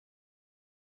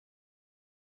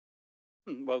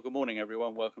Well, good morning,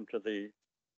 everyone. Welcome to the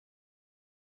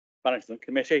Management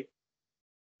Committee.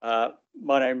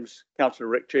 My name's Councillor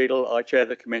Rick Cheadle. I chair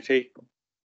the committee.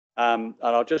 And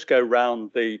I'll just go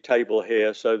round the table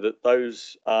here so that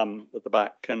those at the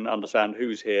back can understand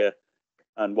who's here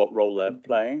and what role they're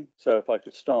playing. So if I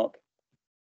could start.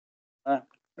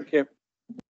 Thank you.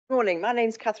 Morning, my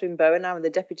name's Catherine Bowen. I'm the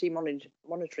Deputy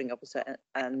Monitoring Officer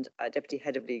and Deputy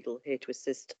Head of Legal here to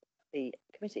assist the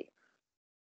committee.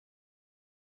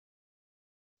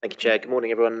 Thank you, Chair. Good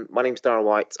morning, everyone. My name's Darrell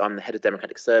White. I'm the Head of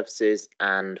Democratic Services,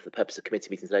 and for the purpose of committee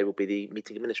meeting today will be the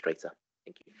meeting administrator.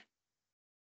 Thank you.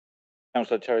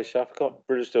 Councillor Terry Southcott,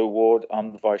 Bridgestone Ward.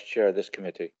 I'm the Vice Chair of this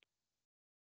committee.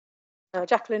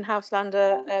 Jacqueline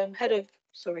Houselander,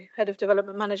 Head of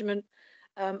Development Management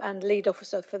and Lead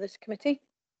Officer for this committee.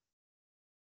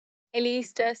 Hayley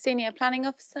Easter, Senior Planning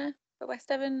Officer for West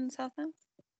Devon and South Wales.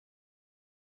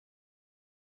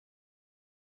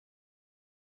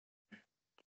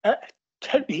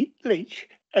 Tony Leach,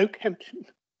 Oakhampton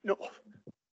North.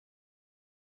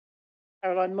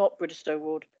 Caroline Mott, Bridgestone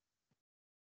Ward.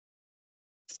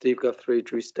 Steve Guthrie,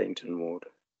 Drew Stainton Ward.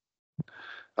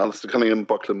 Alistair Cunningham,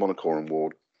 Buckland Monacorum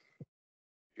Ward.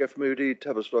 Jeff Moody,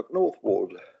 Tavistock North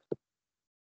Ward.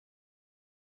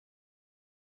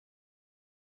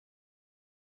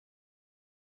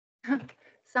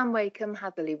 Sam Wakeham,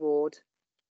 Hatherley Ward.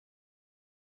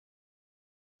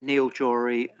 Neil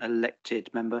Jory, elected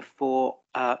member for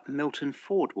Milton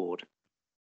Ford Ward.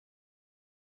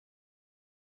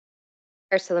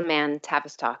 Ursula Mann,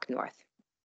 Tavistock North.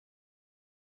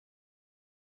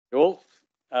 All.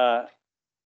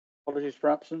 Apologies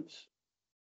for absence.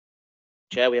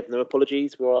 Chair, we have no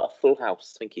apologies. We're a full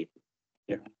house. Thank you.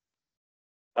 Yeah.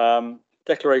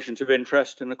 Declarations of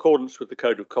interest. In accordance with the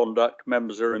Code of Conduct,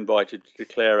 members are invited to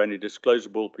declare any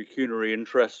disclosable pecuniary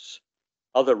interests,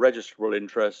 other registrable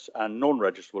interests and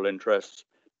non-registrable interests,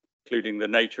 including the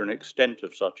nature and extent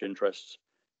of such interests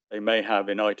they may have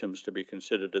in items to be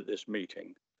considered at this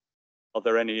meeting. Are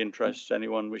there any interests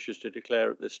anyone wishes to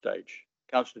declare at this stage?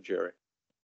 Councillor Jury.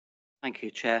 Thank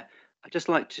you, Chair. I'd just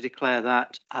like to declare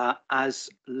that as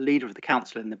leader of the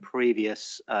council in the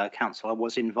previous council, I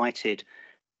was invited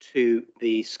to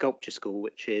the sculpture school,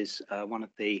 which is one of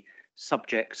the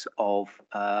subjects of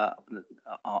our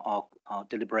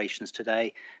deliberations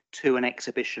today, to an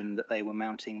exhibition that they were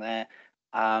mounting there,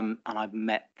 and I've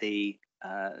met the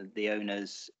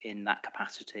owners in that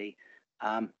capacity.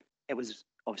 It was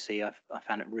obviously I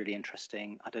found it really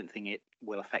interesting. I don't think it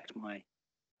will affect my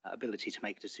ability to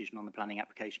make a decision on the planning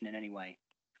application in any way.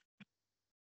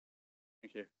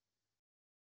 Thank you.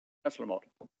 Councillor Mott.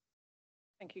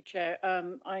 Thank you, Chair.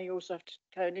 I also have to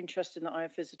declare an interest in that I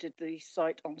have visited the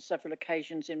site on several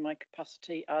occasions in my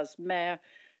capacity as Mayor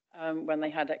when they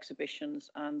had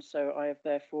exhibitions, and so I have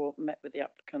therefore met with the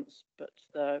applicants, but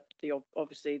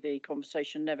obviously the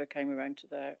conversation never came around to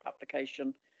their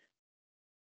application.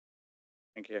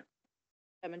 Thank you.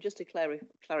 And just to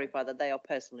clarify that they are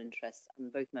personal interests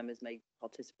and both members may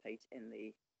participate in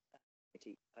the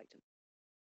committee item.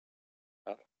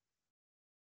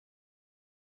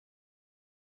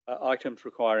 Items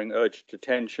requiring urgent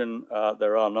attention,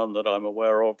 there are none that I'm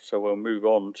aware of, so we'll move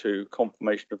on to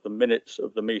confirmation of the minutes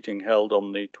of the meeting held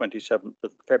on the 27th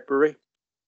of February.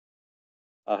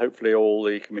 Hopefully all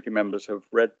the committee members have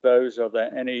read those. Are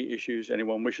there any issues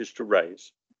anyone wishes to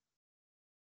raise?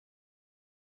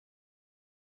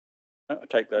 I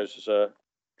take those as a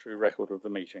true record of the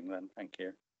meeting then, thank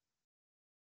you.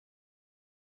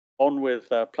 On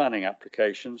with planning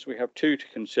applications, we have two to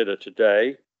consider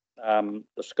today.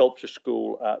 The sculpture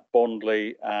school at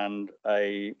Bondley and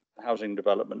a housing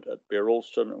development at Beer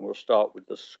Alston, and we'll start with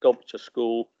the sculpture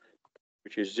school,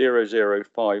 which is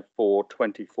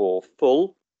 005424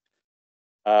 full.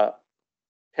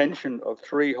 Tension of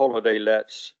three holiday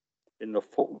lets in the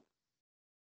form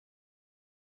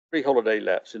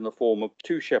of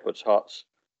two shepherd's huts,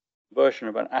 version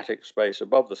of an attic space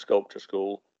above the sculpture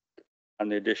school,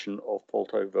 and the addition of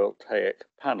photovoltaic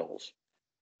panels.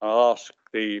 I'll ask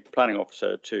the planning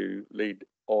officer to lead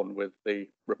on with the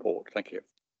report. Thank you.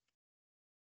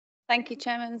 Thank you,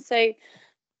 Chairman. So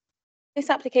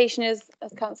this application is,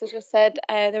 as Councillor just said,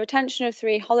 the retention of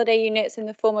three holiday units in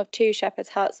the form of two shepherd's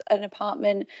huts, an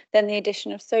apartment, then the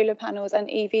addition of solar panels and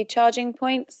EV charging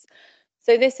points.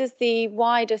 So this is the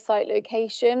wider site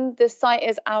location. The site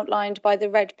is outlined by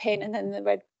the red pin and then the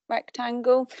red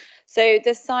rectangle. So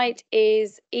the site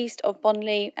is east of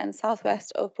Bondley and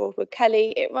southwest of Broadwood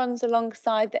Kelly. It runs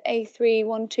alongside the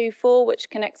A3124, which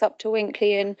connects up to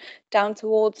Winkley and down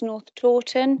towards North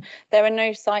Taunton. There are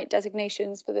no site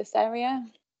designations for this area.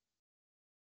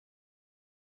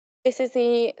 This is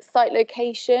the site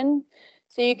location.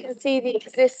 So you can see the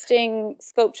existing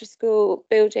sculpture school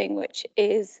building, which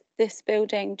is this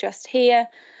building just here.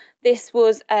 This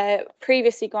was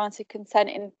previously granted consent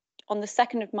on the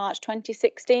 2nd of March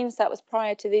 2016, so that was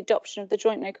prior to the adoption of the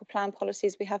joint local plan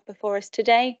policies we have before us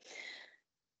today.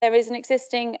 There is an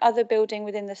existing other building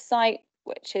within the site,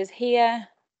 which is here,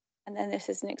 and then this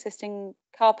is an existing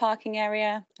car parking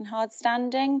area and hard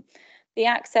standing. The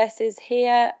access is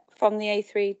here from the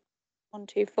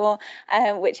A3124,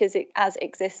 which is as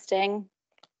existing.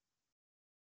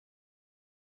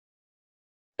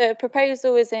 The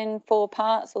proposal is in 4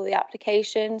 parts, or the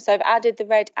application. So I've added the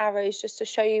red arrows just to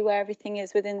show you where everything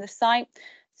is within the site.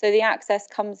 So the access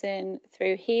comes in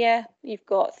through here. You've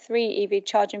got 3 EV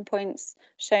charging points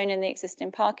shown in the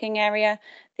existing parking area.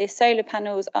 The solar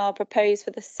panels are proposed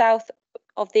for the south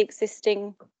of the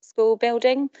existing school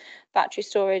building, battery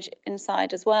storage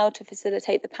inside as well to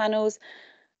facilitate the panels.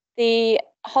 The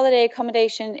holiday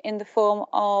accommodation in the form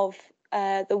of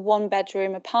the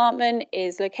 1-bedroom apartment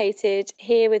is located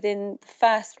here within the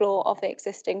 1st floor of the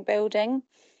existing building.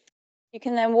 You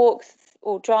can then walk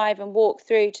or drive and walk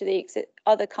through to the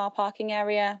other car parking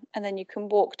area, and then you can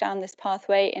walk down this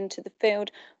pathway into the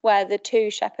field where the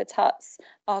 2 shepherd's huts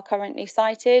are currently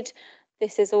sited.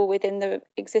 This is all within the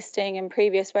existing and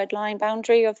previous red line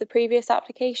boundary of the previous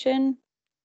application.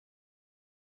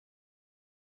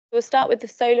 We'll start with the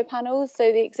solar panels.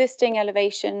 So the existing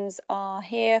elevations are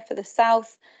here for the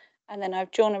south, and then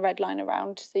I've drawn a red line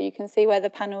around so you can see where the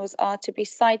panels are to be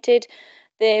sited.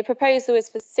 The proposal is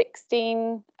for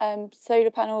 16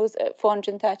 solar panels at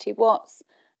 430 watts,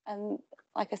 and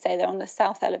like I say, they're on the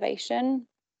south elevation.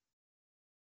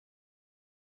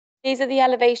 These are the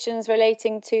elevations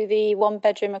relating to the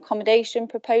 1-bedroom accommodation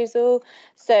proposal.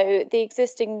 So the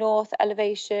existing north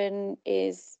elevation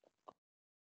is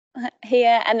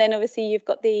here, and then obviously you've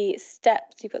got the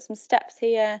steps, you've got some steps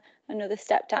here, another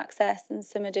stepped access and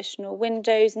some additional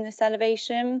windows in this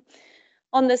elevation.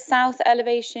 On the south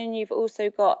elevation, you've also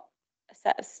got a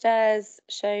set of stairs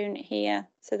shown here.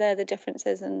 So they're the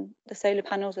differences in the solar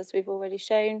panels as we've already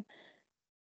shown.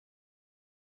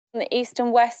 On the east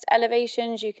and west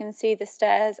elevations, you can see the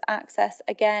stairs access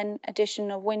again,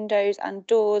 addition of windows and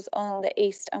doors on the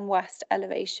east and west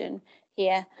elevation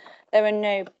here. There are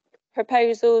no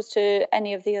proposals to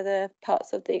any of the other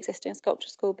parts of the existing sculpture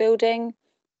school building.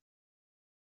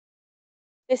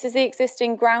 This is the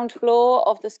existing ground floor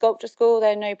of the sculpture school.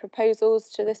 There are no proposals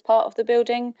to this part of the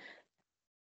building.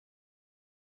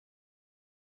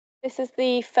 This is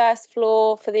the 1st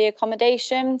floor for the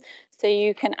accommodation, so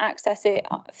you can access it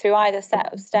through either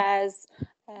set of stairs,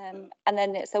 and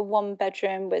then it's a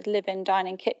 1-bedroom with living,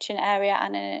 dining, kitchen area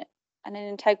and an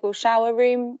integral shower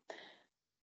room.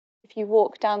 If you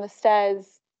walk down the stairs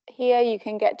here, you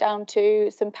can get down to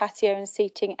some patio and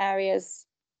seating areas.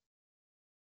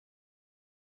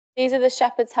 These are the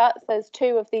shepherd's huts. There's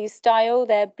 2 of these style.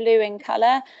 They're blue in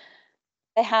colour.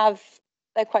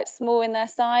 They're quite small in their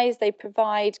size. They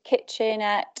provide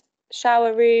kitchenette,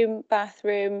 shower room,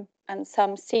 bathroom, and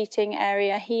some seating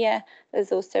area here.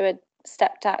 There's also a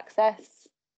stepped access.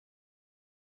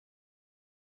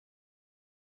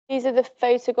 These are the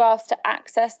photographs to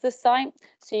access the site.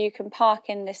 So you can park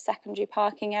in this secondary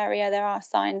parking area. There are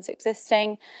signs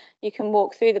existing. You can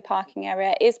walk through the parking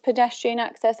area. It is pedestrian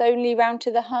access only round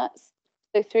to the huts.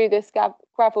 So through this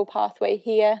gravel pathway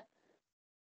here.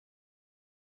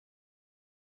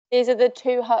 These are the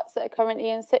 2 huts that are currently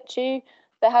in situ.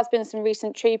 There has been some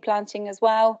recent tree planting as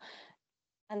well.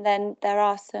 And then there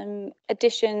are some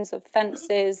additions of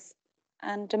fences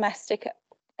and domestic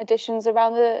additions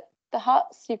around the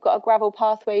huts. You've got a gravel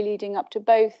pathway leading up to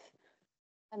both.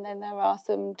 And then there are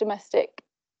some domestic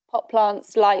pot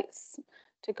plants, lights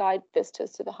to guide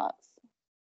visitors to the huts.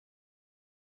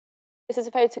 This is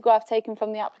a photograph taken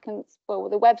from the applicant's, well,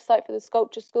 the website for the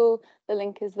sculpture school. The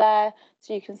link is there,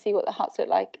 so you can see what the huts look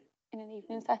like in an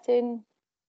evening setting.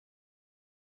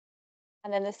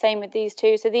 And then the same with these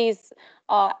 2. So these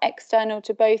are external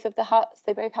to both of the huts.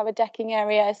 They both have a decking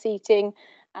area, seating,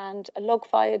 and a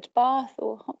log-fired bath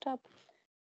or hot tub.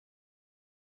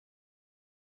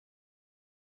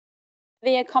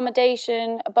 The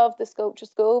accommodation above the sculpture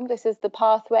school, this is the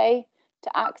pathway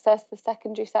to access the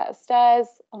secondary set of stairs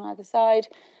on either side.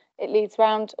 It leads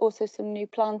round, also some new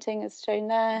planting as shown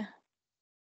there.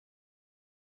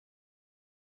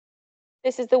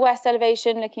 This is the west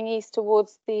elevation looking east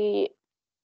towards the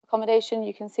accommodation.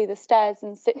 You can see the stairs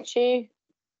in situ,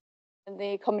 and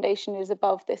the accommodation is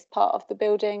above this part of the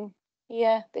building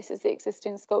here. This is the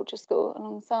existing sculpture school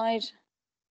alongside.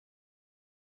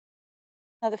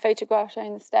 Another photograph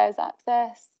showing the stairs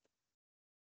access.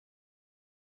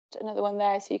 another one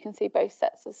there, so you can see both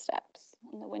sets of steps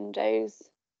on the windows.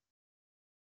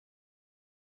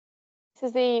 This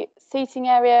is the seating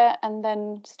area, and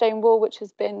then stone wall which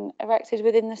has been erected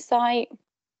within the site,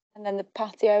 and then the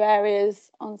patio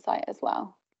areas on site as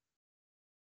well.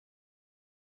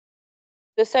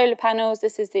 The solar panels,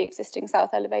 this is the existing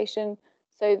south elevation,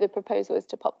 so the proposal is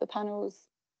to pop the panels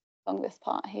along this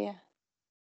part here.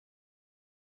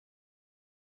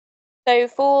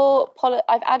 So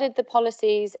I've added the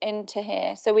policies into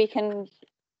here so we can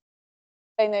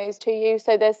explain those to you.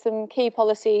 So there's some key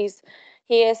policies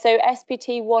here. So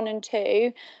SPT 1 and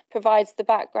 2 provides the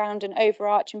background and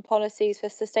overarching policies for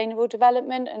sustainable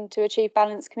development and to achieve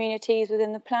balanced communities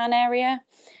within the plan area.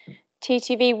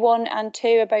 TTV 1 and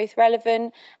 2 are both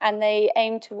relevant, and they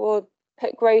aim toward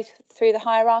put growth through the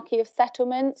hierarchy of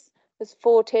settlements. There's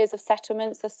 4 tiers of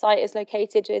settlements. The site is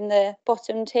located in the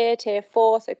bottom tier, tier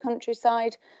 4, so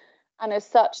countryside, and as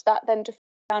such that then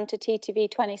down to TTV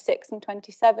 26 and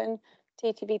 27.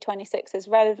 TTV 26 is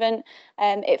relevant.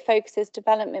 It focuses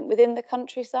development within the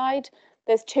countryside.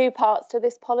 There's 2 parts to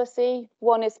this policy.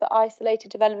 One is for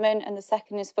isolated development, and the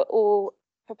second is for all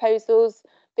proposals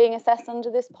being assessed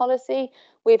under this policy.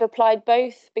 We've applied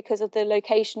both because of the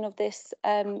location of this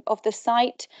of the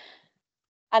site.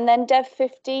 And then Dev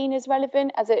 15 is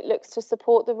relevant as it looks to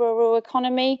support the rural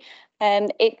economy.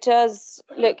 It does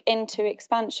look into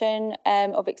expansion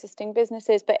of existing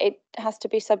businesses, but it has to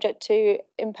be subject to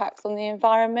impacts on the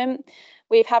environment.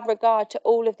 We've had regard to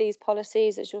all of these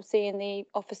policies, as you'll see in the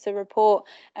officer report,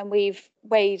 and we've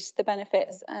weighed the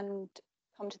benefits and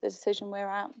come to the decision we're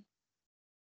at.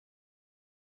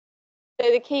 So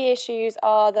the key issues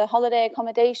are the holiday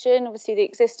accommodation. Obviously, the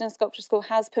existing sculpture school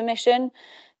has permission.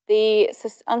 The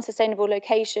unsustainable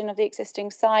location of the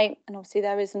existing site, and obviously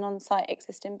there is an on-site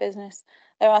existing business.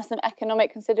 There are some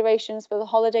economic considerations for the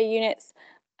holiday units,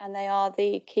 and they are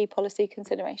the key policy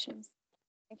considerations.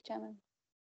 Thank you, Chairman.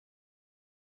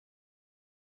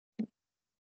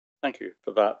 Thank you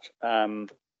for that.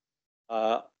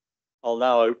 I'll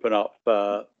now open up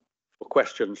for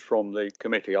questions from the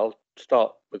committee. I'll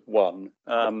start with one.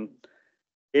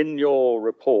 In your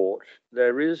report,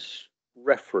 there is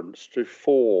reference to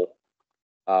 4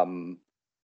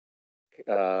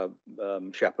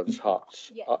 shepherd's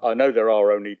huts. Yes. I know there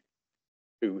are only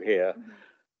 2 here,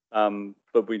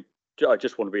 but I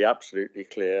just want to be absolutely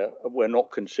clear. We're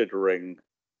not considering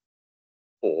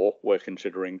 4, we're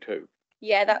considering 2.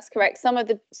 Yeah, that's correct. Some of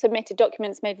the submitted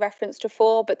documents made reference to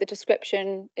 4, but the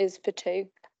description is for 2.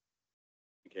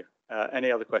 Thank you. Any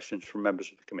other questions from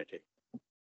members of the committee?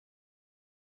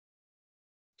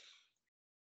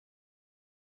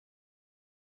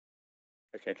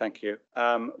 Okay, thank you.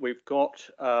 We've got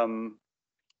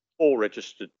 3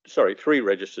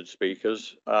 registered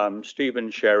speakers. Stephen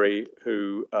Sherry,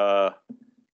 who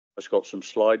has got some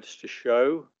slides to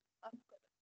show.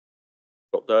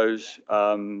 Got those.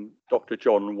 Dr.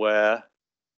 John Ware,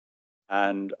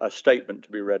 and a statement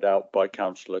to be read out by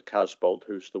Councillor Casbolt,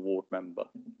 who's the ward member.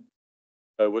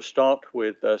 So we'll start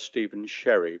with Stephen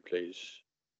Sherry, please.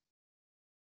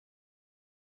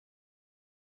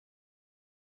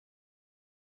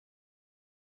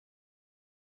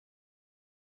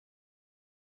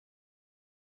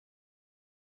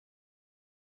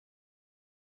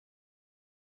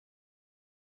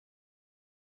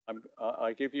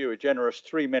 I give you a generous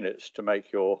 3 minutes to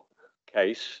make your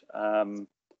case. Mr.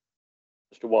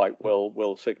 White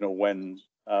will signal when,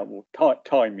 will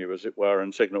time you, as it were,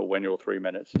 and signal when your 3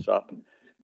 minutes is up.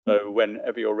 So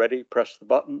whenever you're ready, press the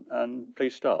button and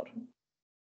please start.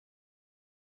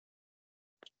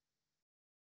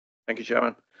 Thank you,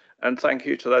 Chairman. And thank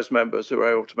you to those members who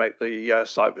were able to make the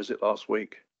site visit last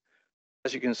week.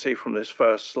 As you can see from this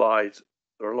first slide,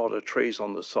 there are a lot of trees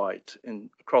on the site.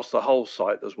 Across the whole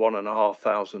site, there's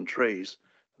 1,500 trees.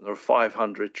 And there are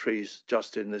 500 trees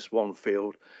just in this one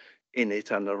field, in it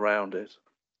and around it.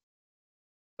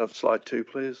 Slide 2,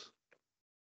 please.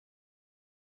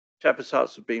 Shepherd's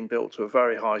huts have been built to a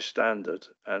very high standard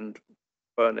and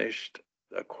furnished.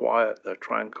 They're quiet, they're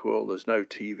tranquil, there's no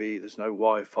TV, there's no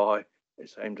Wi-Fi.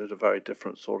 It's aimed at a very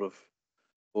different sort of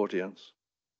audience.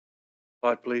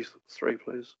 Slide, please. 3,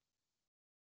 please.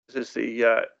 This is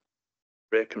the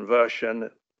rear conversion,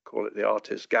 call it the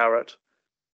artist garret.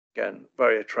 Again,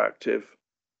 very attractive,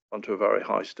 onto a very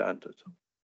high standard.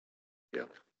 Yeah.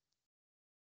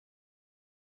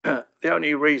 The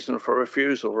only reason for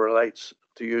refusal relates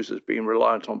to users being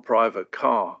reliant on private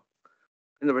car.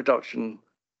 In the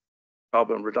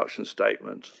carbon reduction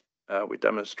statement, we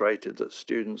demonstrated that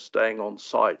students staying on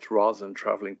site rather than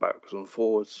travelling backwards and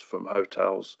forwards from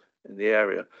hotels in the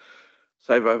area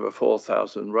save over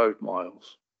 4,000 road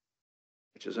miles.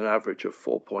 which is an average of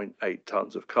 4.8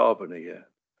 tonnes of carbon a year.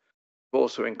 We've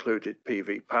also included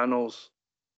PV panels.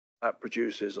 That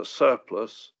produces a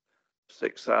surplus of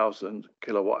 6,000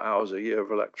 kilowatt hours a year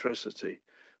of electricity.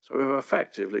 So we've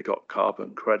effectively got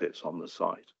carbon credits on the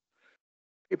site.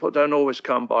 People don't always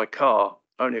come by car.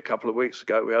 Only a couple of weeks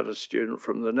ago, we had a student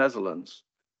from the Netherlands,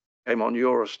 came on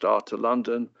Eurostar to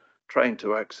London, train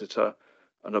to Exeter,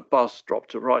 and a bus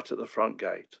dropped her right at the front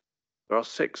gate. There are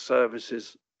 6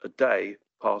 services a day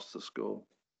past the school.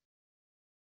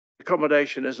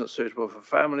 Accommodation isn't suitable for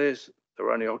families.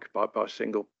 They're only occupied by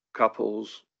single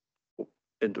couples or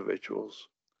individuals.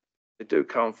 They do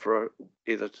come for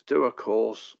either to do a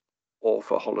course or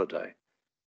for holiday.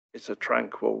 It's a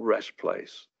tranquil rest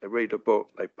place. They read a book,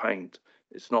 they paint.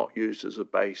 It's not used as a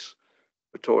base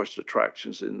for tourist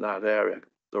attractions in that area.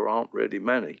 There aren't really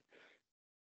many.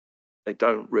 They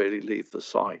don't really leave the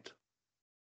site.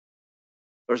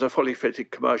 There's a fully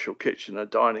fitted commercial kitchen and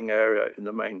dining area in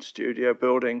the main studio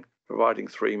building, providing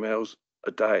 3 meals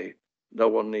a day. No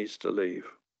one needs to leave.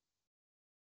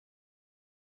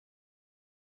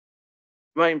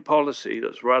 The main policy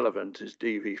that's relevant is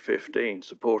DV15,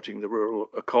 supporting the rural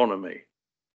economy.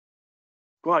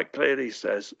 Quite clearly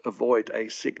says avoid a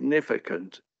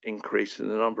significant increase in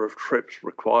the number of trips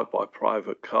required by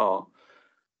private car.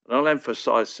 And I'll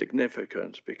emphasise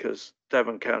significant because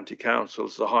Devon County Council,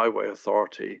 as the Highway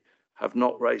Authority, have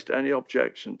not raised any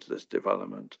objection to this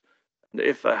development. And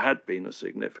if there had been a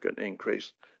significant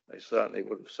increase, they certainly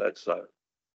would have said so.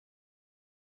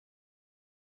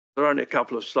 There are only a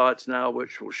couple of slides now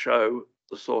which will show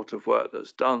the sort of work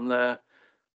that's done there.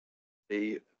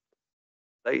 The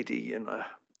lady in a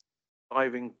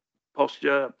diving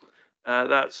posture,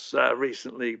 that's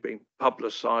recently been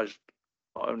publicised,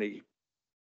 not only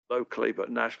locally but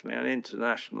nationally and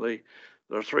internationally.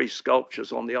 There are 3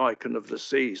 sculptures on the Icon of the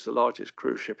Seas, the largest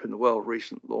cruise ship in the world,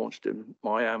 recently launched in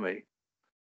Miami.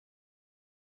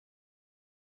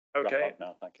 Okay.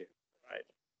 Now, thank you. Right.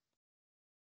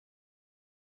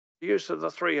 The use of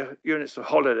the 3 units of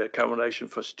holiday accommodation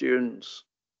for students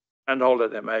and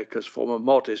holiday makers form a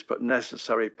modest but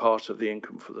necessary part of the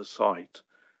income for the site.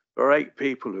 There are 8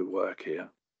 people who work here.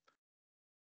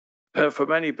 For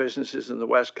many businesses in the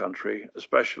West Country,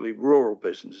 especially rural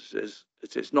businesses,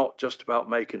 it is not just about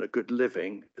making a good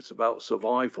living, it's about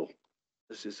survival.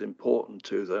 This is important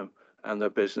to them and their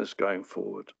business going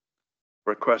forward.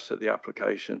 Request that the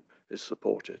application is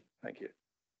supported. Thank you.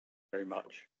 Very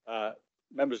much.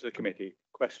 Members of the committee,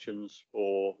 questions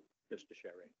for Mr.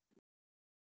 Sherry?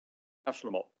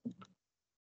 Councillor Mott. Thank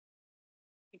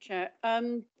you, Chair.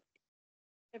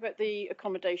 About the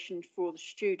accommodation for the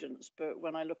students, but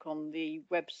when I look on the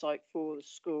website for the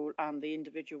school and the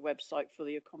individual website for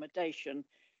the accommodation,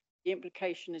 the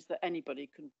implication is that anybody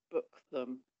can book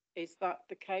them. Is that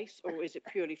the case, or is it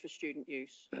purely for student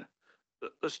use?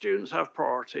 The students have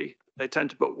priority. They tend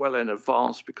to book well in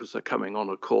advance because they're coming on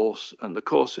a course, and the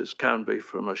courses can be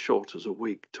from as short as a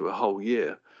week to a whole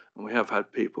year. And we have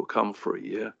had people come for a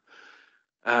year.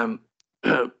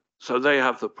 So they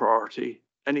have the priority.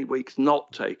 Any weeks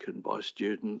not taken by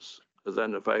students are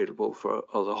then available for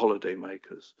other holiday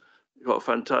makers. You've got a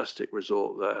fantastic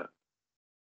resort there.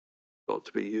 Got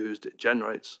to be used. It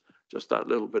generates just that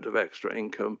little bit of extra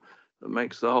income that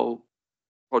makes the whole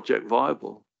project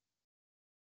viable.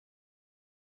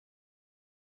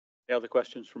 Any other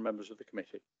questions from members of the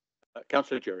committee?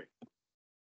 Councillor Jury.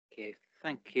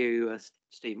 Thank you,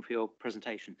 Stephen, for your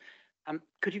presentation.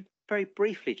 Could you very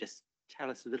briefly just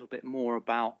tell us a little bit more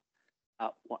about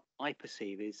what I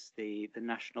perceive is the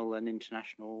national and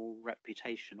international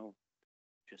reputation of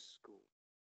just school?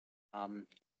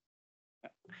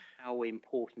 How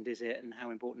important is it, and how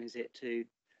important is it to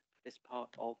this part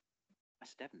of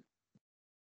West Devon?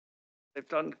 They've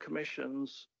done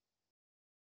commissions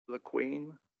for the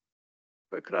Queen.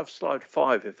 If I could have slide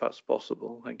 5, if that's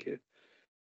possible. Thank you.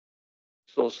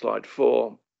 Saw slide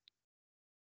 4.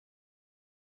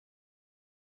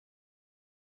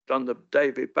 Done the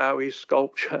David Bowie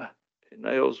sculpture in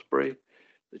Aylesbury,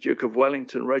 the Duke of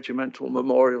Wellington Regimental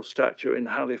Memorial Statue in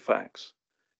Halifax.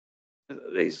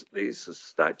 These are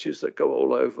statues that go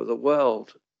all over the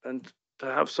world, and to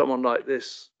have someone like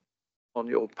this on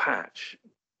your patch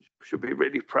should be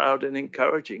really proud and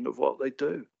encouraging of what they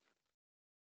do.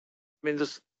 I mean,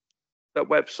 that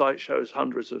website shows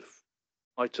hundreds of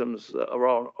items that are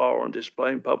on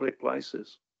display in public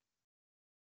places.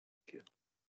 Thank you.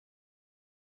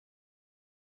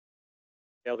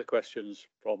 Any other questions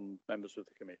from members of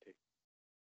the committee?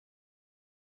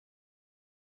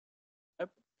 No?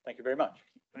 Thank you very much.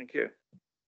 Thank you.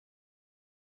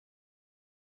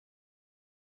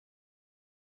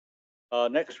 Our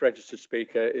next registered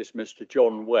speaker is Mr.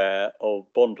 John Ware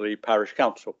of Bondley Parish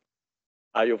Council.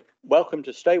 You're welcome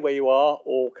to stay where you are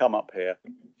or come up here.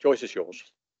 Choice is yours.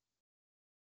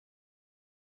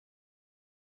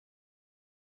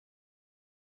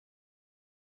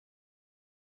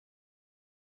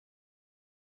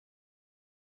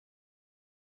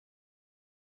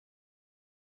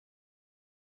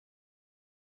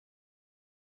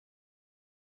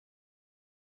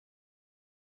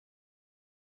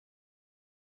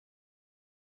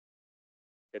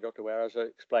 Okay, Dr. Ware, as I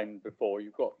explained before,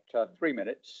 you've got 3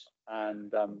 minutes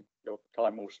and your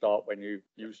time will start when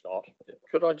you start.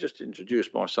 Could I just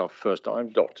introduce myself first? I'm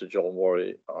Dr. John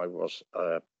Worry. I was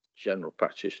a general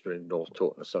practitioner in North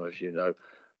Taunton, as some of you know.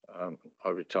 I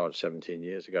retired 17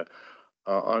 years ago.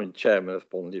 I'm chairman of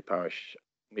Bondley Parish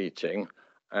meeting,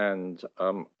 and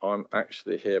I'm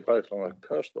actually here both on a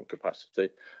personal capacity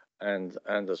and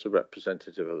as a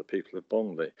representative of the people of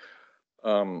Bondley.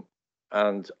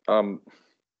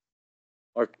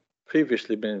 I've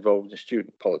previously been involved in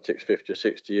student politics 50 or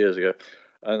 60 years ago,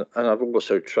 and I've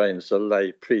also trained as a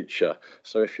lay preacher.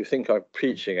 So if you think I'm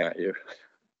preaching at you,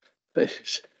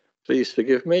 please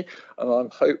forgive me, and I'm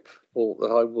hopeful that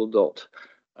I will not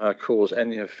cause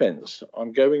any offence.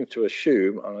 I'm going to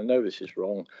assume, and I know this is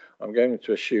wrong, I'm going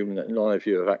to assume that none of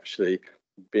you have actually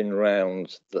been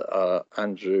round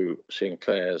Andrew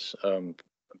Sinclair's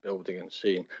building and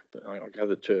seen, but I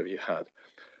gather 2 of you had.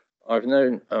 I've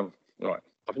known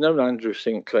Andrew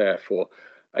Sinclair for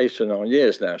 8 or 9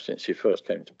 years now, since he first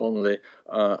came to Bondley,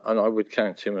 and I would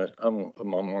count him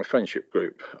among my friendship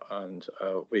group, and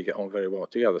we get on very well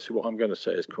together. So what I'm going to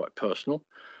say is quite personal,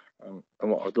 and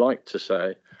what I'd like to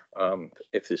say,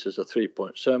 if this is a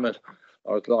 3-point sermon,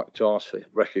 I would like to ask for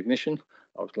recognition,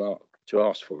 I would like to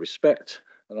ask for respect,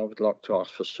 and I would like to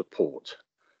ask for support.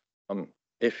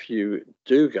 If you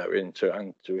do go into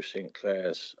Andrew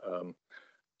Sinclair's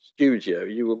studio,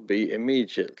 you will be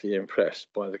immediately impressed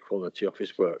by the quality of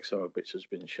his work, some of which has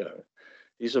been shown.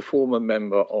 He's a former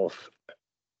member of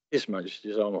His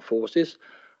Majesty's Armed Forces,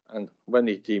 and when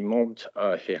he demobbed,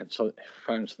 he had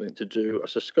found something to do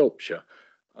as a sculpture,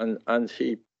 and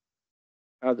he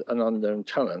had an unknown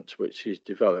talent which he's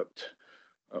developed.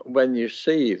 When you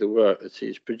see the work that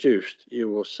he's produced, you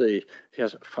will see he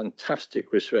has a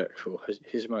fantastic respect for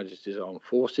His Majesty's Armed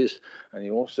Forces, and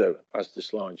he also, as the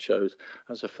slide shows,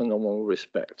 has a phenomenal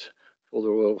respect for the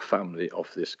royal family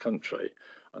of this country.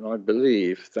 And I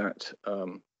believe that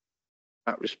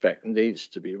that respect needs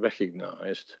to be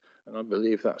recognised, and I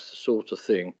believe that's the sort of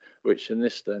thing which in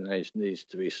this day and age needs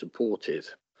to be supported.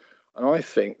 And I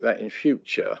think that in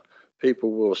future,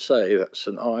 people will say that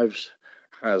St Ives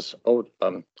has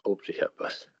Audrey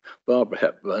Hepburn, Barbara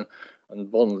Hepburn,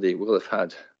 and Bondley will have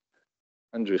had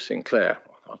Andrew Sinclair.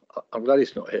 I'm glad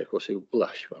he's not here, because he'll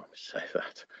blush when I say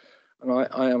that. And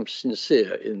I am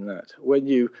sincere in that. When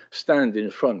you stand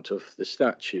in front of the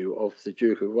statue of the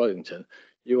Duke of Wellington,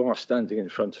 you are standing in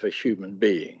front of a human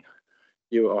being.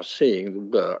 You are seeing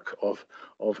the work of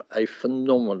a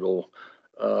phenomenal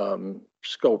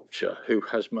sculpture who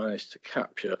has managed to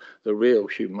capture the real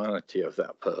humanity of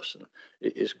that person.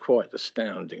 It is quite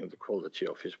astounding, the quality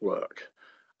of his work,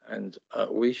 and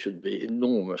we should be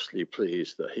enormously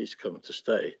pleased that he's come to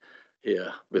stay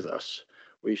here with us.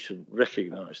 We should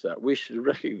recognise that. We should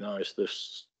recognise the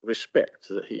respect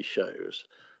that he shows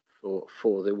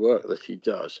for the work that he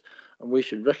does, and we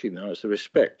should recognise the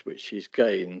respect which he's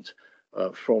gained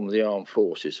from the armed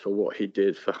forces for what he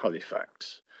did for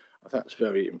Halifax. That's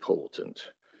very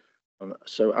important.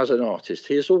 So as an artist,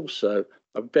 he is also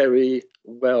a very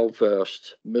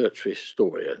well-versed military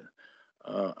historian.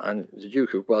 And the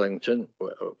Duke of Wellington,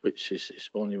 which is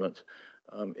his monument,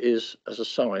 is as a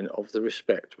sign of the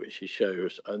respect which he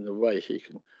shows, and the way he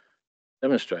can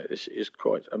demonstrate this is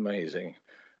quite amazing.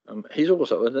 He's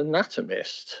also an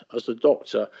anatomist. As a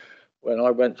doctor, when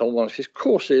I went on one of his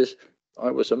courses,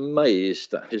 I was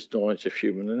amazed at his knowledge of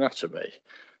human anatomy.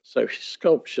 So his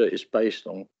sculpture is based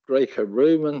on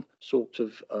Greco-Roman sort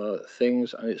of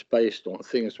things, and it's based on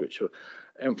things which are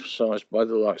emphasised by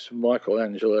the likes of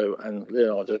Michelangelo and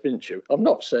Leonardo da Vinci. I'm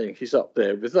not saying he's up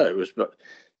there with those, but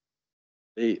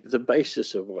the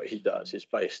basis of what he does is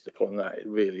based upon that. It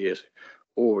really is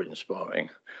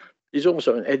awe-inspiring. He's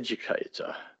also an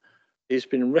educator. He's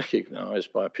been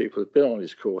recognised by people who've been on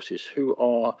his courses who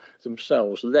are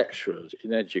themselves lecturers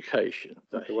in education.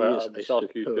 That he is a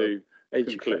superb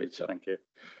educator. Thank you.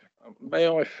 May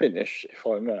I finish, if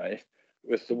I may,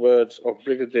 with the words of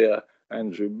Brigadier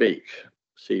Andrew Beek,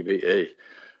 CBE.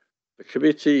 The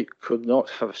committee could not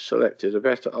have selected a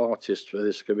better artist for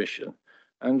this commission.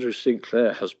 Andrew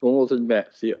Sinclair has more than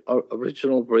met the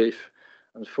original brief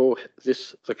and for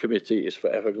this the committee is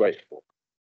forever grateful.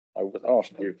 I would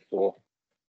ask you for.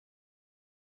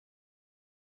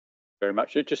 Very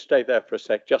much. Just stay there for a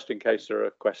sec, just in case there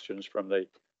are questions from the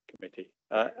committee.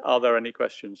 Are there any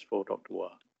questions for Dr.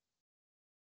 Waugh?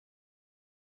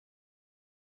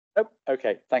 Oh,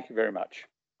 okay, thank you very much.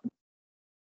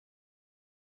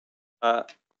 The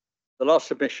last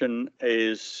submission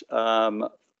is a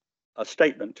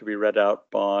statement to be read out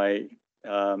by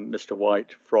Mr.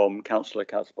 White from Councillor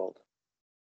Casbolt.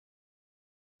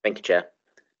 Thank you, Chair.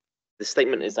 The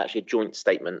statement is actually a joint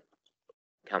statement,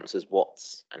 Councillors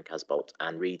Watts and Casbolt,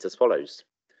 and reads as follows.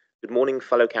 Good morning,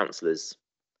 fellow councillors.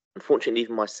 Unfortunately,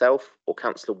 neither myself or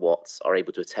Councillor Watts are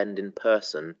able to attend in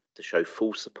person to show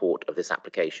full support of this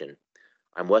application.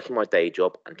 I'm working my day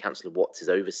job and Councillor Watts is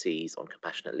overseas on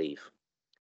compassionate leave.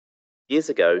 Years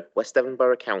ago, West Devon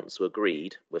Borough Council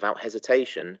agreed, without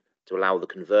hesitation, to allow the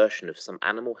conversion of some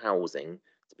animal housing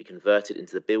to be converted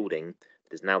into the building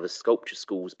that is now the Sculpture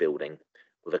Schools building,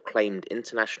 with acclaimed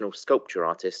international sculpture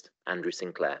artist Andrew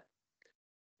Sinclair.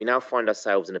 We now find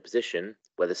ourselves in a position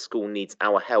where the school needs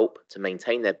our help to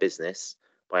maintain their business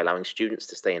by allowing students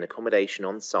to stay in accommodation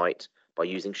on site by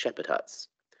using shepherd huts.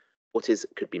 What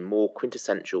could be more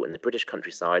quintessential in the British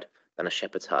countryside than a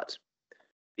shepherd's hut?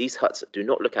 These huts do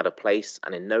not look out of place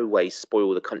and in no way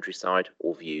spoil the countryside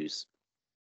or views.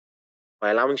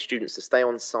 By allowing students to stay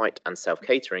on site and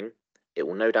self-catering, it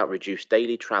will no doubt reduce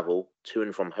daily travel to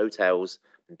and from hotels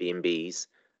and B&Bs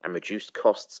and reduce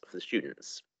costs for the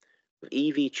students. With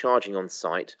EV charging on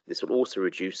site, this will also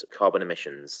reduce carbon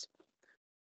emissions.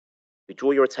 We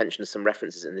draw your attention to some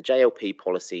references in the JLP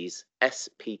policies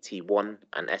SPT1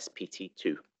 and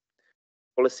SPT2.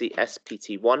 Policy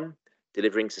SPT1,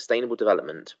 delivering sustainable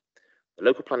development. The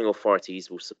local planning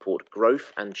authorities will support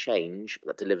growth and change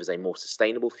that delivers a more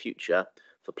sustainable future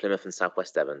for Plymouth and South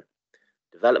West Devon.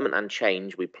 Development and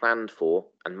change we planned for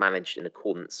and managed in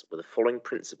accordance with the following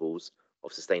principles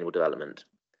of sustainable development.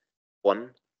 1.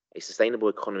 A sustainable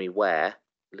economy where,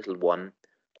 little 1,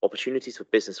 opportunities for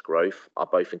business growth are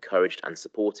both encouraged and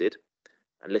supported,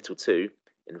 and little 2,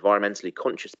 environmentally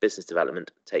conscious business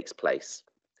development takes place.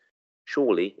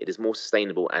 Surely it is more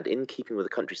sustainable and in keeping with the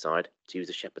countryside to use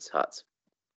a shepherd's hut.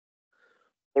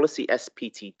 Policy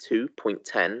SPT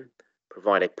 2.10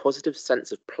 provide a positive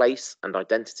sense of place and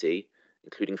identity,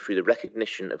 including through the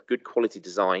recognition of good quality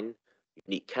design,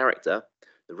 unique character,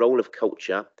 the role of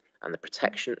culture, and the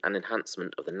protection and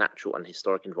enhancement of the natural and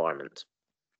historic environment.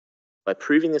 By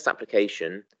approving this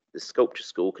application, the Sculpture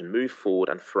School can move forward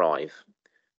and thrive.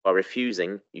 By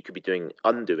refusing, you could be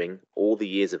undoing all the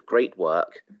years of great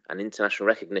work and international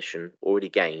recognition already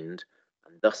gained,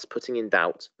 and thus putting in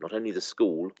doubt not only the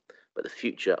school, but the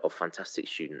future of fantastic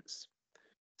students.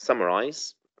 To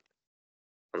summarise,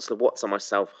 Councillor Watts and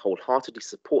myself wholeheartedly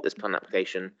support this plan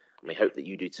application, and we hope that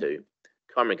you do too.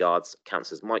 Kind regards,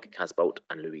 Councillors Mike Casbolt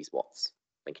and Louise Watts.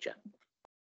 Thank you, Chair.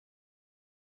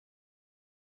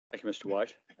 Thank you, Mr.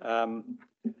 White.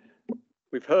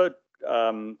 We've heard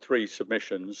 3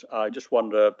 submissions. I just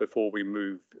wonder, before we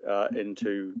move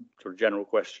into sort of general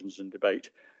questions and debate,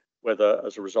 whether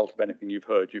as a result of anything you've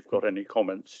heard, you've got any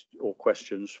comments or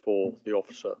questions for the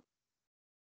officer.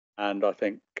 And I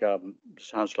think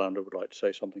Ms. Hanslander would like to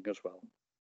say something as well.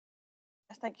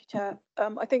 Yes, thank you, Chair.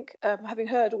 I think having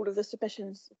heard all of the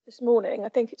submissions this morning, I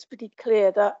think it's pretty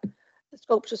clear that the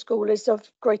Sculpture School is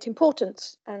of great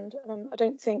importance, and I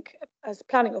don't think as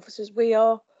planning officers we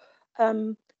are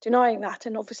denying that,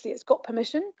 and obviously it's got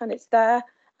permission and it's there,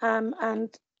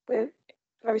 and we're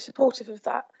very supportive of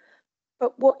that.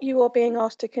 But what you are being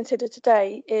asked to consider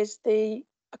today is the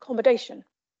accommodation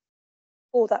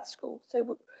for that school.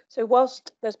 So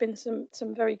whilst there's been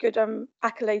some very good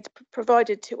accolades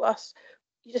provided to us,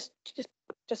 you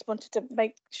just wanted to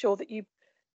make sure that you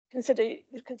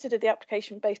consider the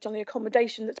application based on the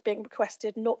accommodation that's being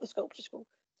requested, not the Sculpture School.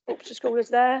 Sculpture School is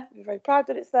there. We're very proud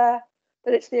that it's there,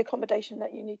 but it's the accommodation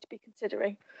that you need to be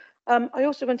considering. I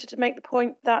also wanted to make the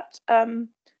point that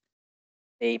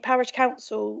the parish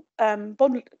council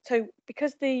so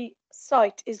because the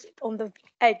site is on the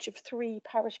edge of 3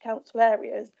 parish council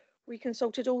areas, we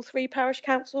consulted all 3 parish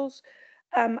councils,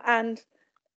 and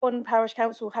one parish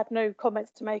council had no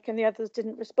comments to make and the others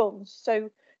didn't respond. So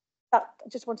I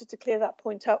just wanted to clear that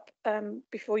point up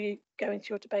before you go into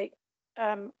your debate.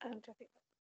 And I think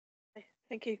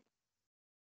thank you.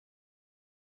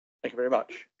 Thank you very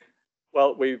much.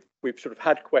 Well, we've sort of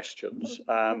had questions.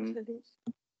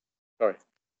 Sorry,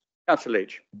 Councillor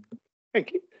Leach.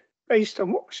 Thank you. Based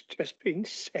on what's just been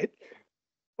said,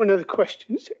 one of the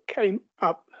questions that came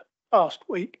up last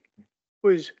week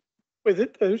was whether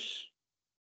those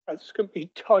huts can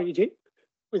be tied in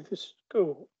with the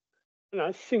school. And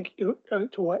I think you're going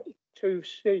to wait to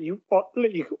see what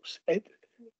legal said.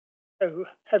 So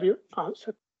have you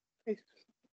answered, please?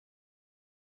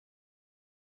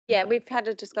 Yeah, we've had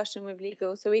a discussion with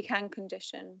legal, so we can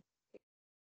condition.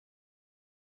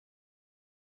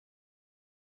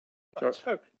 So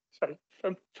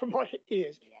from my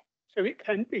ears, so it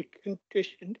can be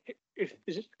conditioned if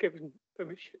this is given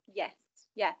permission. Yes,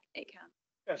 yeah, it can.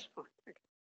 That's fine. Okay.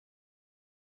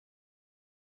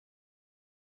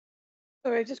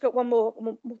 Sorry, I've just got one more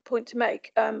point to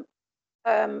make, and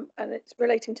it's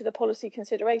relating to the policy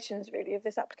considerations really of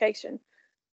this application.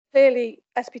 Clearly,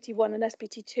 SPT1 and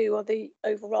SPT2 are the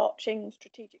overarching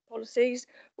strategic policies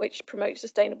which promote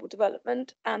sustainable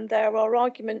development, and there are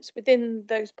arguments within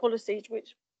those policies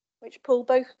which pull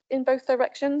in both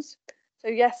directions. So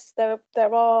yes, there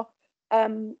are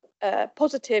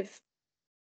positive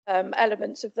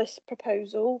elements of this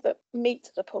proposal that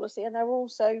meet the policy, and there are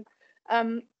also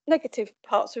negative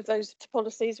parts of those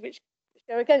policies which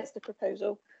go against the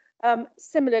proposal.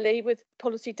 Similarly, with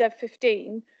policy Dev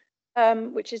 15,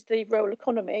 which is the rural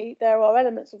economy, there are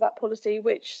elements of that policy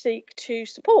which seek to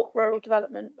support rural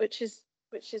development, which is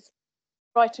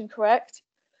right and correct.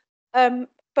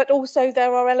 But also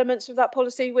there are elements of that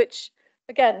policy which,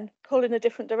 again, pull in a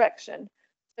different direction.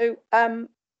 So I'm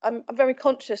very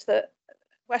conscious that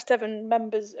West Devon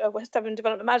members, West Devon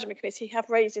Development Management Committee have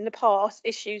raised in the past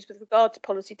issues with regard to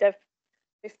policy Dev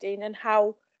 15 and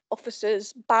how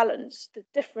officers balance the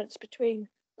difference between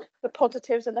the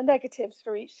positives and the negatives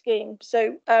for each scheme.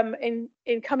 So in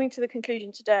coming to the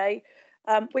conclusion today,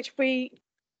 which we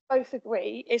both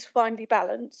agree is finely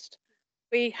balanced,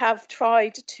 we have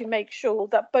tried to make sure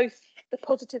that both the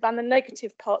positive and the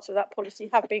negative parts of that policy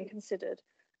have been considered.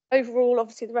 Overall,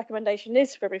 obviously, the recommendation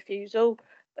is for refusal,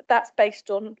 but that's based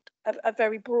on a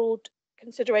very broad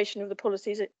consideration of the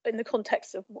policies in the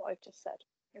context of what I've just said.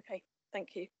 Okay,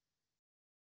 thank you.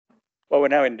 Well, we're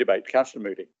now in debate. Councillor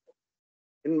Moody.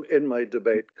 In my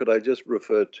debate, could I just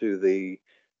refer to the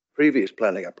previous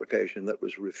planning application that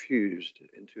was refused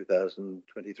in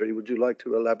 2023? Would you like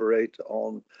to elaborate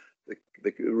on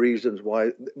the reasons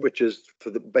why, which is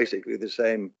for basically the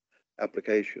same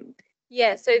application?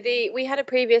 Yeah, so we had a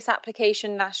previous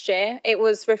application last year. It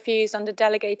was refused under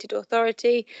delegated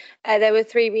authority. There were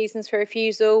 3 reasons for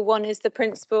refusal. One is the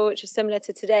principle, which is similar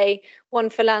to today. One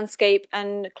for landscape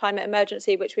and climate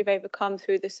emergency, which we've overcome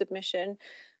through the submission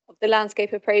of the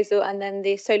landscape appraisal, and then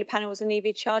the solar panels and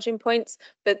EV charging points.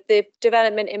 But the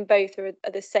development in both are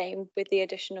the same with the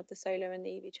addition of the solar and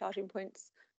the EV charging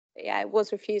points. But yeah, it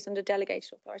was refused under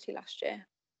delegated authority last year.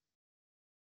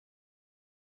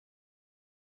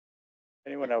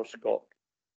 Anyone else got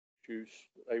issues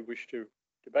they wish to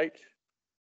debate?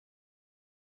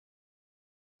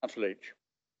 Councillor Leach.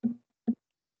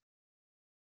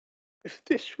 If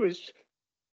this was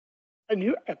a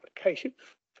new application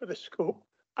for the school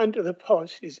under the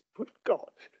policies we've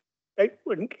got, they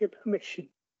wouldn't give permission.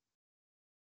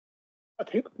 I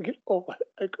think we can all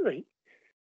agree.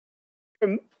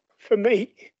 For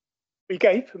me, we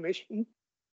gave permission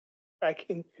back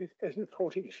in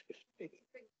 2014, 15,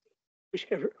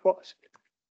 whichever it was.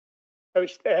 So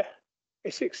it's there,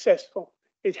 it's successful.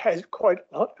 It has quite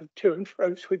a lot of to and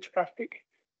fro's with traffic.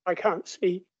 I can't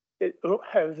see it will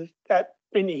have that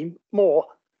many more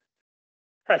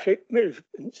traffic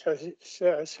movements, as it's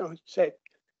someone said.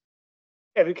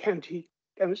 Every county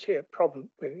don't see a problem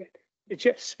with it. It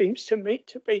just seems to me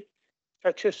to be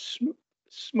such a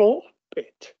small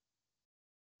bit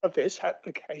of this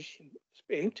application that's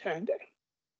being turned down.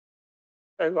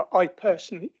 So I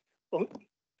personally will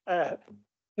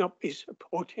not be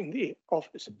supporting the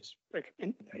officer's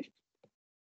recommendation.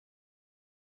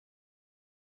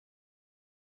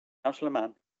 Councillor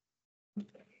Mann.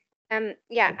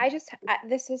 Yeah,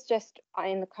 this is just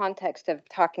in the context of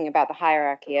talking about the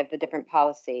hierarchy of the different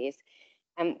policies.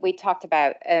 We talked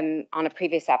about on a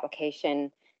previous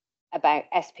application about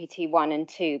SPT 1 and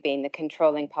 2 being the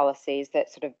controlling policies that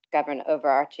sort of govern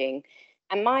overarching.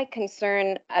 And my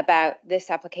concern about this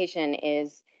application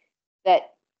is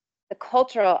that the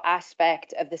cultural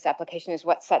aspect of this application is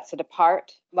what sets it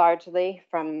apart largely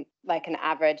from like an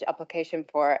average application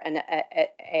for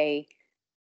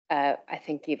I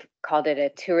think you've called it a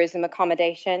tourism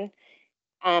accommodation.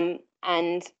 And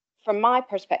from my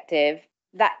perspective,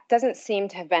 that doesn't seem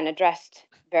to have been addressed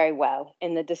very well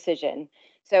in the decision.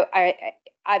 So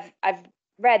I've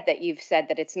read that you've said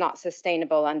that it's not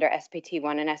sustainable under SPT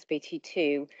 1 and SPT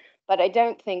 2, but I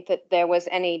don't think that there was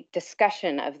any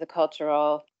discussion of the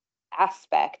cultural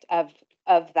aspect of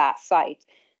that site.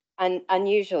 And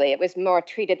unusually, it was more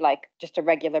treated like just a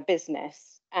regular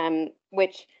business,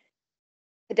 which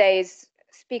today's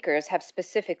speakers have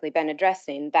specifically been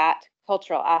addressing that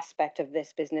cultural aspect of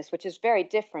this business, which is very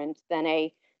different than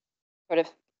a sort of,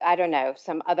 I don't know,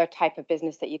 some other type of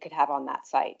business that you could have on that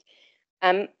site.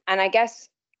 And I guess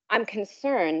I'm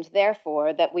concerned,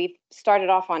 therefore, that we've started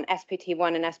off on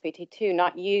SPT1 and SPT2,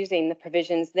 not using the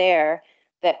provisions there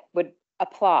that would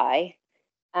apply,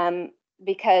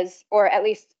 because, or at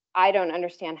least I don't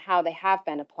understand how they have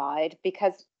been applied,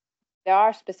 because there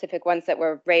are specific ones that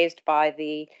were raised by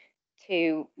the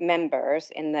two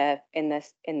members in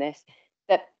this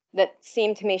that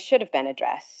seem to me should have been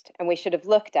addressed, and we should have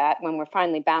looked at when we're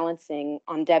finally balancing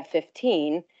on Dev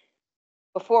 15.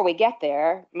 Before we get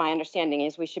there, my understanding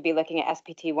is we should be looking at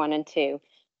SPT 1 and 2.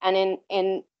 And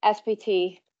in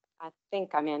SPT, I think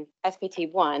I'm in SPT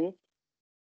 1,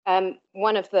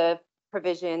 one of the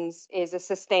provisions is a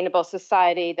sustainable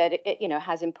society that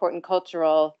has important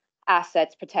cultural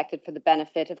assets protected for the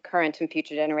benefit of current and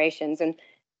future generations. And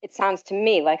it sounds to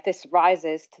me like this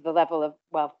rises to the level of,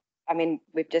 well, I mean,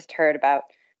 we've just heard about,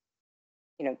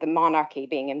 the monarchy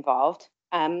being involved.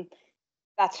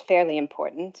 That's fairly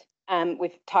important.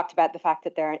 We've talked about the fact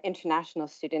that there are international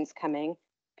students coming,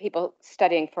 people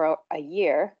studying for a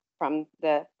year from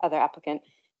the other applicant.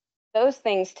 Those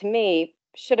things, to me,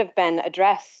 should have been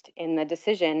addressed in the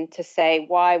decision to say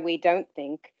why we don't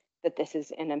think that this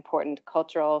is an important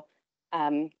cultural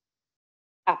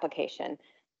application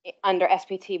under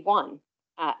SPT 1,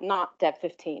 not Dev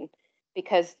 15,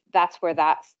 because that's where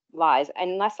that lies,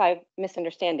 unless I'm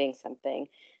misunderstanding something.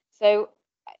 So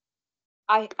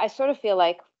I sort of feel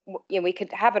like we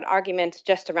could have an argument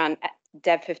just around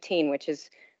Dev 15, which is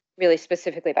really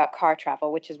specifically about car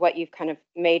travel, which is what you've kind of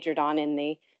majored on in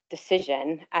the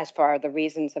decision as far as the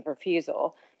reasons of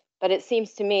refusal. But it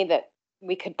seems to me that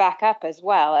we could back up as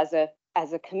well as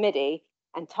a committee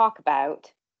and talk about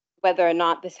whether or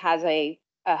not this has a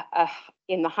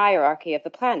in the hierarchy of the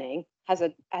planning has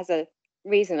a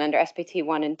reason under SPT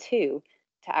 1 and 2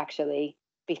 to actually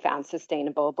be found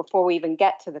sustainable before we even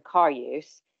get to the car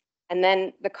use. And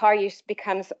then the car use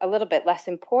becomes a little bit less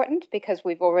important because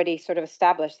we've already sort of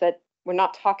established that we're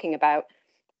not talking about,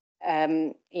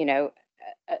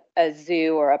 a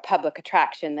zoo or a public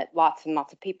attraction that lots and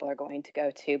lots of people are going to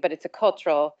go to, but it's a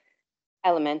cultural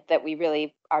element that we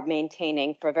really are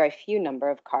maintaining for a very few number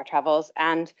of car travels.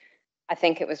 And I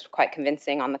think it was quite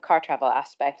convincing on the car travel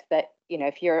aspect that,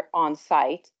 if you're on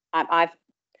site, I've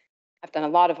done a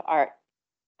lot of art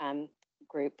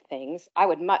group things. I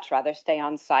would much rather stay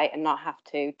on site and not have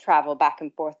to travel back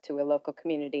and forth to a local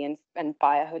community and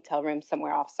buy a hotel room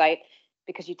somewhere off site,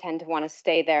 because you tend to want to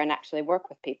stay there and actually work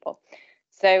with people.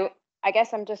 So I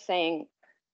guess I'm just saying,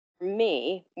 for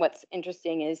me, what's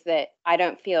interesting is that I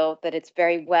don't feel that it's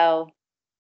very well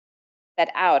set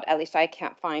out. At least I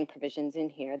can't find provisions in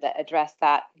here that address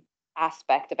that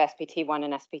aspect of SPT 1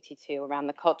 and SPT 2 around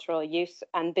the cultural use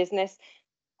and business,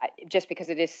 just because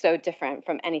it is so different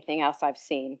from anything else I've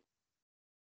seen.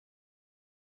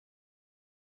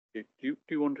 Do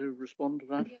you want to respond to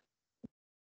that?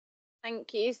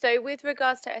 Thank you. So with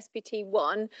regards to SPT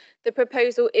 1, the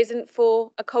proposal isn't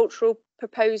for a cultural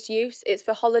proposed use, it's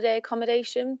for holiday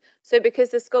accommodation. So because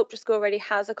the sculpture school already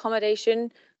has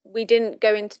accommodation, we didn't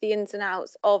go into the ins and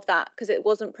outs of that because it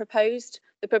wasn't proposed.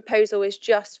 The proposal is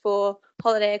just for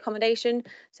holiday accommodation.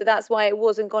 So that's why it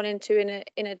wasn't gone into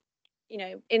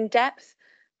in depth.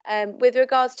 With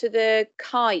regards to the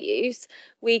car use,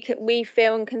 we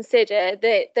feel and consider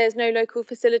that there's no local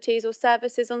facilities or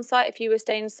services on site. If you were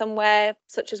staying somewhere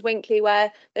such as Winkley,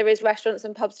 where there is restaurants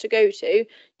and pubs to go to,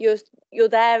 you're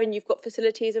there and you've got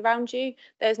facilities around you.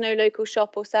 There's no local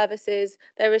shop or services.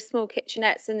 There is small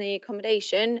kitchenettes in the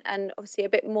accommodation and obviously a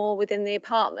bit more within the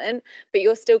apartment, but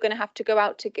you're still going to have to go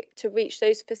out to reach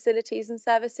those facilities and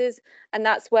services. And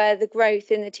that's where the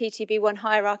growth in the TTB1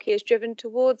 hierarchy is driven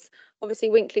towards. Obviously,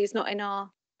 Winkley is not in our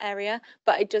area,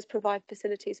 but it does provide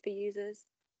facilities for users.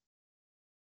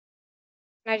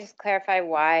 Can I just clarify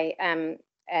why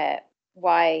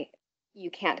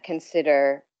you can't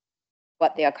consider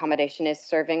what the accommodation is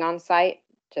serving on site,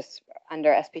 just under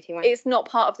SPT1? It's not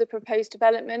part of the proposed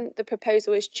development. The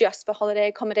proposal is just for holiday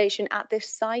accommodation at this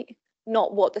site,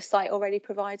 not what the site already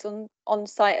provides on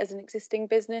site as an existing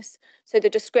business. So the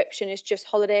description is just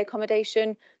holiday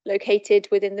accommodation located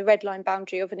within the red line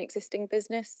boundary of an existing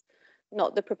business,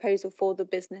 not the proposal for the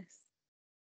business.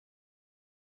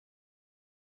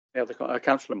 Yeah,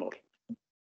 Councillor Mott.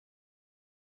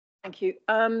 Thank you.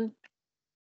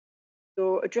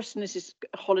 You're addressing this as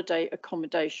holiday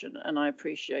accommodation, and I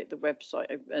appreciate the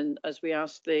website. And as we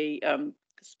asked the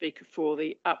speaker for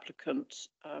the applicant,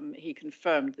 he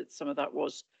confirmed that some of that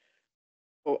was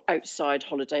or outside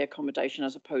holiday accommodation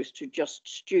as opposed to just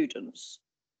students.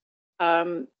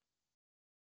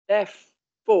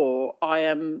 Therefore,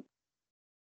 I'm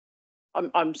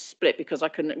split, because I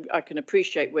can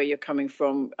appreciate where you're coming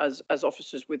from as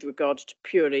officers with regards to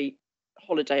purely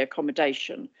holiday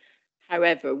accommodation.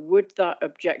 However, would that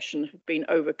objection have been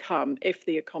overcome if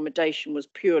the accommodation was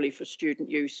purely for student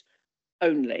use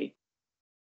only?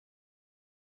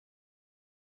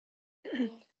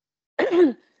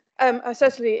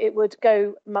 Certainly, it would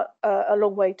go a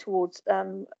long way towards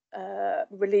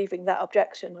relieving that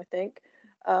objection. I think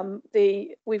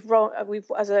we've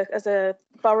as a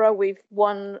borough, we've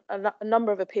won a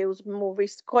number of appeals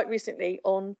quite recently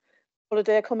on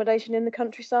holiday accommodation in the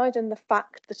countryside, and the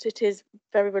fact that it is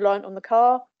very reliant on the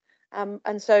car.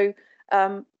 And so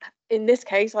in this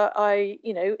case,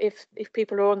 if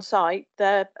people are on site,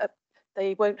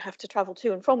 they won't have to travel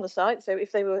to and from the site. So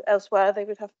if they were elsewhere, they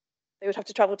would have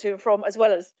to travel to and from, as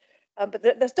well as, but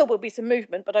there still will be some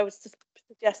movement, but I would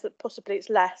suggest that possibly it's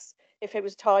less if it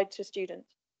was tied to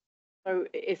students. So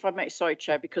if I may, sorry,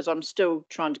 Chair, because I'm still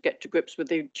trying to get to grips with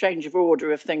the change of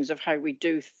order of things, of how we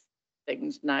do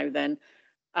things now then.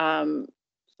 So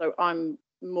I'm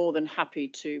more than happy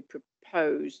to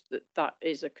propose that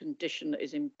is a condition that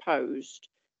is imposed,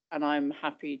 and I'm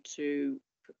happy to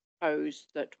propose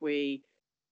that we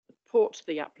support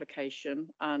the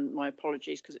application, and my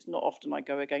apologies, because it's not often I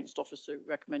go against officer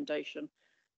recommendation.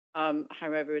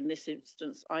 However, in this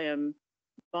instance, I am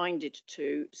minded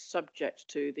to, subject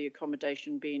to the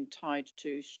accommodation being tied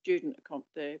to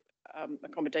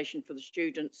accommodation for the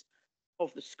students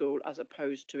of the school, as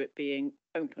opposed to it being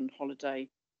open holiday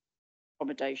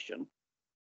accommodation.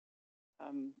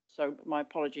 So my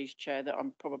apologies, Chair, that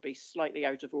I'm probably slightly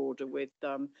out of order with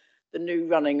the new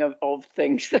running of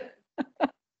things.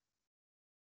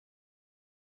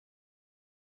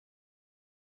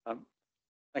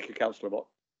 Thank you, Councillor Mott.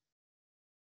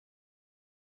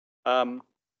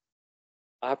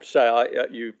 I have to say,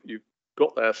 you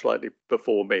got there slightly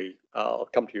before me. I'll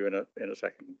come to you in a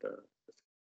second.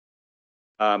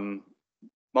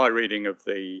 My reading of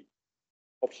the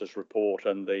officer's report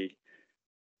and the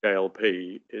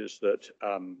JLP is that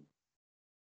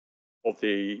of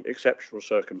the exceptional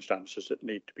circumstances that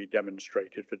need to be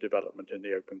demonstrated for development in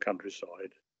the open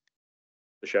countryside,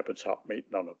 the Shepherd's Hut meet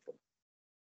none of them.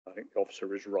 I think the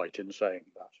officer is right in saying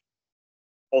that.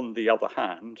 On the other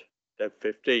hand, Dev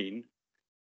 15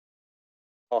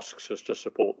 asks us to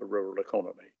support the rural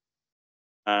economy.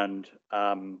 And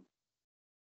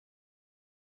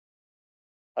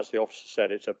as the officer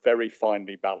said, it's a very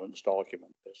finely balanced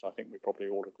argument, this. I think we probably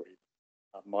all agree.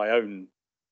 My own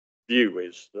view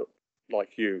is that,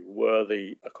 like you, were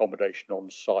the accommodation on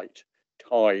site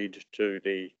tied to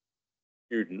the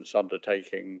students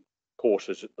undertaking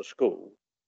courses at the school,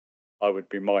 I would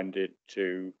be minded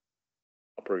to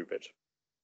approve it.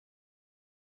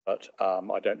 But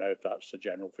I don't know if that's the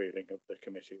general feeling of the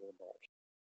committee or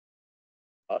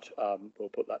not. But we'll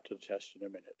put that to the test in a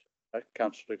minute.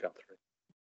 Councillor Guthrie.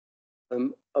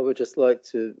 I would just like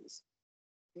to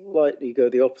slightly go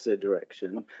the opposite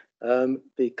direction,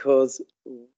 because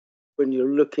when you're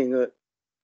looking at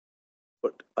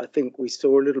what I think we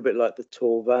saw a little bit like the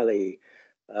Tor Valley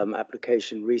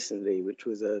application recently, which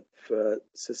was for a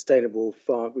sustainable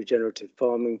regenerative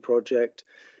farming project.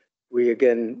 We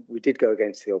did go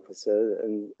against the officer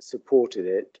and supported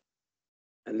it,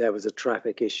 and there was a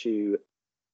traffic issue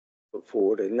put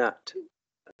forward in that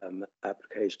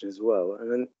application as well.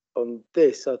 And then on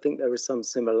this, I think there are some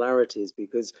similarities,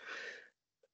 because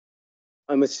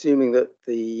I'm assuming that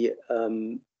the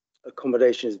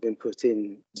accommodation has been put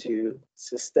in to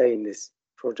sustain this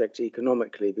project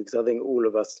economically, because I think all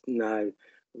of us now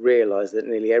realise that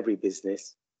nearly every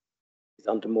business is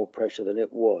under more pressure than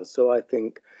it was. So I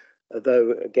think,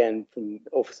 although again, from the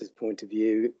officer's point of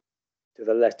view, to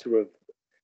the letter of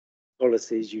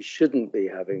policies, you shouldn't be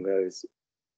having those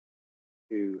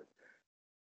two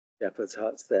Shepherd's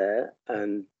Huts there,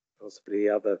 and possibly the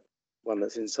other one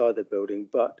that's inside the building,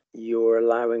 but you're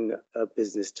allowing a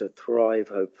business to thrive,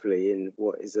 hopefully, in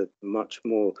what is a much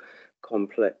more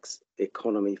complex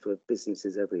economy for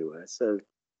businesses everywhere. So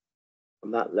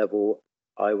on that level,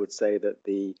 I would say that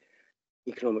the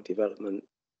economic development,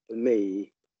 for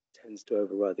me, tends to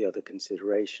override the other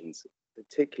considerations,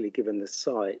 particularly given the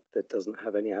site that doesn't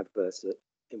have any adverse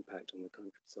impact on the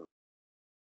countryside.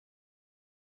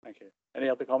 Thank you. Any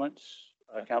other comments?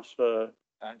 Councillor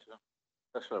Angela.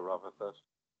 Councillor Rather first.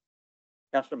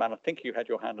 Councillor Mann, I think you had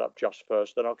your hand up just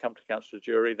first, then I'll come to Councillor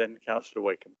Jury, then Councillor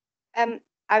Wakeham.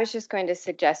 I was just going to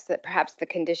suggest that perhaps the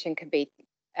condition could be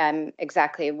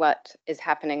exactly what is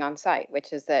happening on site,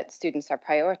 which is that students are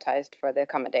prioritized for the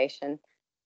accommodation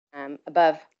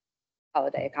above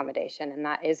holiday accommodation, and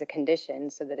that is a condition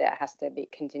so that it has to be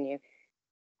continue.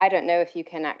 I don't know if you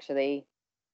can actually,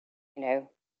 you know,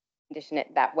 condition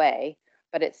it that way,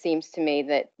 but it seems to me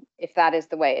that if that is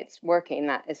the way it's working,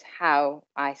 that is how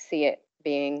I see it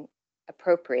being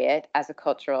appropriate as a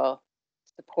cultural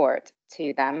support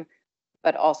to them,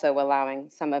 but also allowing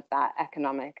some of that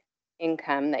economic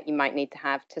income that you might need to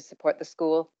have to support the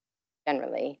school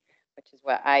generally, which is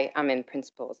what I am in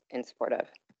principle in support of.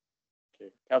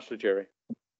 Councillor Jerry.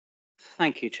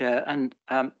 Thank you, Chair, and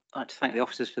I'd like to thank the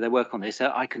officers for their work on this.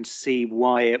 I can see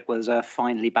why it was a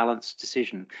finely balanced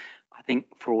decision. I think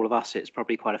for all of us, it's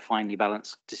probably quite a finely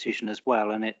balanced decision as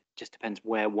well, and it just depends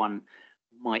where one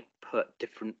might put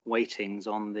different weightings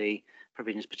on the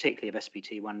provisions, particularly of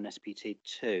SPT1 and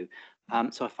SPT2.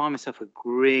 So I find myself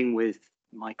agreeing with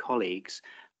my colleagues.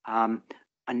 I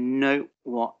note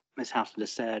what Ms. Houseland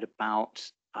has said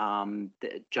about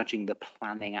judging the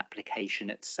planning application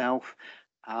itself.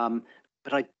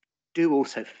 But I do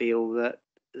also feel that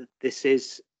this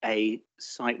is a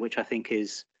site which I think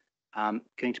is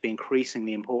going to be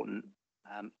increasingly important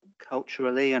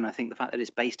culturally, and I think the fact that it's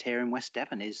based here in West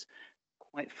Devon is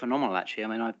quite phenomenal, actually. I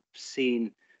mean, I've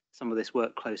seen some of this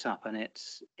work close up, and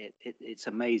it's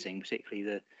amazing, particularly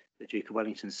the Duke of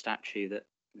Wellington statue that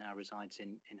now resides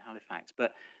in Halifax.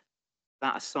 But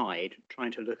that aside,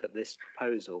 trying to look at this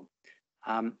proposal,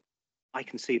 I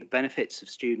can see the benefits of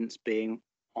students being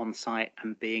on site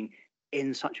and being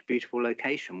in such a beautiful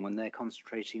location when they're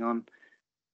concentrating on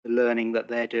the learning that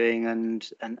they're doing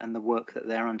and the work that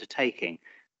they're undertaking.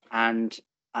 And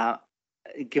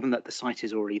given that the site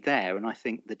is already there, and I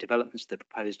think the developments that are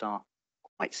proposed are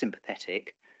quite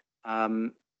sympathetic,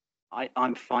 I'm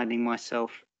finding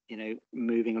myself, you know,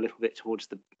 moving a little bit towards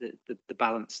the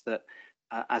balance that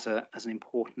as an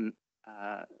important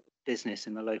business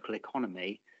in the local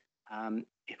economy,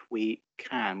 if we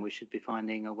can, we should be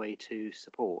finding a way to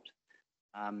support.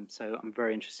 So I'm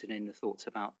very interested in the thoughts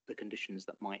about the conditions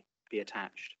that might be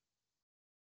attached.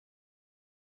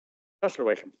 Councillor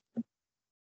Wakeham.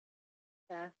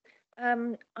 Yeah,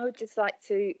 I would just like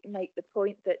to make the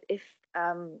point that if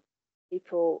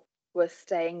people were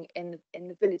staying in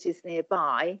the villages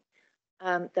nearby,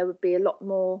 there would be a lot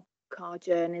more car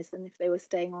journeys than if they were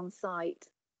staying on site.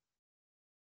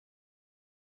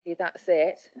 That's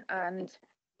it. And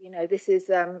you know, this is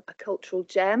a cultural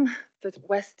gem for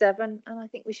West Devon, and I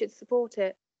think we should support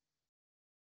it.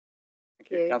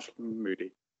 Thank you. Councillor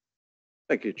Moody.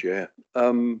 Thank you, Chair.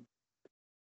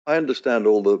 I understand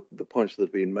all the points that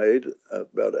have been made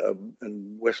about,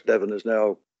 and West Devon is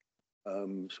now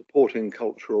supporting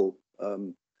cultural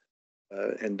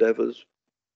endeavours.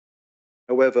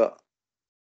 However,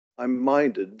 I'm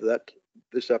minded that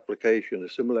this application, a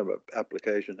similar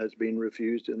application, has been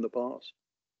refused in the past,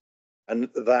 and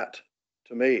that,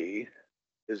 to me,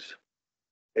 is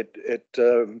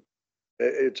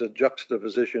it's a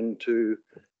juxtaposition to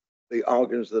the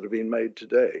arguments that have been made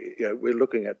today. You know, we're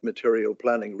looking at material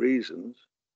planning reasons.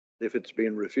 If it's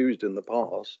been refused in the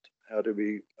past, how do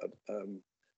we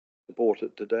support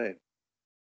it today?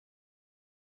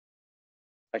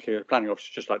 Thank you. The planning officer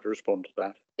just like to respond to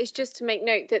that. It's just to make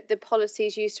note that the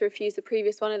policies used to refuse the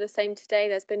previous one are the same today.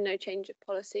 There's been no change of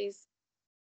policies.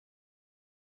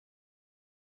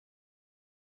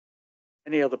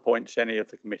 Any other points any of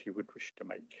the committee would wish to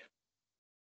make?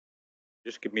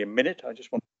 Just give me a minute. I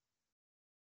just want.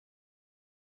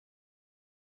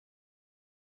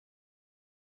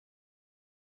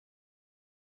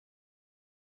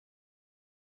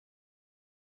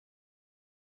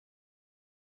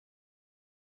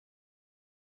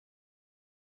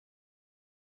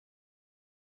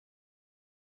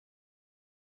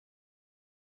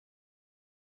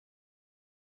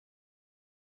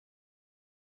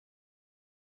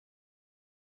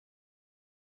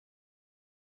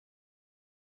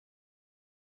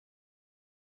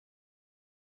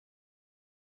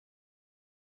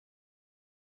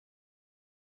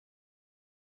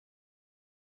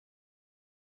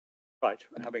 Right,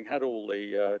 having had all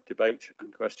the debate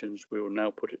and questions, we will now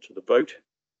put it to the vote.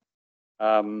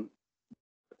 The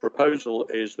proposal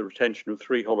is the retention of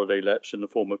 3 holiday lets in the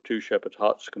form of 2 shepherd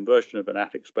huts, conversion of an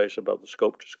attic space above the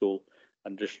sculpture school,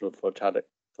 and additional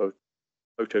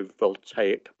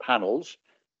photovoltaic panels.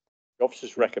 The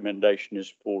officer's recommendation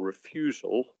is for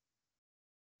refusal.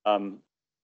 Who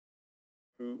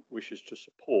wishes to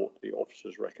support the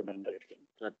officer's recommendation?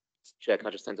 Chair, can I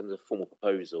just send them the formal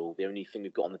proposal? The only thing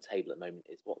we've got on the table at the moment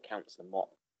is what Councillor Mott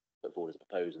put forward as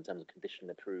proposed in terms of conditional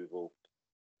approval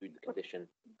the condition.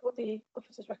 What the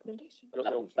officer's recommendation? That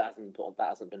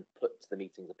hasn't been put to the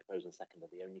meeting as a proposal and second.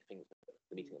 The only thing that's put to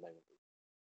the meeting at the moment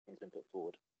has been put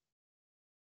forward.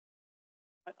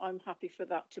 I'm happy for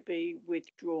that to be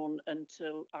withdrawn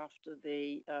until after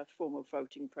the formal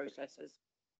voting process has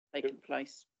taken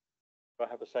place. Do I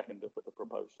have a seconder for the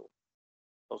proposal?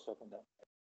 I'll second that.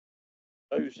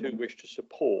 Those who wish to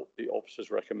support the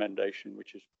officer's recommendation,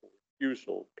 which is for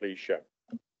refusal, please show.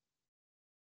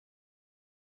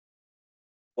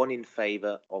 One in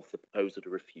favour of the proposal to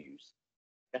refuse.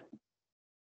 Yeah.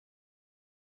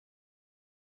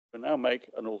 We'll now make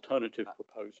an alternative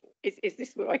proposal. Is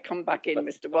this where I come back in,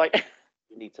 Mr. White?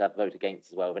 You need to have a vote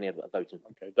against as well. If any other voting.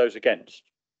 Okay, those against?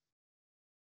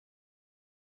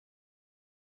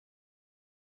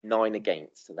 9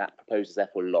 against, so that proposal is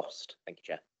therefore lost. Thank you,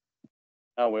 Chair.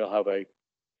 Now we'll have a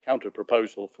counter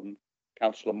proposal from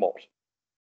Councillor Mott.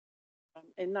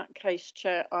 In that case,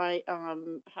 Chair, I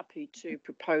am happy to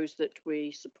propose that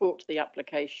we support the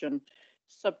application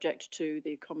subject to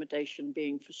the accommodation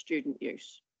being for student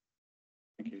use.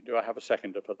 Thank you. Do I have a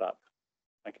seconder for that?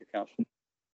 Thank you, Councillor.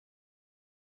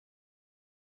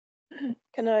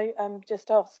 Can I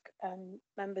just ask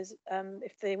members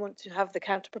if they want to have the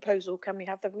counter proposal, can we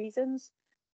have the reasons?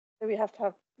 Do we have to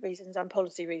have reasons and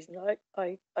policy reasons?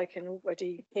 I can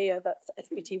already hear that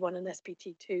SPT1 and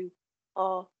SPT2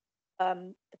 are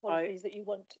the policies that you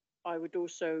want. I would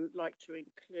also like to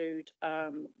include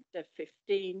Dev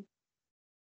 15.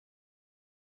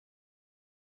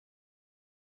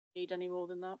 Need any more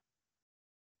than that?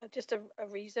 Just a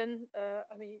reason.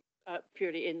 I mean,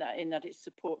 purely in that it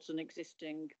supports an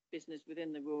existing business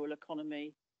within the rural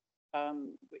economy,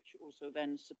 which also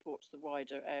then supports the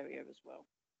wider area as well.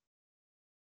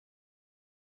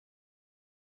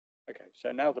 Okay,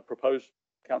 so now the proposed,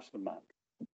 Councillor Mann.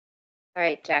 All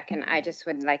right, Jack, and I just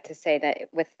would like to say that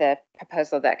with the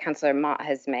proposal that Councillor Mott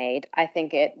has made, I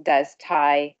think it does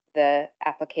tie the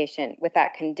application with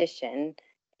that condition.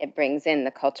 It brings in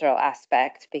the cultural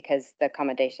aspect because the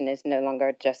accommodation is no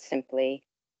longer just simply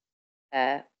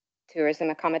tourism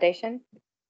accommodation.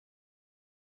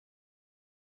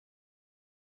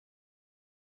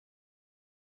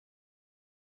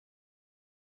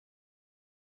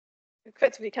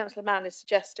 Effectively, Councillor Mann is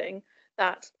suggesting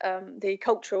that the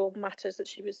cultural matters that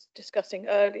she was discussing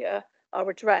earlier are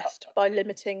addressed by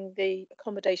limiting the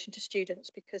accommodation to students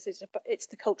because it's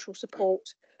the cultural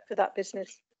support for that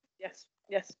business. Yes,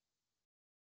 yes.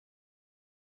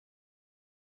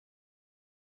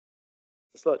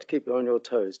 Just like to keep you on your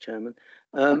toes, Chairman.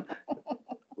 I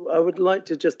would like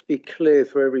to just be clear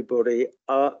for everybody.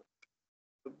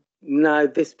 Now,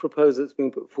 this proposal that's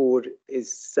being put forward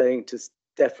is saying to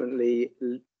definitely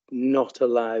not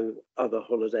allow other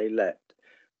holiday let,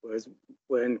 whereas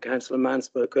when Councillor Mann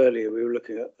spoke earlier, we were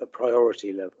looking at a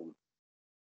priority level.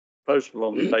 Proposal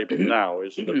on the table now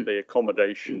is that the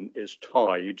accommodation is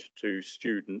tied to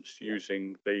students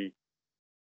using the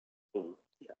pool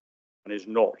and is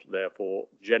not therefore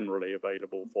generally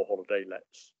available for holiday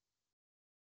lets.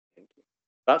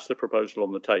 That's the proposal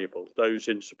on the table. Those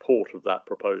in support of that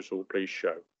proposal, please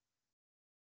show.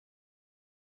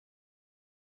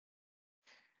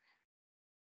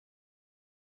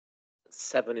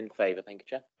 Seven in favour, thank you,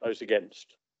 Chair. Those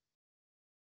against?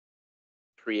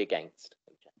 3 against.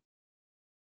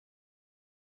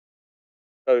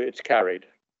 So it's carried.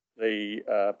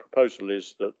 The proposal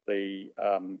is that the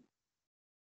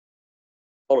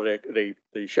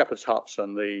the shepherd's huts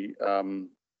and the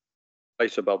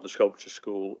place above the sculpture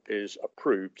school is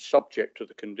approved, subject to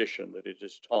the condition that it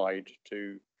is tied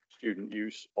to student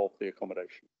use of the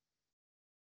accommodation.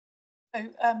 So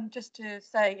just to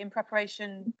say, in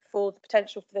preparation for the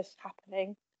potential for this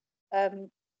happening,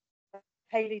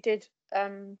 Hayley did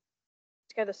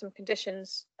together some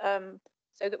conditions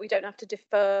so that we don't have to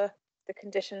defer the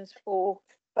conditions for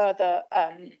further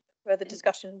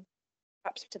discussion,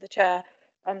 perhaps to the chair.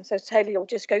 So Hayley will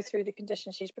just go through the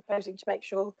conditions she's proposing to make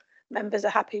sure members are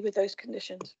happy with those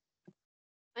conditions.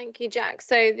 Thank you, Jack.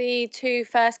 So the 2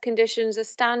 first conditions are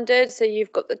standard. So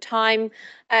you've got the time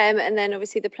and then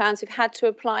obviously the plans. We've had to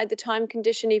apply the time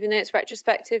condition, even though it's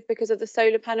retrospective because of the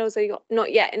solar panels are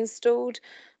not yet installed.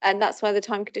 And that's why the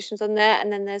time condition's on there.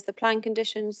 And then there's the plan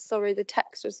conditions. Sorry, the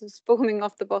text was just falling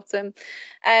off the bottom.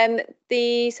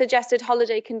 The suggested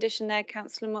holiday condition there,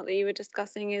 Councillor Mott, that you were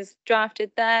discussing is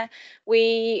drafted there.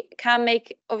 We can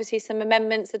make obviously some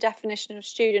amendments. The definition of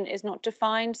student is not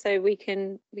defined, so we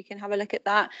can have a look at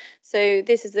that. So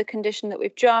this is the condition that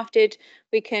we've drafted.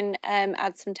 We can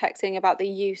add some texting about the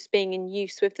use being in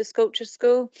use with the sculpture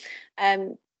school.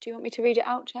 Do you want me to read it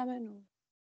out, Chairman? Or?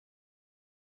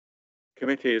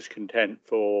 Committee is content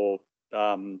for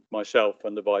myself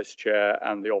and the Vice Chair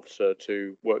and the officer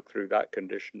to work through that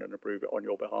condition and approve it on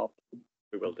your behalf.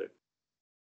 We will do.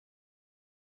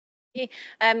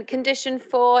 Condition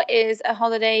 4 is a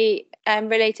holiday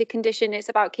related condition. It's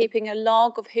about keeping a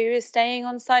log of who is staying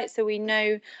on site, so we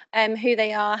know who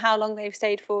they are, how long they've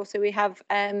stayed for, so we have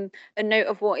a note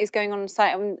of what is going on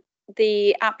site, and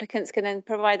the applicants can then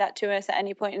provide that to us at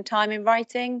any point in time in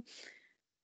writing.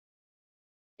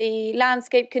 The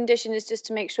landscape condition is just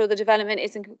to make sure the development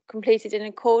isn't completed in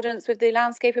accordance with the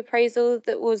landscape appraisal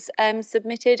that was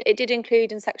submitted. It did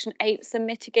include in section 8 some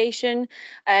mitigation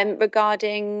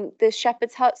regarding the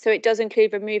shepherd's hut. So it does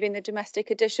include removing the domestic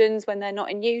additions when they're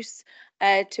not in use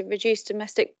to reduce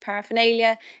domestic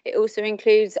paraphernalia. It also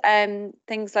includes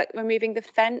things like removing the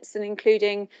fence and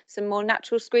including some more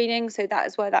natural screening. So that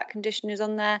is why that condition is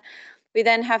on there. We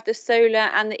then have the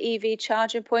solar and the EV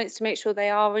charging points to make sure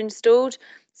they are installed.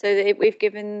 So that we've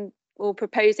given or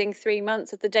proposing 3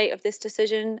 months of the date of this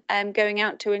decision going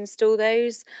out to install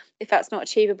those. If that's not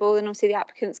achievable, then obviously the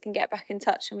applicants can get back in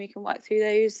touch and we can work through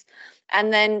those.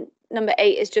 And then number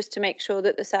 8 is just to make sure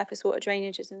that the surface water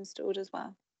drainage is installed as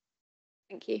well.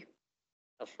 Thank you.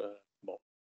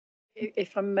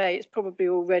 If I may, it's probably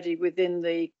already within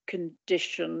the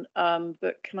condition,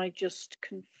 but can I just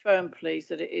confirm, please,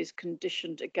 that it is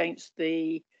conditioned against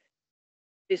the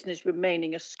business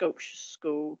remaining a sculpture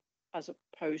school, as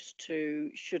opposed to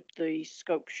should the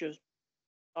sculpture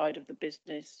side of the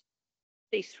business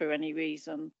cease for any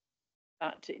reason,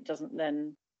 that it doesn't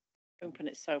then open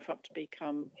itself up to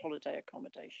become holiday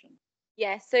accommodation?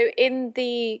 Yes, so in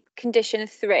the condition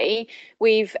 3,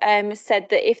 we've said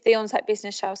that if the on-site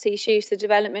business shall cease use, the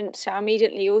development shall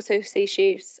immediately also cease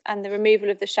use, and the removal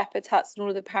of the shepherd's huts and all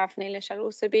of the paraphernalia shall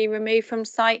also be removed from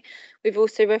site. We've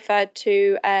also referred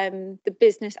to the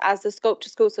business as the sculpture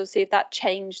school, so see if that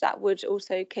changed, that would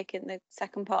also kick in the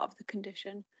second part of the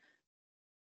condition.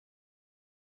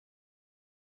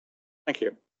 Thank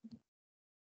you.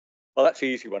 Well, that's the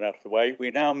easy one out of the way.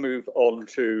 We now move on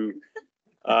to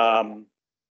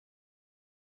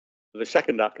the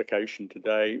second application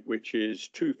today, which is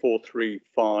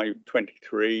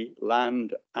 243523,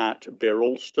 land at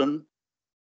Biralston,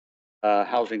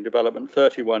 housing development,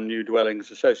 31 new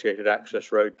dwellings, associated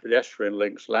access road, pedestrian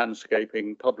links,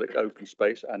 landscaping, public open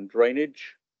space and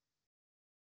drainage.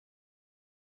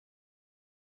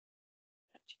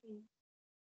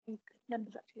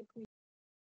 Members actually agree.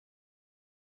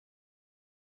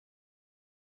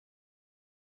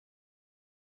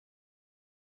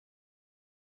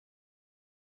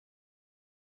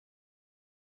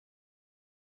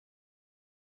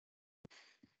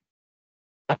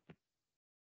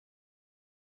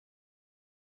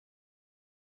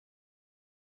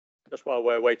 Just while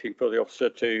we're waiting for the officer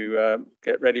to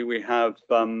get ready, we have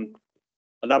a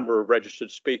number of registered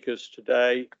speakers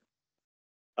today.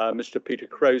 Mr. Peter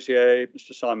Crozier,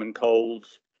 Mr. Simon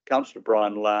Coles, Councillor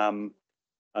Brian Lamb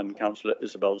and Councillor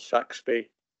Isabel Saxby.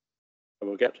 And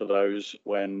we'll get to those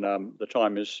when the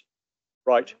time is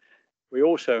right. We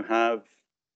also have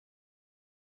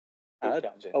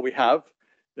we have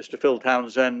Mr. Phil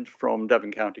Townsend from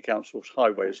Devon County Council's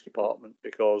Highways Department,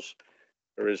 because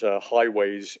there is a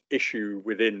highways issue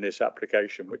within this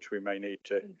application which we may need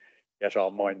to get our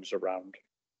minds around.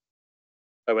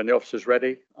 So when the officer's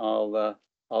ready, I'll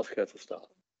ask her to start.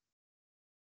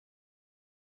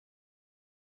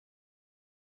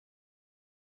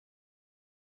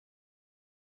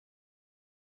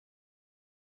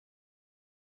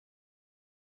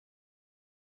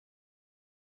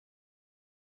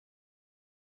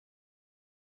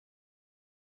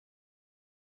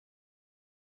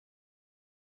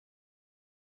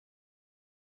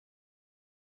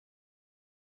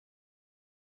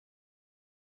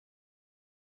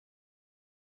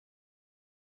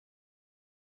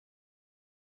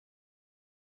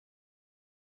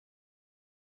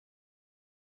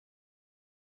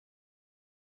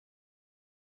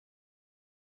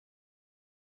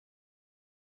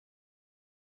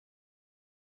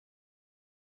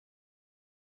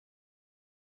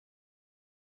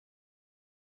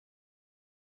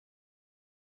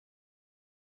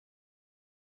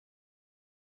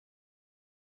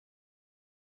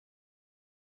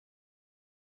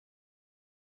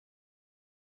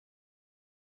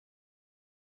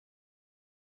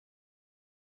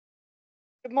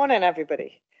 Good morning,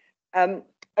 everybody.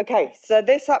 Okay, so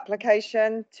this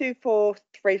application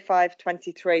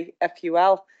 243523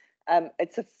 FUL,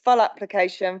 it's a full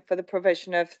application for the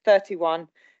provision of 31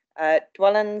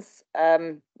 dwellings,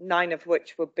 9 of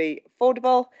which would be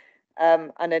affordable,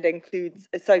 and it includes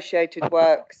associated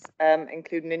works,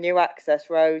 including a new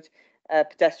access road,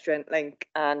 pedestrian link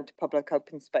and public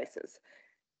open spaces.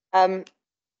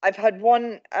 I've got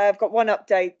one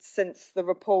update since the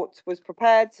report was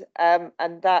prepared,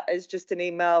 and that is just an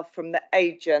email from the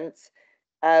agent,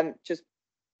 just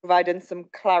providing some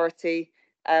clarity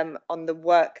on the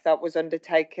work that was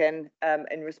undertaken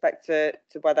in respect to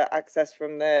whether access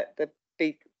from the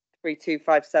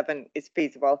B3257 is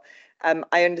feasible.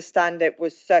 I understand it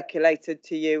was circulated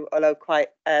to you, although quite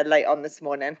late on this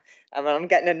morning. I'm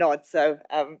getting a nod, so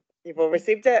you've all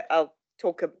received it. I'll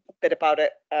talk a bit about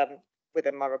it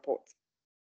within my report.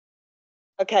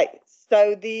 Okay,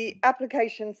 so the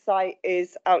application site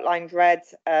is outlined red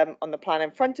on the plan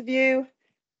in front of you.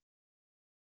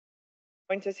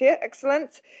 Pointers here,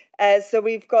 excellent. So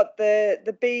we've got the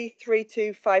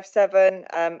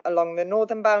B3257 along the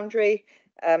northern boundary.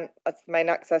 That's the main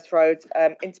access road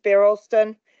into Beer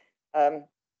Alston.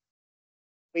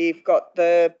 We've got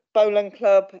the bowling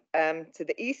club to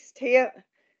the east here,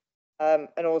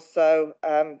 and also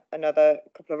another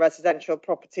couple of residential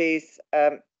properties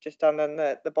just down in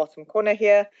the bottom corner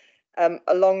here.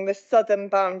 Along the southern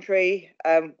boundary,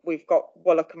 we've got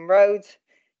Woolacombe Road,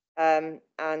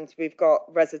 and we've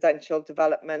got residential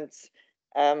developments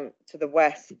to the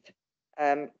west,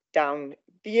 down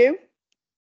View.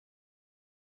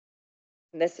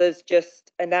 And this is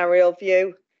just an aerial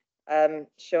view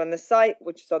showing the site,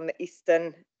 which is on the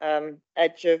eastern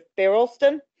edge of Beer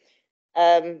Alston.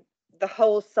 The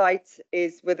whole site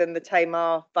is within the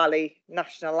Tamar Valley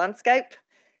National Landscape.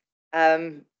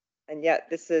 And yet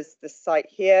this is the site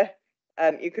here.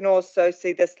 You can also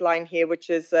see this line here, which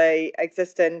is a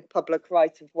existing public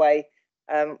right-of-way,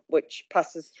 which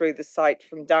passes through the site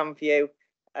from Downview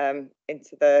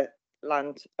into the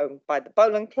land owned by the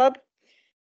bowling club.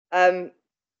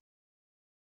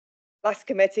 Last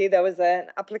committee, there was an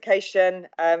application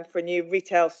for a new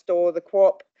retail store, the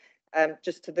Co-op,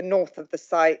 just to the north of the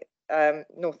site,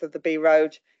 north of the B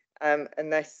Road,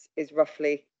 and this is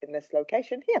roughly in this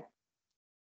location here.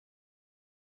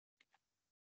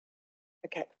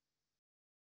 Okay.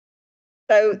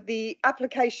 So the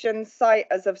application site,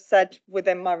 as I've said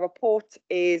within my report,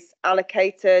 is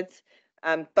allocated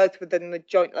both within the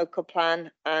joint local plan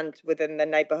and within the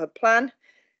neighbourhood plan.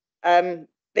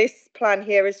 This plan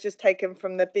here is just taken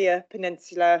from the Beer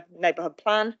Peninsula neighbourhood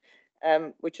plan,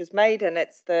 which was made, and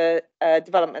it's the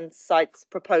development sites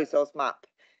proposals map.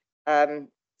 So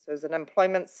there's an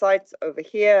employment site over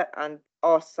here, and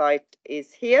our site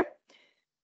is here.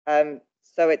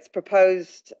 So it's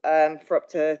proposed for up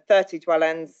to 30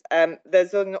 dwellings.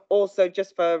 There's also,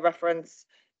 just for reference,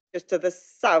 just to the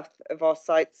south of our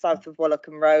site, south of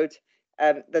Woolacombe Road,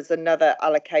 there's another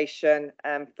allocation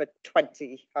for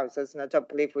 20 houses, and I don't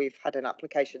believe we've had an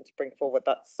application to bring forward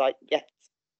that site yet.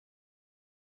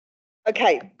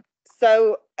 Okay,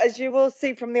 so as you will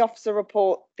see from the officer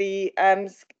report, the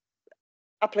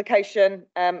application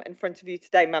in front of you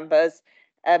today, members,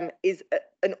 is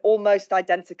an almost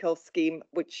identical scheme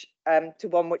which to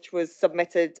one which was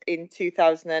submitted in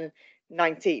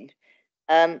 2019,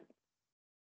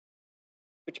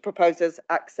 which proposes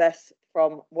access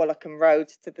from Woolacombe Road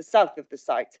to the south of the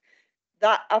site.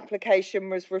 That application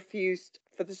was refused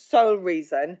for the sole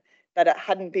reason that it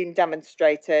hadn't been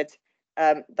demonstrated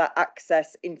that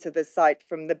access into the site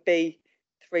from the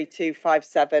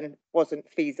B3257 wasn't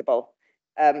feasible.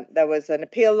 There was an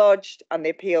appeal lodged, and the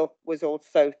appeal was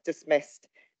also dismissed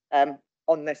on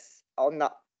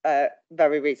that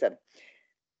very reason.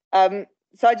 So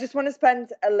I just want to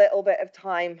spend a little bit of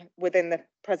time within the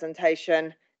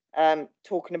presentation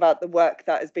talking about the work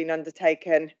that has been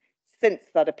undertaken since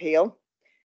that appeal.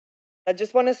 I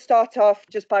just want to start off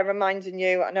just by reminding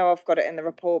you, I know I've got it in the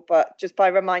report, but just by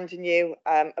reminding you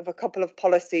of a couple of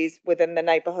policies within the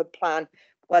neighbourhood plan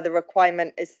where the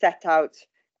requirement is set out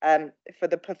for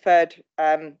the preferred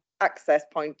access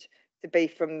point to be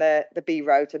from the B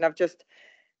Road. And I've just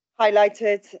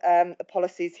highlighted the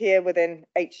policies here within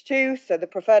H2. So the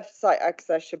preferred site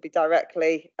access should be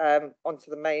directly onto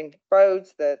the main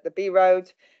roads, the B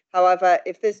Road. However,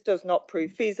 if this does not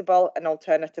prove feasible, an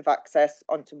alternative access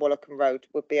onto Woolacombe Road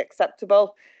would be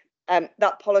acceptable.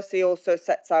 That policy also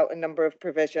sets out a number of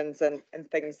provisions and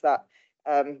things that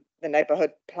the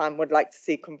neighbourhood plan would like to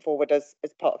see come forward as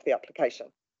part of the application,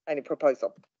 any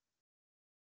proposal.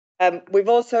 We've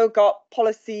also got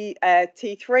policy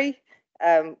T3,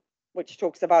 which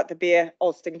talks about the Beer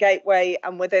Alston Gateway,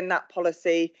 and within that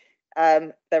policy,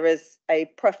 there is a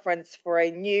preference for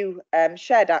a new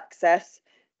shared access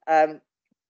with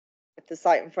the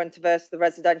site in front of us, the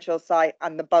residential site,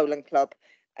 and the bowling club.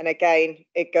 And again,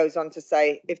 it goes on to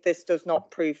say, if this does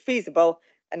not prove feasible,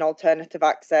 an alternative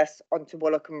access onto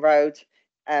Woolacombe Road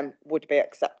would be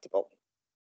acceptable.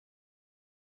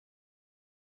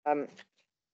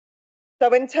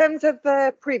 So in terms of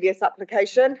the previous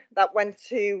application that went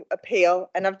to appeal,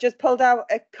 and I've just pulled out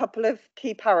a couple of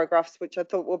key paragraphs which I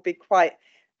thought would be quite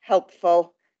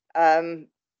helpful and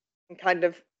kind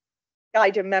of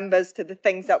guiding members to the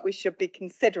things that we should be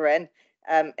considering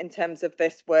in terms of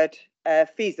this word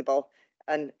feasible,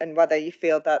 and whether you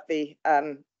feel that the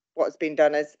what has been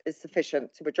done is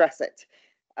sufficient to address it.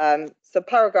 So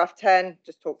paragraph 10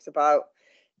 just talks about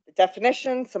the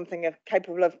definition, something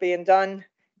capable of being done.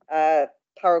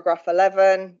 Paragraph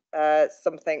 11,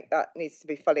 something that needs to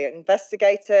be fully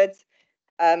investigated.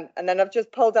 And then I've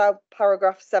just pulled out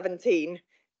paragraph 17,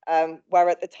 where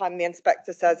at the time the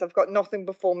inspector says, I've got nothing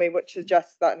before me which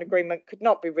suggests that an agreement could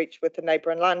not be reached with the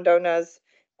neighbouring landowners,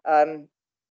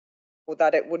 or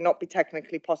that it would not be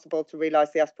technically possible to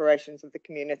realise the aspirations of the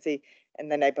community in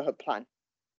the neighbourhood plan.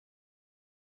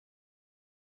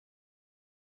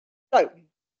 So,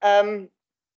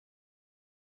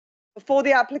 before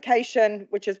the application,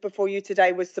 which is before you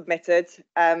today, was submitted,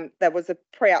 there was a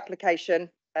pre-application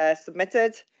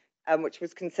submitted, which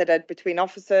was considered between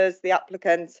officers, the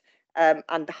applicant,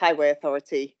 and the Highway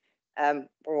Authority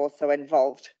were also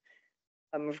involved.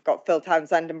 We've got Phil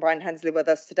Townsend and Brian Hensley with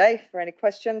us today for any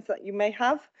questions that you may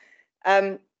have.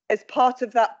 As part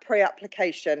of that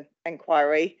pre-application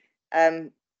inquiry,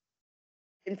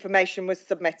 information was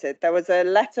submitted. There was a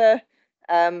letter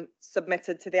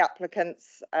submitted to the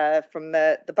applicants from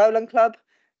the Bowling Club,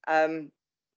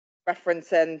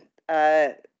 referencing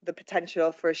the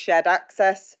potential for a shared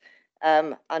access,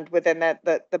 and within that,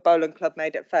 the Bowling Club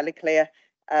made it fairly clear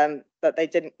that they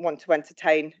didn't want to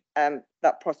entertain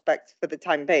that prospect for the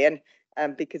time being,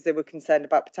 because they were concerned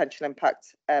about potential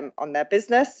impact on their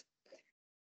business.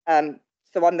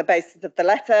 So on the basis of the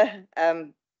letter,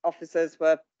 officers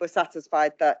were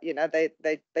satisfied that, you know,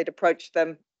 they'd approached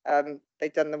them,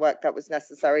 they'd done the work that was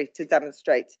necessary to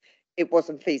demonstrate it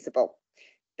wasn't feasible.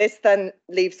 This then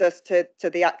leaves us to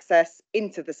the access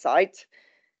into the site.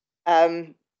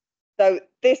 So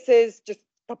this is just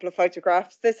a couple of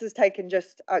photographs. This is taken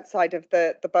just outside of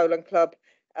the Bowling Club,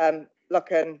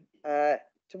 looking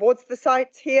towards the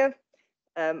site here,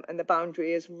 and the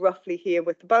boundary is roughly here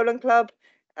with the Bowling Club.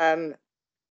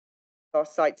 Our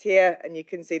site here, and you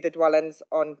can see the dwellings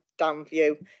on down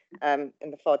view in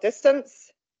the far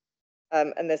distance.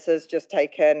 And this is just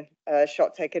taken a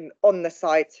shot taken on the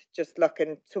site, just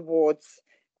looking towards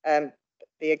the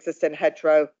existing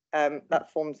hedgerow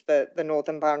that forms the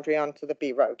northern boundary onto the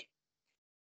B road.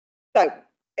 So,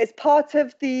 as part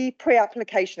of the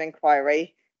pre-application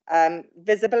inquiry,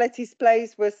 visibility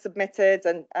displays were submitted,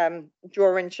 and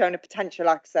drawings showing a potential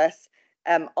access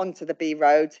onto the B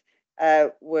road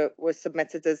were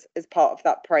submitted as part of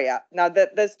that pre-app. Now,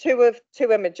 there's two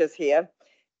images here.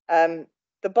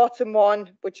 The bottom one,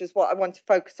 which is what I want to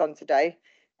focus on today,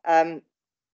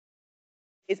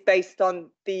 is based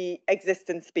on the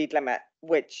existing speed limit,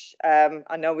 which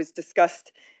I know was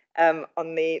discussed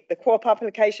on the co-op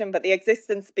application, but the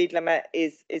existing speed limit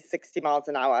is 60 miles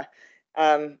an hour.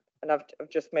 And I've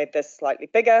just made this slightly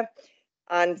bigger.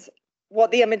 And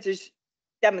what the images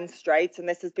demonstrate, and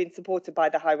this has been supported by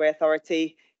the Highway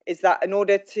Authority, is that in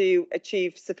order to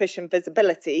achieve sufficient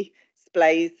visibility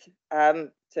displays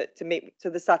to meet to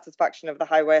the satisfaction of the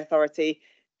Highway Authority,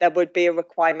 there would be a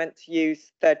requirement to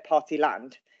use third-party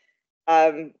land.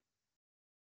 Part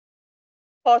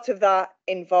of that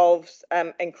involves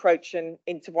encroaching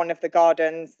into one of the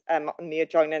gardens on the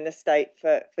adjoining estate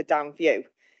for downview.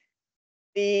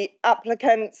 The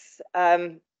applicants,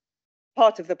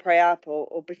 part of the pre-app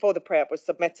or before the pre-app was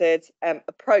submitted,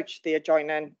 approached the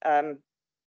adjoining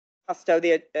HUSTO,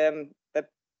 the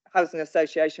Housing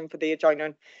Association for the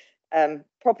adjoining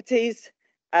properties,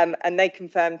 and they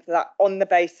confirmed that on the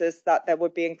basis that there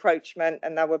would be encroachment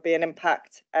and there would be an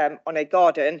impact on a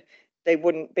garden, they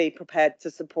wouldn't be prepared to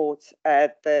support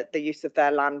the use of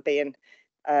their land being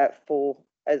as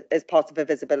part of a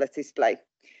visibility display.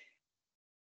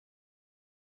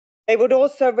 They would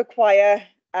also require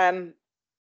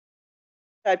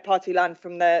third-party land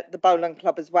from the Bowling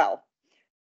Club as well.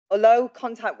 Although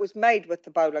contact was made with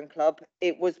the Bowling Club,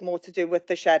 it was more to do with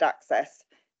the shared access.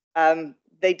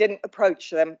 They didn't approach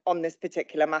them on this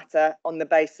particular matter on the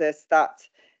basis that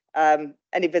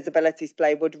any visibility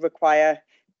display would require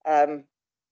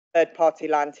third-party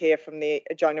land here from the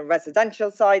adjoining residential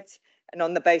sites, and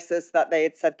on the basis that they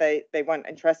had said they weren't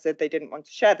interested, they didn't want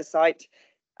to share the site,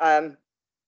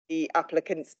 the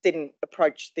applicants didn't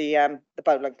approach the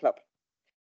Bowling Club.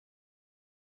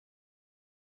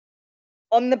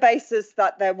 On the basis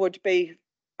that there would be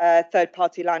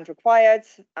third-party land required,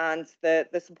 and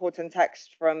the supporting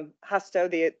text from HUSTO,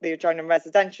 the adjoining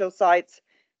residential sites,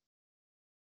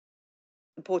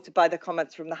 supported by the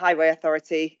comments from the Highway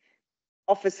Authority,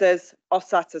 officers are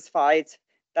satisfied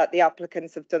that the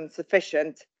applicants have done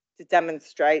sufficient to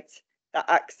demonstrate that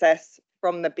access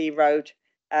from the B road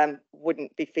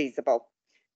wouldn't be feasible.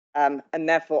 And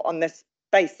therefore, on this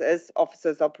basis,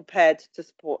 officers are prepared to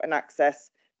support an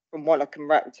access from Wollacombe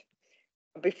Road.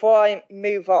 Before I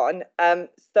move on,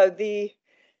 so the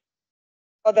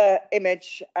other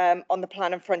image on the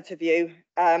plan in front of you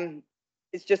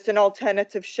is just an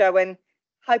alternative showing,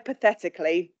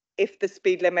 hypothetically, if the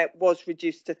speed limit was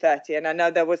reduced to 30. And I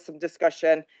know there was some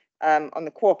discussion on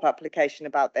the co-op application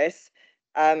about this.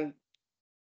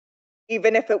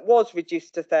 Even if it was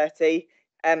reduced to 30,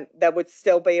 there would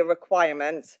still be a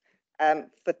requirement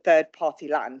for third-party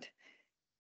land.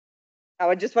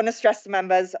 Now, I just want to stress to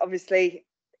members, obviously,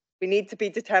 we need to be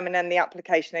determining the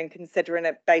application and considering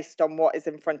it based on what is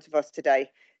in front of us today.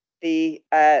 The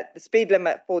speed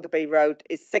limit for the B road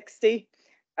is 60.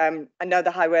 I know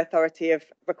the Highway Authority have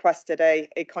requested a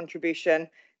contribution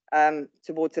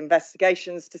towards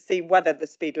investigations to see whether the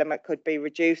speed limit could be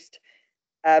reduced.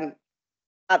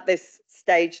 At this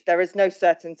stage, there is no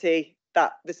certainty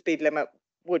that the speed limit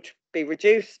would be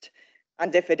reduced,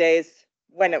 and if it is,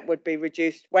 when it would be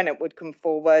reduced, when it would come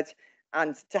forward,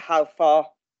 and to how far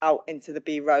out into the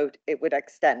B road it would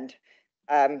extend.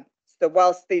 So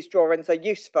whilst these drawings are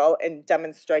useful in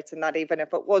demonstrating that even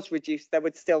if it was reduced, there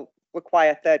would still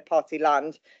require third-party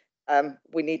land,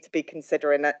 we need to be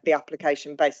considering the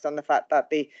application based on the fact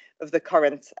that of the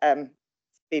current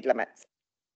speed limits.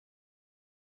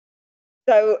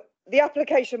 So the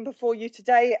application before you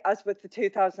today, as with the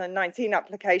 2019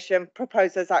 application,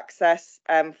 proposes access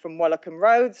from Wollacombe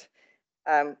Road,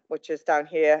 which is down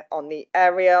here on the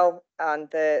aerial, and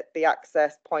the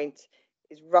access point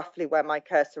is roughly where my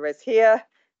cursor is here.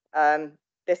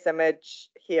 This image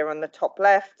here on the top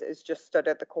left is just stood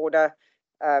at the corner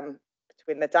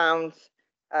between the downs,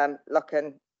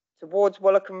 looking towards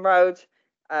Wollacombe Road,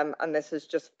 and this is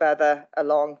just further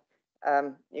along.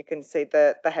 You can see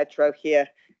the hedgerow here,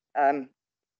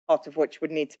 part of which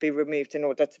would need to be removed in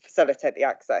order to facilitate the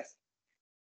access.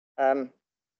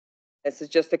 This is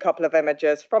just a couple of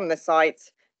images from the site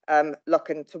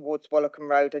looking towards Wollacombe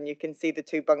Road, and you can see the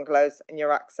two bungalows and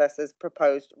your access is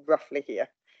proposed roughly here.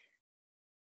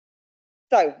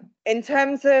 So in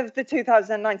terms of the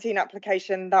 2019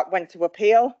 application that went to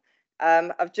appeal,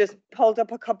 I've just pulled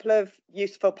up a couple of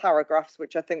useful paragraphs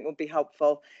which I think will be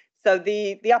helpful. So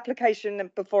the application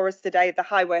before us today, the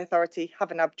Highway Authority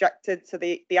haven't objected to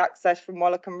the access from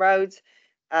Wollacombe Road.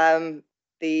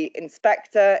 The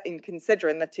inspector, in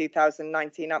considering the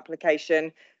 2019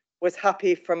 application, was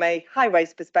happy from a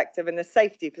highways perspective and a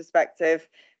safety perspective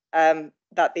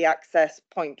that the access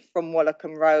point from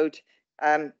Wollacombe Road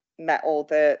met all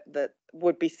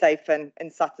would be safe and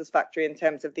satisfactory in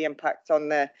terms of the impact on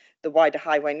the wider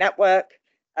highway network,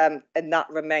 and that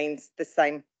remains the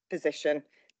same position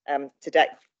today.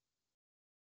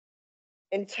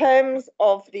 In terms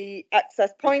of the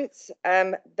access points,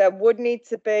 there would need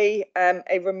to be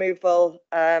a removal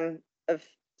of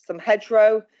some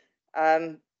hedgerow.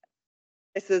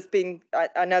 This has been,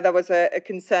 I know there was a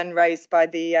concern raised by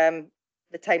the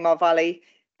Tamar Valley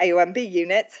AOMB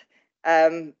unit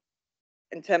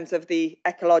in terms of the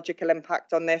ecological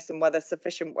impact on this and whether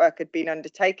sufficient work had been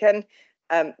undertaken.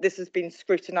 This has been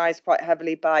scrutinised quite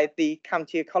heavily by the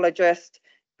county ecologist.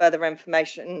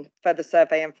 Further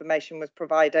survey information was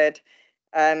provided,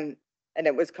 and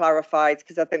it was clarified,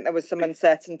 because I think there was some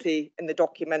uncertainty in the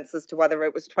documents as to whether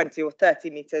it was 20 or 30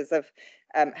 metres of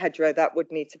hedgerow that would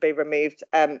need to be removed.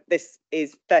 This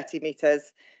is 30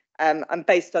 metres, and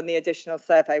based on the additional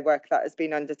survey work that has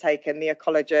been undertaken, the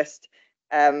ecologist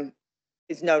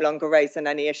is no longer raising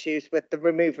any issues with the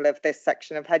removal of this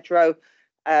section of hedgerow,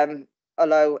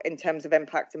 although in terms of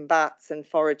impact on bats and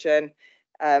foraging,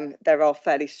 there are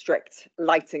fairly strict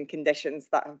lighting conditions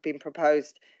that have been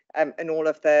proposed, and all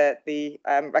of the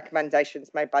recommendations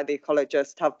made by the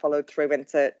ecologist have followed through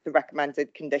into the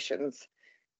recommended conditions.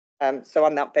 So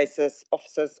on that basis,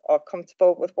 officers are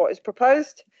comfortable with what is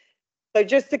proposed. So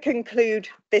just to conclude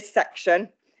this section,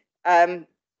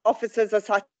 officers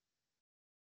are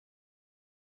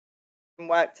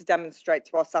work to demonstrate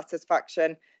to our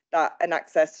satisfaction that an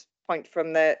access point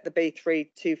from the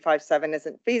B3257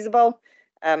 isn't feasible.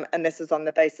 And this is on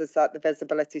the basis that the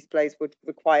visibility displays would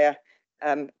require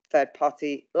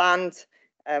third-party land.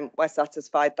 We're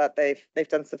satisfied that they've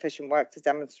done sufficient work to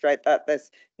demonstrate that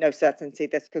there's no certainty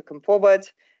this could come forward.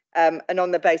 And on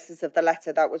the basis of the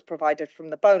letter that was provided from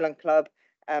the Bowling Club,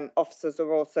 officers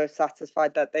are also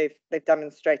satisfied that they've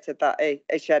demonstrated that a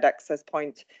shared access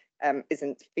point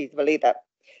isn't feasible either.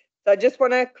 So I just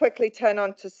want to quickly turn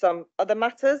on to some other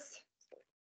matters.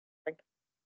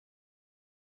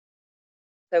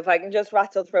 So if I can just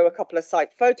rattle through a couple of site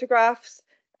photographs.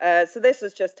 So this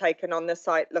is just taken on the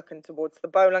site looking towards the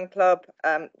bowling club.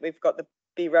 We've got the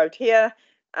B road here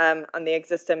and the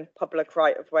existing public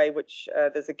right of way, which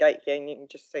there's a gate here and you can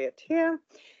just see it here.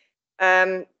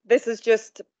 This is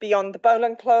just beyond the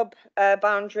bowling club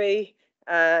boundary,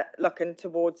 looking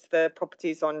towards the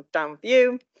properties on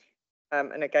Downview.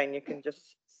 And again, you can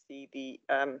just see the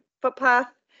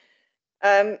footpath.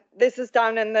 This is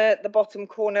down in the bottom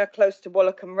corner, close to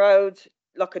Woolacombe Road,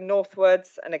 looking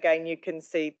northwards. And again, you can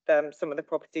see some of the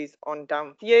properties on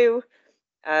Downview.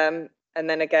 And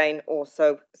then again,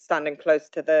 also standing close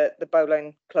to the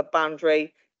bowling club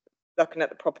boundary, looking at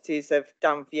the properties of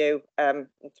Downview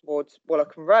towards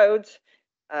Woolacombe Road.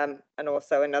 And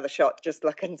also another shot just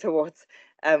looking towards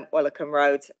Woolacombe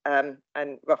Road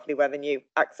and roughly where the new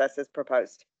access is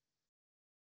proposed.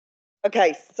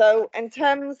 Okay, so in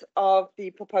terms of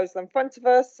the proposal in front of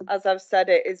us, as I've said,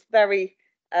 it is very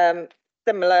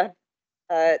similar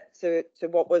to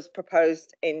what was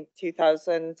proposed in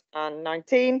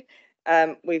 2019.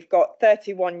 We've got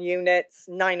 31 units,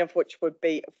 9 of which would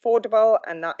be affordable,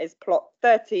 and that is plot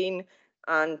 13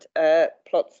 and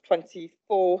plots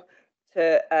 24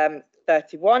 to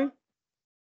 31.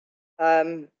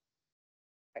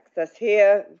 Access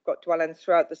here, we've got dwellings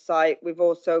throughout the site. We've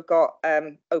also got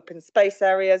open space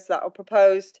areas that are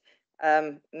proposed,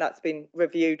 and that's been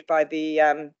reviewed by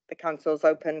the council's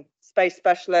open space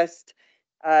specialist.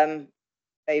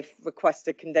 They've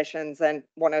requested conditions and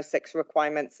 106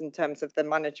 requirements in terms of the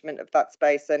management of that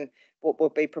space and what will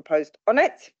be proposed on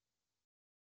it.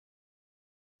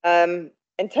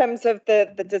 In terms of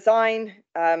the design,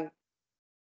 again,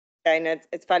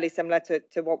 it's fairly similar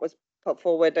to what was put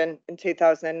forward in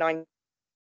 2009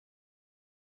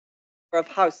 of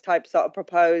house types that are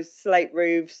proposed, slate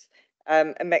roofs,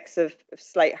 a mix of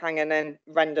slate hanging and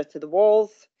render to the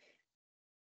walls.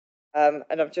 And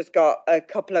I've just got a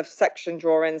couple of section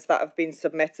drawings that have been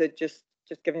submitted, just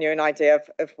giving you an idea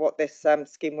of what this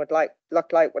scheme would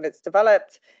look like when it's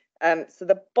developed. So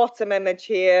the bottom image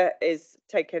here is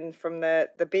taken from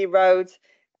the B road.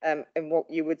 And what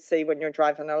you would see when you're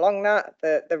driving along that,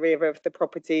 the rear of the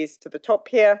properties to the top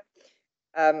here.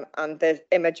 And the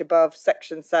image above,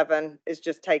 section 7, is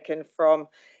just taken from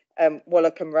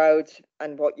Woolacombe Road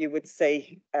and what you would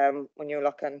see when you're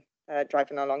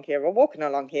driving along here or walking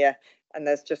along here. And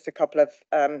there's just a couple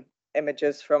of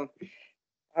images from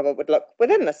how it would look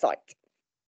within the site.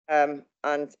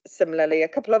 And similarly, a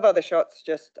couple of other shots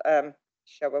just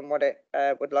showing what it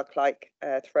would look like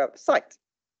throughout the site.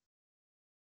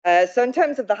 So in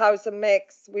terms of the housing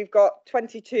mix, we've got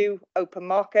 22 open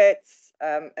markets,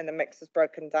 and the mix is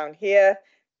broken down here,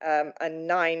 and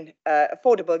 9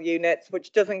 affordable units,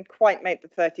 which doesn't quite make the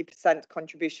 30%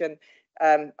 contribution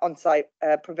on-site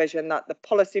provision that the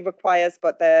policy requires,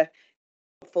 but the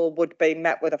full would be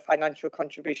met with a financial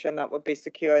contribution that would be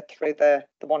secured through the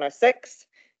 106.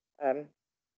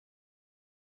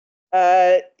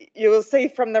 You will see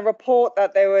from the report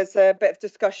that there was a bit of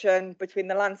discussion between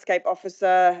the landscape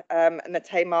officer and the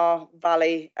Tamar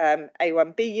Valley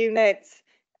A1B unit.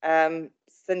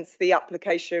 Since the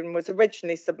application was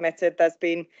originally submitted, there's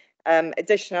been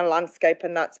additional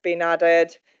landscaping that's been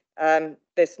added.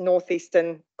 This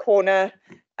northeastern corner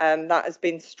that has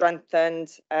been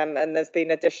strengthened, and there's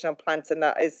been additional planting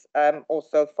that is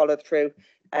also followed through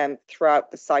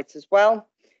throughout the site as well.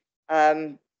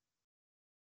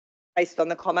 Based on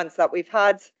the comments that we've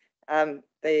had,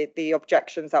 the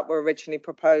objections that were originally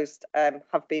proposed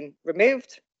have been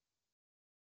removed.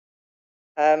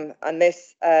 And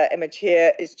this image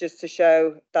here is just to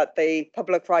show that the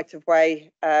public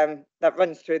right-of-way that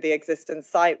runs through the existing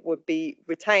site would be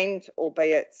retained,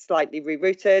 albeit slightly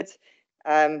rerouted.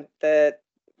 The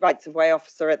rights-of-way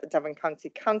officer at the Devon County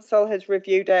Council has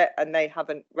reviewed it and they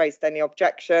haven't raised any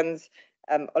objections.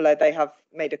 Although they have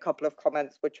made a couple of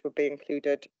comments which would be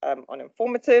included on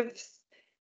informatives.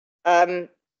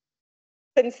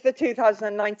 Since the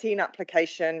 2019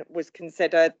 application was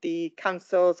considered, the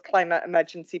Council's climate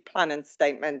emergency planning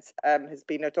statement has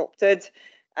been adopted.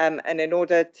 And in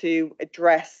order to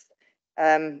address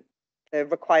the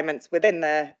requirements within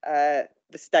the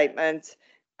statement,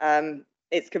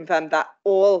 it's confirmed that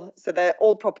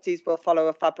all properties will follow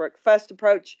a fabric first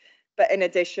approach. But in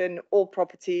addition, all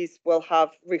properties will have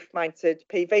roof-mounted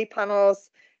PV panels.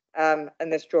 And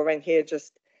this drawing here,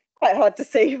 just quite hard to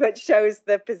see, but shows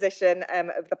the position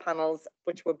of the panels,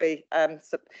 which will be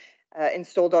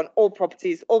installed on all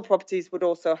properties. All properties would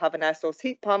also have an air source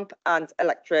heat pump and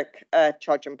electric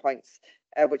charging points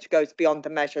which goes beyond the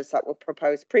measures that were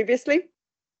proposed previously.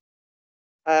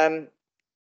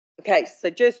 Okay, so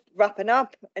just wrapping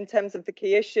up in terms of the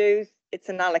key issues, it's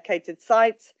an allocated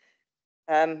site.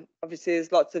 Obviously,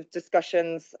 there's lots of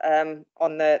discussions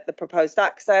on the proposed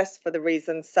access. For the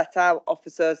reasons set out,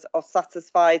 officers are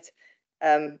satisfied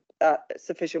that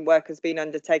sufficient work has been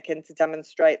undertaken to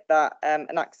demonstrate that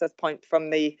an access point from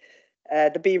the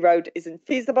B road isn't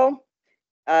feasible.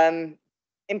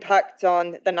 Impact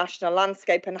on the national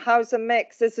landscape and housing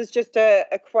mix. This is just a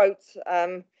quote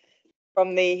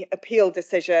from the appeal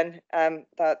decision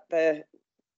that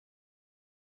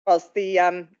whilst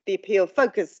the appeal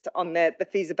focused on the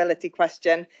feasibility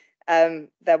question,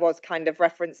 there was kind of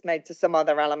reference made to some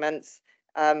other elements,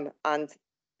 and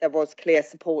there was clear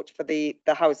support for the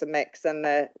housing mix and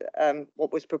the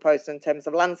what was proposed in terms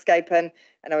of landscaping.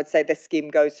 And I would say this scheme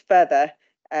goes further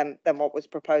than what was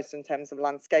proposed in terms of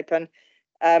landscaping.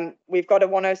 We've got a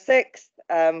 106,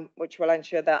 which will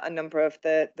ensure that a number of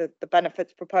the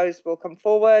benefits proposed will come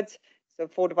forward. So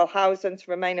affordable housing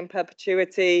to remain in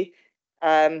perpetuity.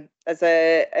 As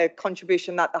a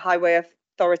contribution that the Highway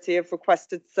Authority have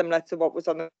requested, similar to what was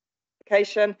on the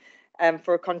application,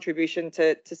 for a contribution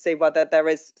to see whether there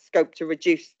is scope to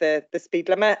reduce the speed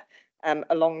limit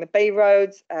along the Bay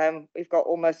Road. We've got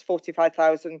almost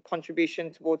 45,000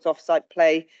 contribution towards off-site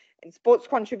play and sports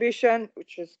contribution,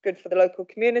 which is good for the local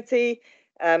community,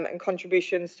 and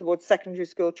contributions towards secondary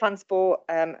school transport,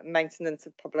 maintenance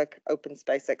of public open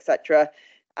space, etc.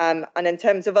 And in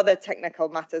terms of other technical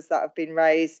matters that have been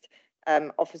raised,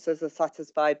 officers are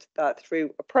satisfied that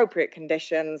through appropriate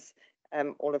conditions,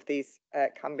 all of these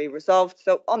can be resolved.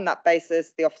 So on that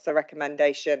basis, the officer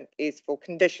recommendation is for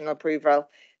conditional approval,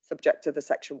 subject to the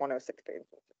section 106 being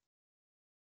sorted.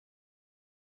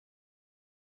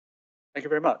 Thank you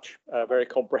very much. Very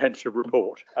comprehensive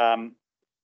report.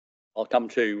 I'll come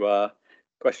to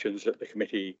questions that the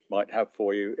committee might have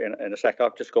for you in a sec.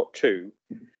 I've just got two.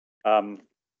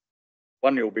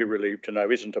 One you'll be relieved to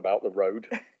know isn't about the road,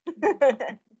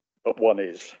 but one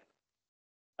is.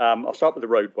 I'll start with the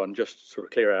road one, just to sort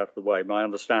of clear out of the way. My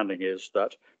understanding is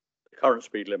that the current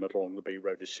speed limit along the B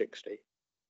road is 60.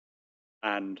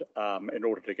 And in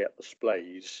order to get the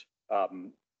splays,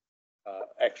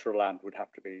 extra land would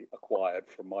have to be acquired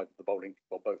from either the bowling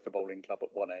or both the bowling club at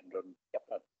one end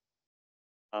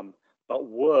and but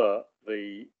were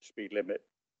the speed limit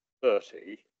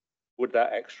 30, would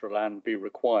that extra land be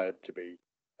required to be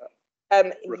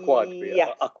Yes.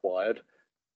 acquired,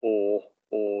 or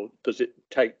does it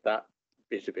take that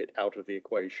bit of it out of the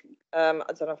equation? I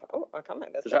don't know if, I can't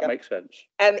make this. Does that make sense?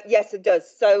 Yes, it does.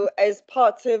 So as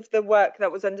part of the work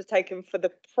that was undertaken for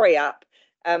the pre-app,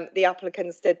 the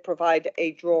applicants did provide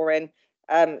a drawing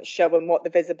showing what the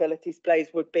visibility displays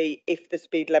would be if the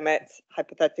speed limit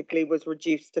hypothetically was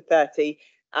reduced to 30.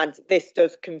 And this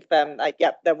does confirm that,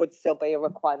 yep, there would still be a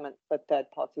requirement for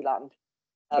third-party land.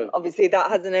 Obviously,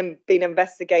 that hasn't been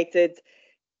investigated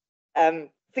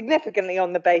significantly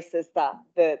on the basis that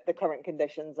the current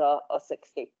conditions are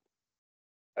 60.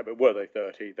 But were they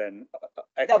 30, then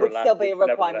there would still be a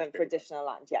requirement for additional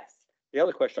land, yes. The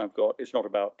other question I've got is not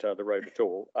about the road at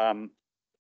all.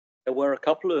 There were a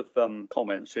couple of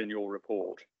comments in your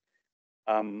report,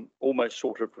 almost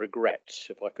sort of regrets,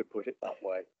 if I could put it that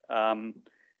way.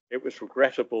 It was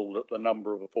regrettable that the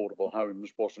number of affordable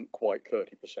homes wasn't quite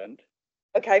 30%.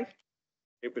 Okay.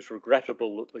 It was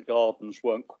regrettable that the gardens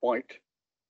weren't quite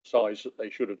the size that they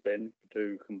should have been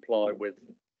to comply with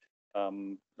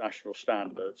national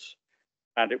standards.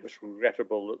 And it was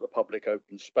regrettable that the public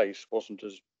open space wasn't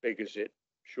as big as it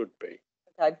should be.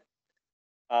 Okay.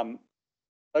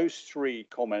 Those three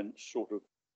comments sort of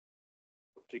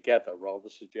put together rather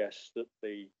suggest that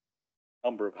the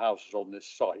number of houses on this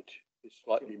site is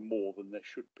slightly more than there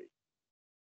should be.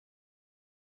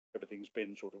 Everything's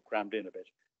been sort of crammed in a bit.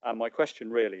 And my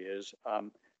question really is,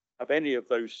 have any of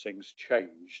those things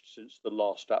changed since the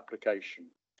last application?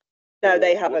 No,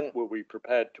 they haven't. Were we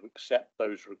prepared to accept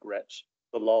those regrets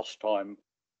the last time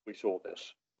we saw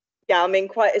this? Yeah, I mean,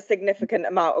 quite a significant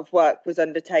amount of work was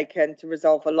undertaken to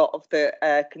resolve a lot of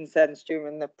the concerns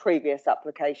during the previous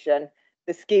application.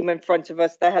 The scheme in front of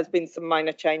us, there has been some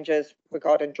minor changes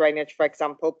regarding drainage, for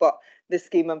example, but the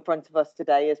scheme in front of us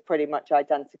today is pretty much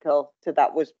identical to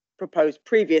that was proposed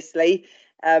previously.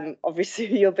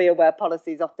 Obviously, you'll be aware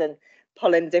policies often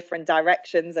pull in different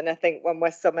directions, and I think when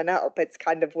we're summing it up, it's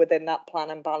kind of within that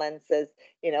plan and balance is,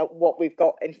 you know, what we've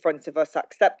got in front of us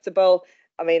acceptable.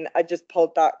 I mean, I just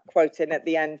pulled that quote in at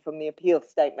the end from the appeal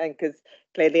statement because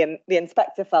clearly the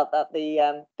inspector felt that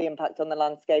the impact on the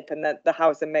landscape and the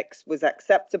housing mix was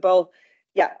acceptable.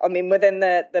 Yeah, I mean, within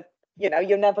the you know,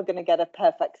 you're never going to get a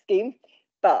perfect scheme,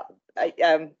 but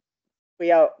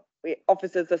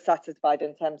officers are satisfied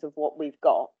in terms of what we've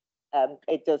got.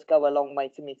 It does go a long way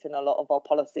to meeting a lot of our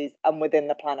policies, and within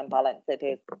the plan and balance, it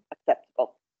is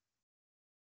acceptable.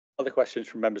 Other questions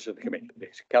from members of the committee,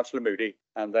 please. Councillor Moody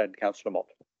and then Councillor Mott.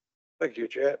 Thank you,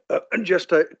 Chair.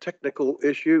 Just a technical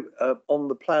issue. On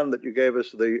the plan that you gave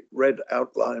us, the red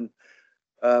outline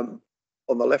on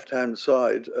the left-hand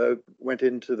side went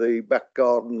into the back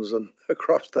gardens and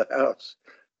across the house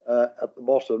at the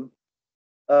bottom.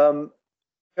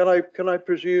 Can I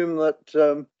presume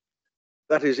that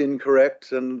that is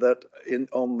incorrect and that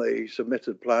on the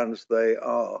submitted plans they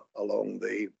are along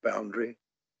the boundary?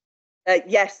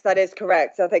 Yes, that is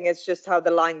correct. I think it's just how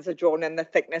the lines are drawn and the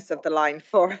thickness of the line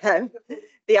for the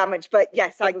image. But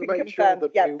yes, I can confirm. Sure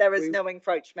yeah, there is no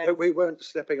encroachment. That we weren't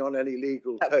stepping on any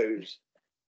legal toes.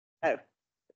 Oh.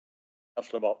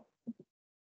 Councillor Mott.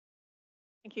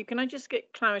 Thank you. Can I just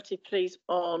get clarity, please,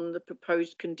 on the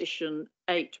proposed condition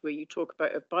 8, where you talk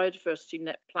about a biodiversity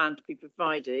net plan to be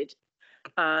provided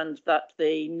and that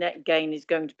the net gain is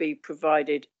going to be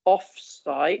provided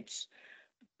off-site,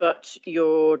 but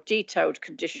your detailed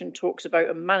condition talks about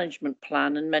a management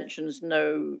plan and mentions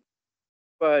no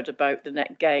word about the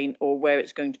net gain or where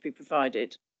it's going to be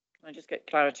provided. Can I just get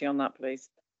clarity on that, please?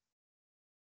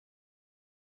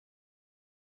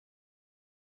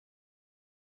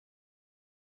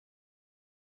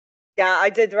 Yeah,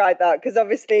 I did write that because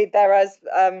obviously there is,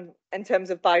 in terms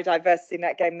of biodiversity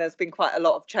net gain, there's been quite a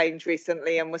lot of change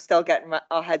recently, and we're still getting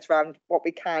our heads around what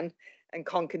we can and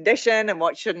con condition and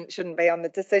what shouldn't be on the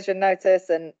decision notice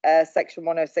and Section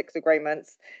 106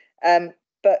 agreements.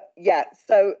 But yeah,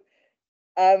 so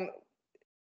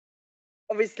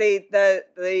obviously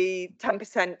the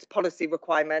 10% policy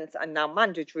requirement and now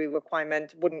mandatory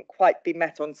requirement wouldn't quite be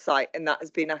met on site, and that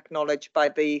has been acknowledged by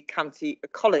the county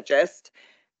ecologist.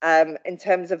 In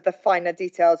terms of the finer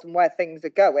details and where things are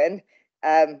going,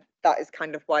 that is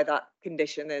kind of why that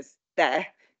condition is there,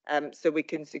 so we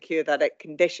can secure that at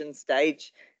condition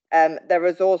stage. There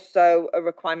is also a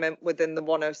requirement within the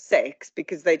 106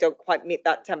 because they don't quite meet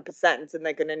that 10% and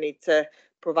they're going to need to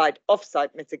provide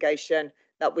off-site mitigation,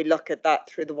 that we look at that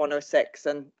through the 106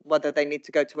 and whether they need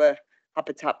to go to a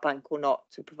habitat bank or not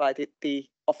to provide it the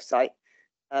off-site.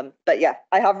 But yeah,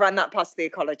 I have ran that past the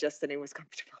ecologist and he was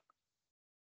comfortable.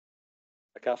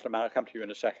 Councillor Mann, I'll come to you in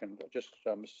a second, but just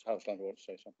Mrs. Houseland wants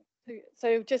to say something.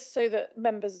 So just so that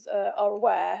members are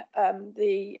aware,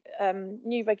 the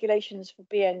new regulations for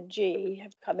BNG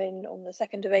have come in on the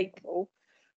 2nd of April.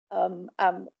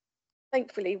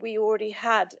 Thankfully, we already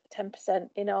had 10%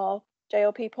 in our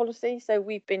JLP policy, so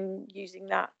we've been using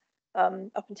that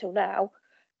up until now.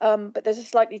 But there's a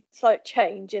slight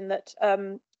change in that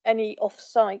any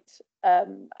off-site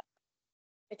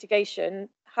mitigation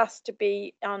has to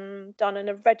be done in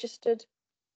a registered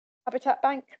habitat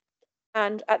bank,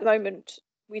 and at the moment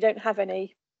we don't have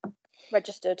any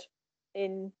registered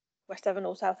in West Devon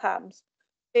or South Hams.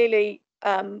 Clearly,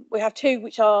 we have 2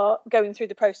 which are going through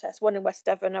the process, one in West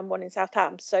Devon and one in South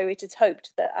Hams. So it is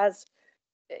hoped that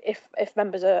if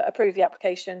members approve the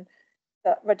application,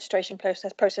 that registration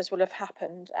process will have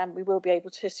happened and we will be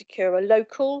able to secure a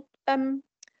local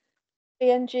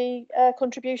BNG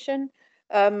contribution.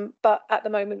 But at the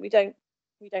moment we don't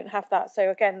have that.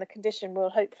 So again, the condition will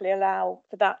hopefully allow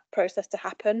for that process to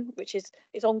happen, which is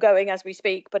ongoing as we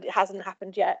speak, but it hasn't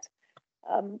happened yet.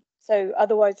 So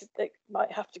otherwise it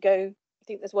might have to go. I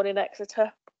think there's one in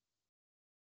Exeter.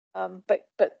 But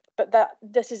that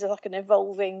this is like an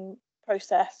evolving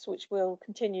process which will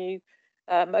continue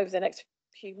over the next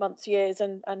few months, years,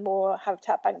 and more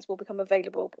habitat banks will become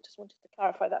available. But just wanted to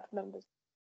clarify that for members.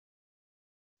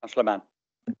 Councillor Mann.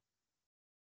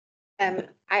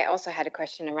 I also had a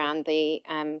question around the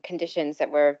conditions that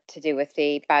were to do with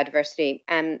the biodiversity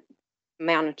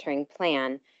monitoring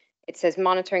plan. It says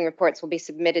monitoring reports will be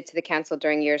submitted to the council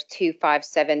during years 2, 5,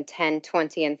 7, 10,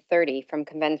 20, and 30 from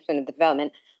commencement of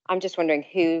development. I'm just wondering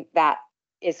who that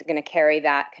is going to carry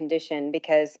that condition,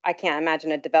 because I can't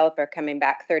imagine a developer coming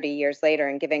back 30 years later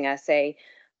and giving us a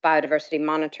biodiversity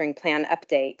monitoring plan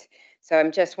update. So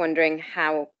I'm just wondering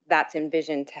how that's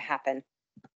envisioned to happen.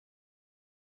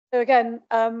 So again,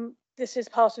 this is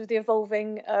part of the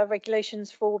evolving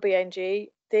regulations for BNG.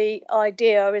 The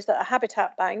idea is that a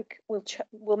habitat bank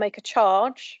will make a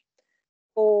charge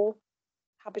for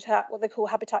habitat, what they call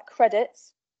habitat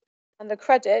credits, and the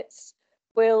credits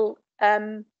will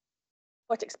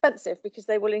quite expensive because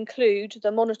they will include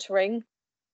the monitoring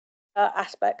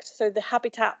aspect. So the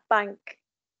habitat bank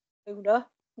owner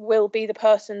will be the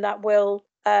person that will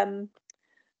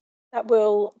that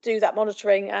will do that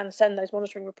monitoring and send those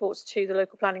monitoring reports to the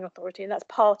local planning authority, and that's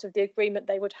part of the agreement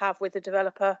they would have with the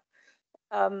developer.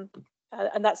 And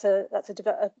that's a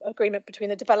agreement between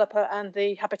the developer and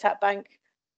the Habitat Bank,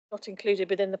 not included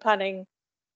within the planning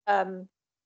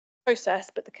process,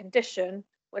 but the condition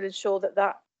will ensure that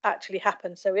that actually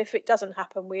happens. So if it doesn't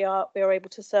happen, we are able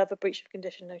to serve a breach of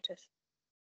condition notice.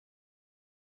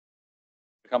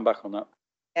 Come back on that.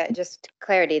 Just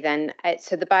clarity then.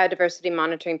 So the biodiversity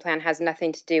monitoring plan has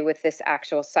nothing to do with this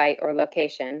actual site or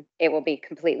location. It will be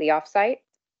completely off-site?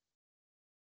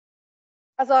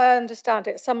 As I understand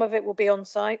it, some of it will be on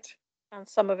site and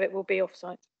some of it will be off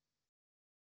site.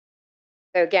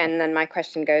 So again, then my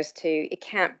question goes to, it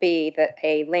can't be that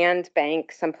a land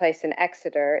bank someplace in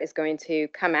Exeter is going to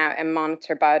come out and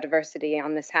monitor biodiversity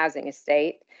on this housing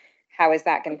estate. How is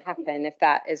that going to happen if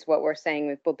that is what we're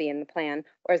saying will be in the plan,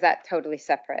 or is that totally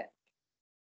separate?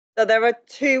 So there are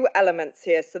two elements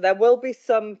here. So there will be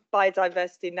some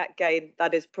biodiversity net gain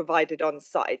that is provided on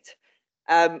site.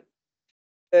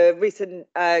 The recent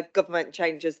government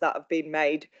changes that have been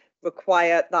made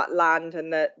require that land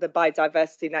and the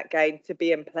biodiversity net gain to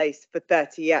be in place for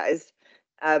 30 years,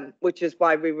 which is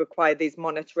why we require these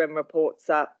monitoring reports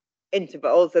at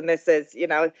intervals. And this is, you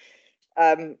know,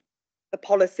 the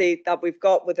policy that we've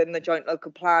got within the joint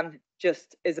local plan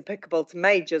just is applicable to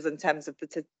majors in terms of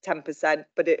the 10%,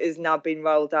 but it is now being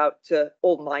rolled out to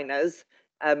all minors,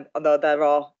 although there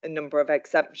are a number of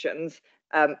exceptions.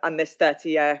 And this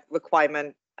 30-year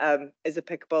requirement is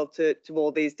applicable to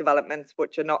all these developments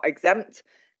which are not exempt.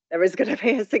 There is going to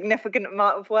be a significant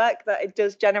amount of work that it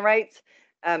does generate.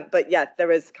 But yeah,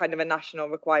 there is kind of a national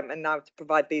requirement now to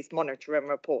provide these monitoring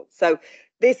reports. So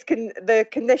the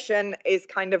condition is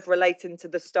kind of relating to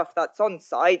the stuff that's on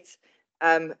site.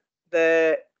 And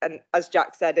as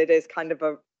Jack said, it is kind of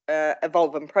a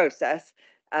evolving process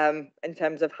in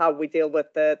terms of how we deal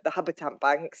with the habitat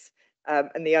banks.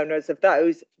 And the owners of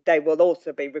those, they will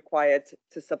also be required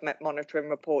to submit monitoring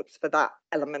reports for that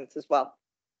element as well.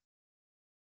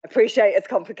 I appreciate it's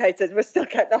complicated. We're still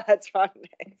getting our heads around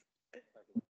it.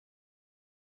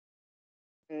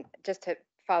 And just to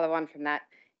follow on from that,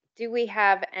 do we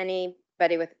have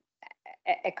anybody with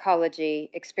ecology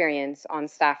experience on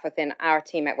staff within our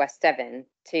team at West Devon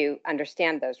to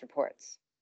understand those reports?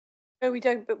 No, we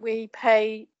don't, but we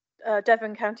pay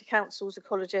Devon County Council's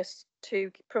ecologists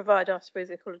to provide us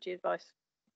with ecology advice.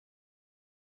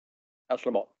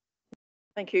 Councillor Mott.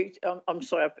 Thank you. I'm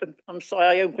sorry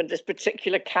I opened this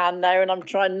particular can now, and I'm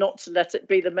trying not to let it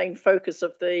be the main focus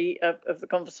of the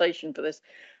conversation for this.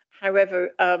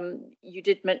 However, you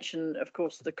did mention, of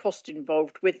course, the cost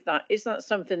involved with that. Is that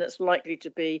something that's likely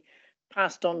to be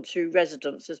passed on to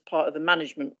residents as part of the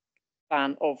management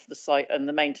plan of the site and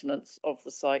the maintenance of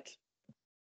the site?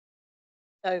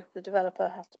 No, the developer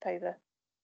has to pay it.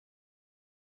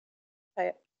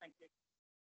 Thank you.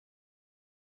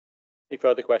 Any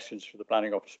further questions for the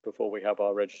planning officer before we have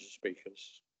our registered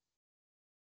speakers?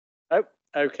 Oh,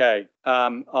 okay.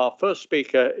 Our first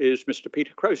speaker is Mr.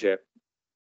 Peter Crozier.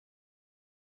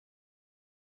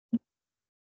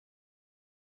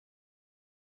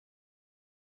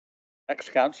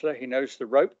 Ex-councillor, he knows the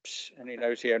ropes and he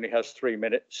knows he only has 3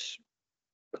 minutes.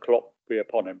 The clock will be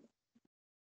upon him.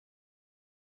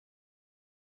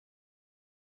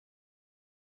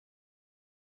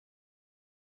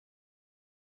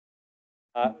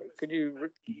 Can you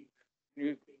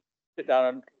sit down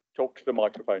and talk to the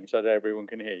microphone so that everyone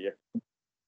can hear you?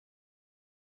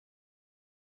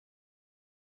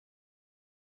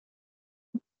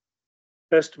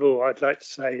 First of all, I'd like to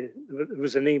say that there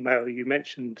was an email you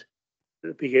mentioned at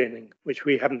the beginning, which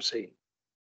we haven't seen.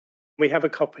 We have a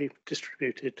copy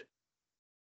distributed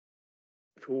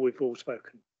before we've all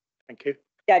spoken. Thank you.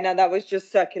 Yeah, no, that was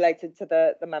just circulated to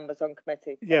the members on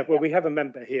committee. Yeah, well, we have a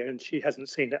member here and she hasn't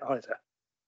seen it either.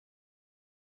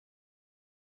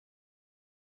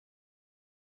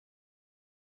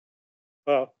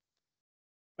 Well,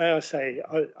 may I say,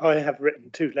 I have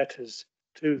written 2 letters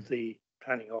to the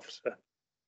planning officer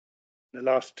in the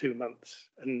last 2 months,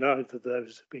 and neither of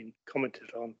those have been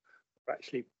commented on or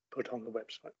actually put on the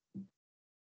website.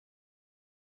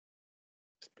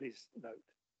 Please note.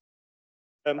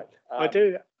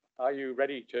 Are you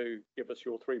ready to give us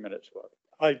your 3 minutes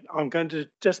worth? I'm going to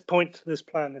just point to this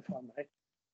plan, if I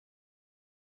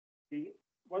may.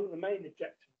 One of the main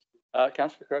objectives.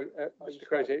 Councillor Mr.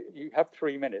 Crozier, you have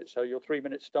 3 minutes, so your 3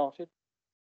 minutes started.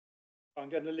 I'm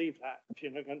going to leave that if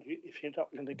you're not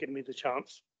going to give me the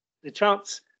chance.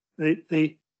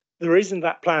 The reason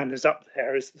that plan is up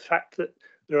there is the fact that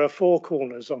there are 4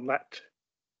 corners on that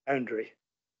boundary.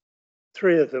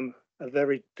 3 of them are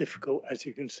very difficult, as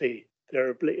you can see.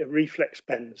 they're reflex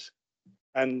bends,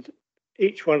 and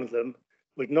each one of them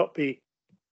would not be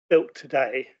built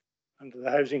today under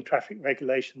the housing traffic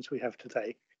regulations we have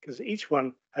today, because each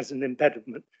one has an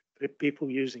impediment for people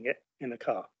using it in a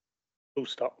car. Full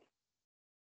stop.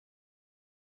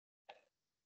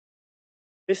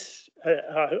 This,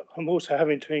 I'm also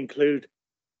having to include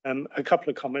a couple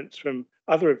of comments from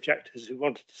other objectors who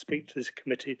wanted to speak to this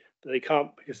committee, but they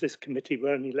can't because this committee will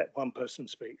only let one person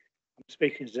speak. I'm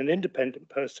speaking as an independent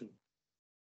person.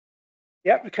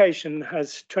 The application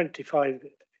has 25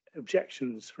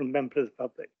 objections from members of the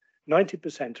public.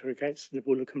 90% are against the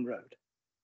Woolacombe Road.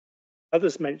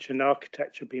 Others mention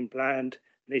architecture being bland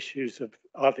and issues of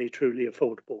are they truly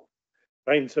affordable.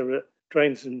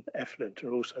 Drains and effluent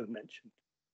are also mentioned.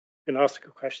 You can ask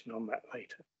a question on that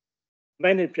later. The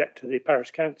main objector, the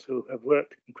Parish Council, have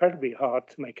worked incredibly hard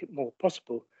to make it more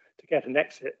possible to get an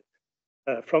exit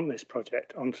from this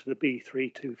project onto the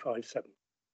B3257.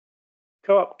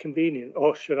 Co-op convenient,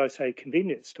 or should I say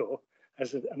convenience store,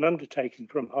 has an undertaking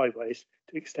from Highways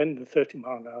to extend the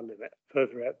 30-mile-an-hour limit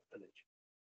further out the village.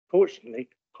 Fortunately,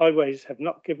 Highways have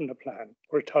not given a plan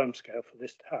or a timescale for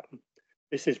this to happen.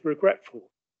 This is regretful,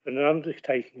 but an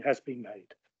undertaking has been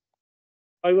made.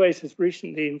 Highways has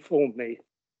recently informed me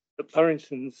that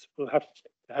Burringtons will have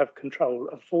to have control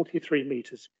of 43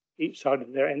 metres each side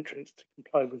of their entrance to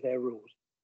comply with their rules.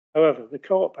 However, the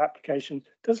co-op application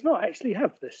does not actually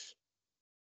have this,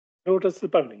 nor does the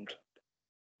bowling club.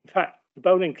 In fact, the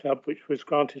bowling club, which was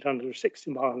granted under a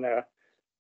 60-mile-an-hour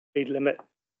speed limit,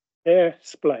 their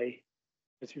splay,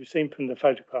 as you've seen from the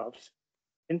photographs,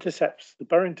 intercepts the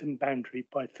Burrington boundary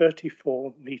by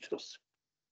 34 metres.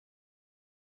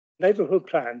 Neighbourhood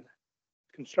plan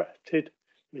constructed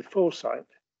with foresight,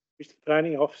 which the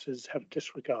planning officers have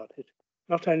disregarded,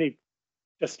 not only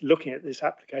just looking at this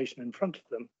application in front of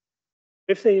them.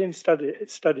 If they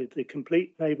studied the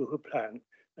complete neighbourhood plan,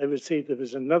 they would see there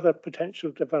is another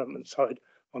potential development site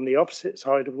on the opposite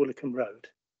side of Woolacombe Road,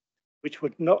 which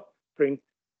would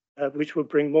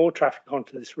bring more traffic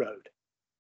onto this road.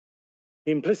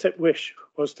 The implicit wish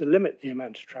was to limit the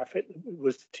amount of traffic that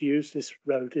was to use this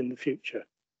road in the future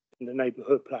in the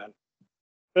neighbourhood plan.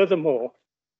 Furthermore,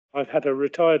 I've had a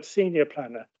retired senior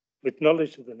planner with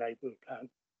knowledge of the neighbourhood plan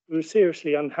who was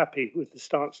seriously unhappy with the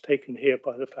stance taken here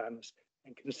by the planners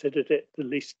and considered it the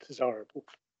least desirable.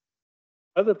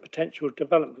 The other potential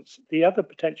development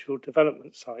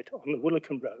site on the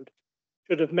Woolacombe Road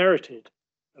should have merited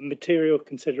a material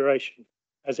consideration,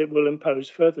 as it will impose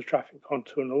further traffic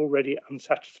onto an already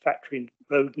unsatisfactory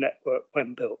road network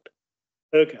when built.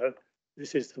 Ergo,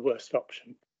 this is the worst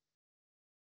option.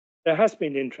 There has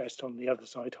been interest on the other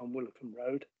site on Woolacombe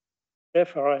Road.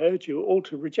 Therefore, I urge you all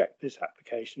to reject this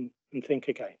application and think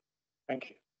again.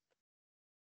 Thank you.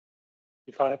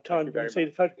 If I have time, we'll see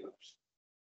the photographs.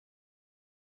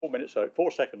 4 minutes over,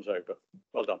 4 seconds over.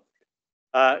 Well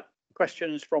done.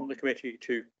 Questions from the committee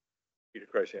to Peter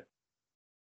Crozier.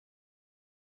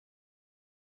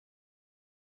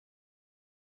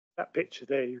 That picture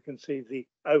there, you can see the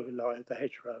overlay of the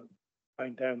hedgerow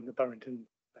going down the Burrington.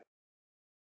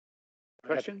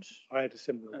 Questions? I had a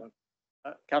similar one.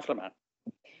 Councillor Mann.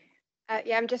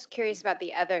 Yeah, I'm just curious about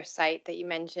the other site that you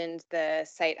mentioned, the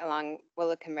site along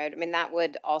Woolacombe Road. I mean, that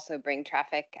would also bring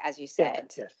traffic, as you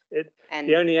said. Yes.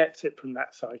 The only exit from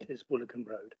that site is Woolacombe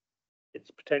Road.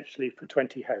 It's potentially for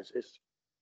 20 houses.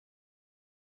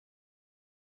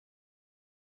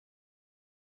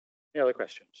 Any other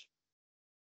questions?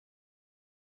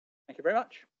 Thank you very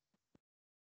much.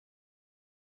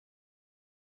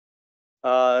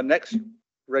 Next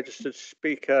registered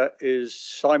speaker is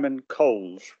Simon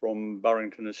Coles from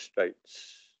Burrington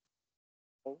Estates.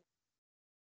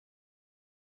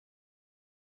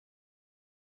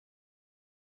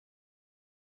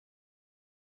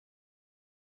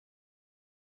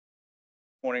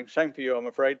 Morning. Same for you, I'm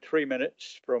afraid. 3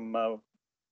 minutes from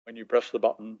when you press the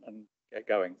button and get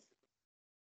going.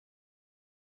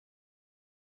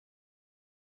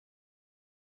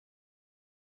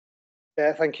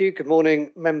 Yeah, thank you. Good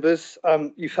morning, members.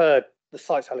 You've heard the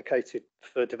sites allocated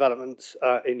for developments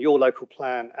in your local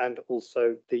plan and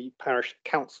also the parish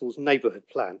council's neighbourhood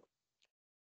plan.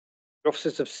 The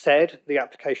officers have said the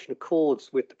application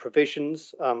accords with the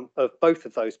provisions of both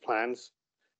of those plans,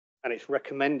 and it's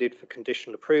recommended for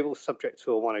conditional approval subject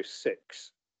to a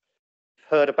 106. You've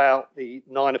heard about the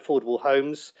 9 affordable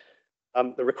homes.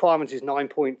 The requirement is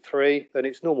 9.3, and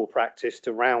it's normal practice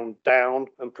to round down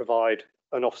and provide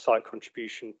an off-site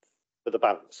contribution for the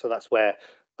balance. So that's where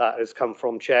that has come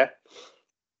from, Chair.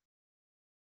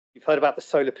 You've heard about the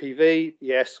solar PV,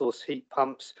 the air source heat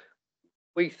pumps.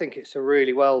 We think it's a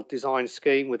really well designed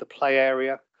scheme with a play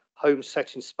area, homes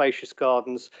set in spacious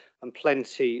gardens, and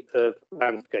plenty of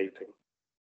landscaping.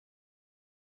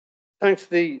 Thanks to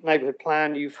the neighbourhood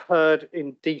plan, you've heard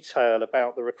in detail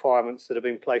about the requirements that have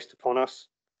been placed upon us.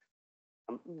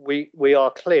 We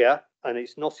are clear, and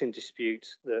it's not in dispute,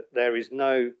 that there is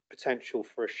no potential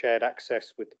for a shared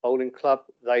access with the bowling club.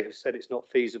 They have said it's not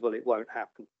feasible, it won't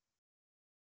happen.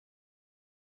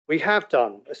 We have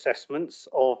done assessments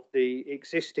of the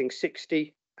existing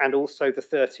 60 and also the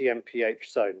 30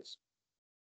 mph zones.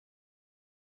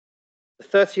 The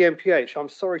 30 mph, I'm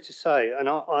sorry to say, and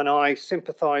I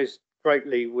sympathise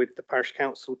greatly with the parish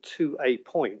council to a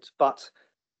point, but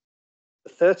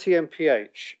the 30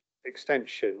 mph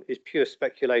extension is pure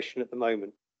speculation at the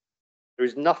moment. There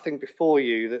is nothing before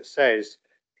you that says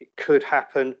it could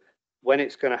happen, when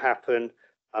it's going to happen,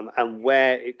 and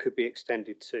where it could be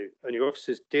extended to. And your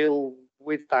officers deal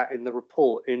with that in the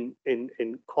report in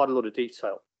quite a lot of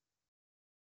detail.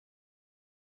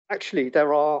 Actually,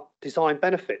 there are design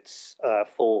benefits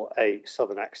for a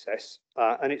southern access,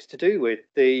 and it's to do with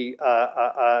the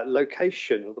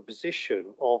location or the position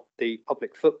of the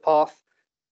public footpath,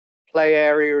 play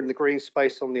area and the green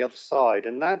space on the other side.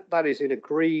 And that is in a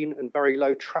green and very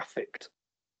low trafficked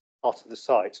part of the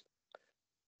site.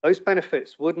 Those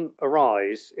benefits wouldn't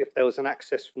arise if there was an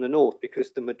access from the north, because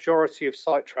the majority of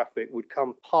site traffic would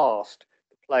come past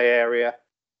the play area,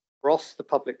 cross the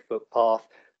public footpath,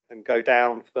 and go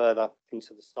down further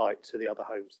into the site to the other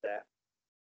homes there.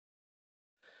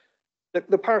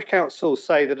 The parish council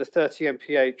say that a 30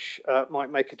 mph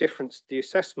might make a difference to the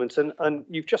assessment, and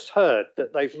you've just heard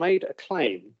that they've made a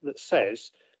claim that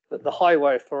says that the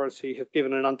Highway Authority have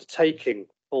given an undertaking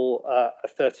for a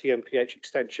 30 mph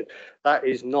extension. That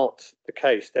is not the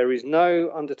case. There is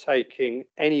no undertaking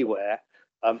anywhere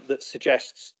that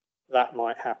suggests that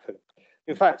might happen.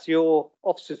 In fact, your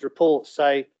officers' reports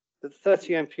say that the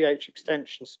 30 mph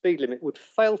extension speed limit would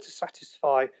fail to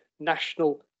satisfy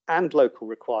national and local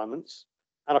requirements.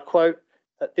 And I quote,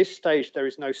 "At this stage, there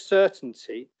is no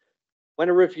certainty when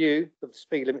a review of the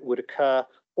speed limit would occur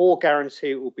or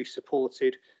guarantee it will be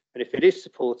supported. And if it is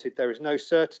supported, there is no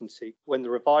certainty when the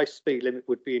revised speed limit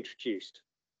would be introduced."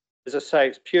 As I say,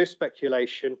 it's pure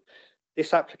speculation.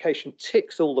 This application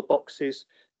ticks all the boxes,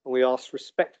 and we ask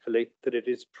respectfully that it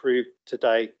is approved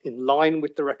today in line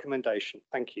with the recommendation.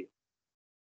 Thank you.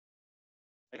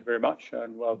 Thank you very much,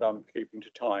 and well done for keeping to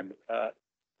time.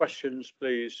 Questions,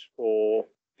 please, for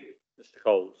Mr.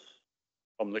 Coles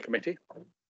from the committee?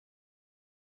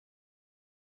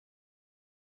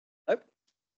 Nope,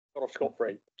 got off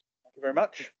scot-free. Thank you very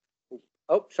much.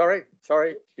 Oh, sorry,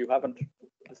 you haven't.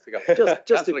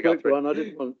 Just a quick one. I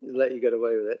didn't want to let you get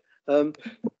away with it.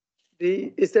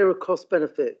 Is there a cost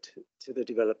benefit to the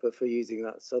developer for using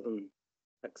that southern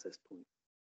access point?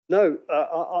 No,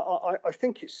 I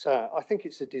think it's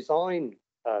a design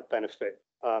benefit.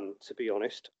 To be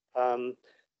honest, I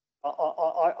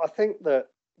think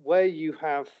that where you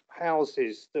have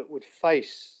houses that would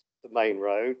face the main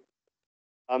road,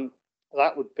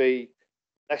 that would be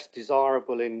less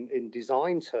desirable in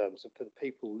design terms for the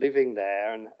people living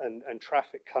there and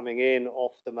traffic coming in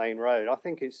off the main road. I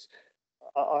think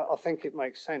it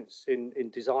makes sense in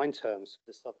design terms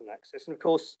for the southern access. And of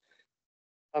course,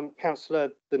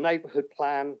 Councillor, the neighbourhood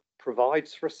plan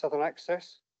provides for a southern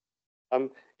access.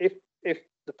 If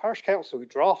the parish council who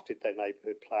drafted their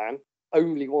neighbourhood plan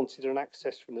only wanted an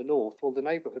access from the north, well, the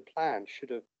neighbourhood plan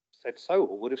should have said so,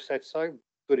 or would have said so,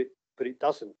 but it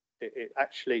doesn't. It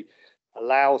actually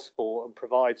allows for and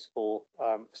provides for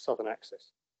southern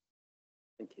access.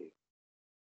 Thank you.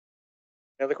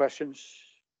 Any other questions?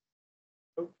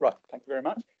 Oh, right, thank you very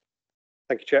much.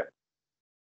 Thank you, Chair.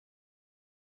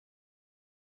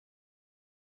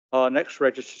 Our next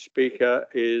registered speaker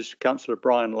is Councillor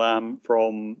Brian Lamb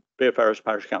from Beerferris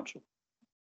Parish Council.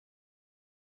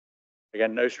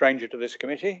 Again, no stranger to this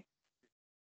committee.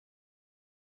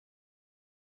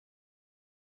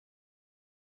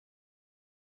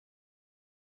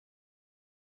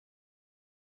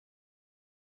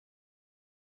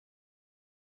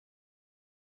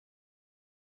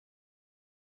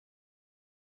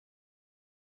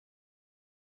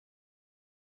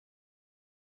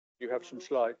 You have some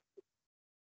slides.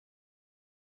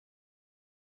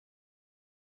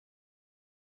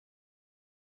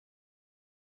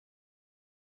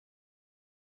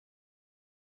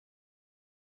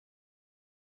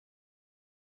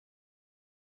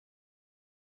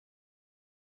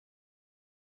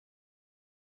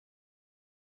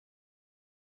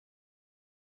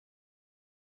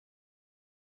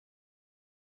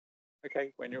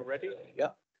 Okay, when you're ready. Yeah.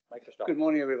 Make a start. Good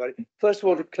morning, everybody. First of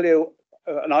all, to clear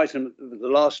an item that the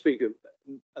last speaker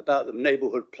about the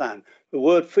neighbourhood plan. The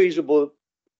word feasible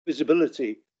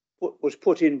visibility was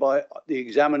put in by the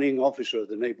examining officer of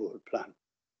the neighbourhood plan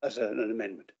as an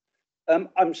amendment. I'm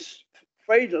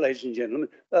afraid, ladies and gentlemen,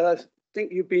 that I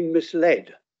think you've been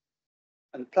misled,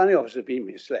 and the planning officer has been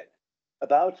misled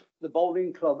about the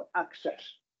bowling club access.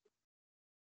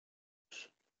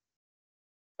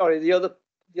 Sorry, the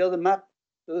other map.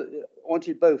 I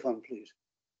wanted both on, please.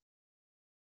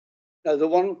 No, the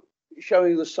one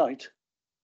showing the site.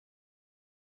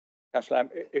 Councillor Lamb,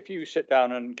 if you sit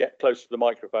down and get close to the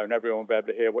microphone, everyone will be able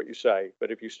to hear what you say.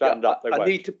 But if you stand up, they won't. I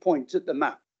need to point at the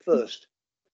map first.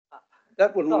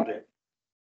 That wouldn't do it.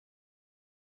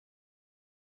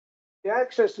 The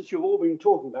access that you've all been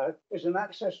talking about is an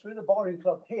access through the bowling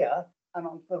club here and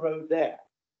onto the road there.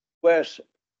 Where's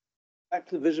back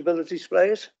to the visibility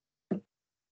displays?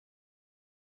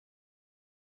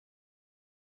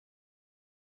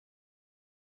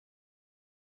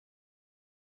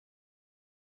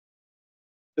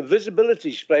 The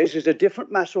visibility space is a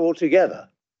different matter altogether,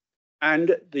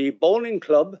 and the bowling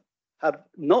club have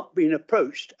not been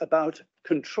approached about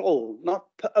control, not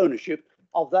ownership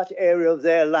of that area of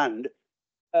their land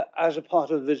as a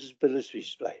part of the visibility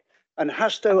display. And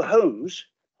Hastow Homes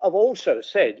have also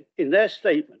said in their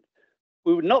statement,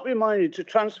 we would not be minded to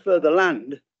transfer the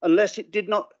land unless it did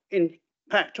not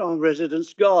impact on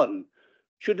residents' garden.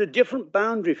 Should a different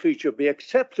boundary feature be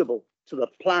acceptable to the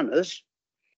planners,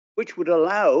 which would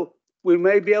allow, we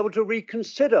may be able to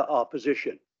reconsider our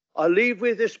position. I leave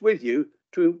this with you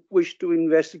to wish to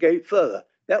investigate further.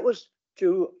 That was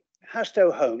to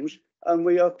Hastow Homes, and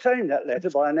we obtained that letter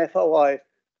by an FOI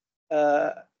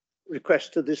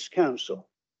request to this council.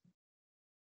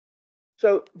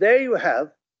 So there you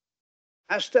have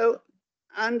Hastow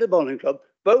and the bowling club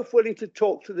both willing to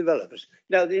talk to developers.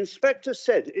 Now, the inspector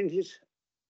said in his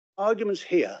arguments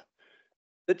here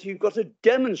that you've got to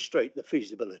demonstrate the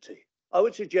feasibility. I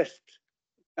would suggest,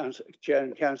 Chair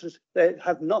and councillors, they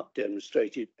have not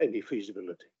demonstrated any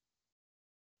feasibility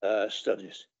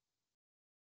studies.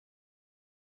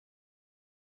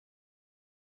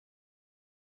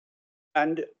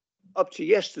 And up to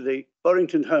yesterday,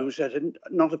 Burrington Homes had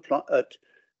not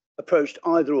approached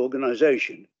either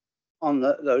organisation on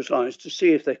those lines to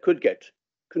see if they could get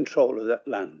control of that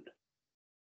land.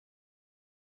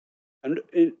 And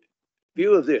in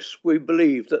view of this, we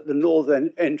believe that the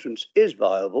northern entrance is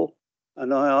viable,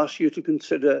 and I ask you to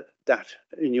consider that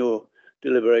in your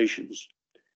deliberations.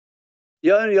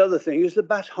 The only other thing is the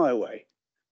Bat Highway.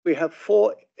 We have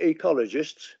 4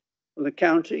 ecologists from the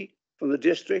county, from the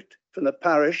district, from the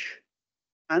parish,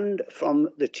 and from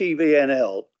the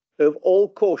TVNL who have all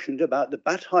cautioned about the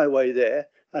Bat Highway there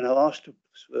and have asked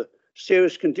for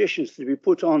serious conditions to be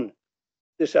put on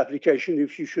this application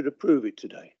if you should approve it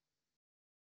today.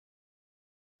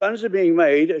 Plans are being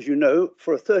made, as you know,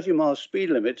 for a 30-mile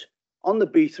speed limit on the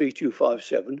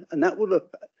B3257, and that will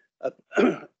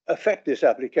affect this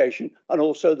application and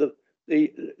also the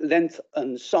length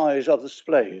and size of the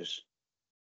displays.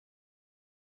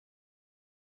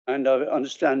 And I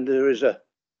understand there is a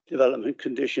development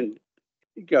condition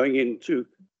going into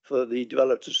for the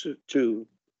developers to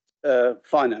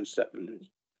finance that.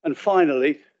 And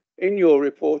finally, in your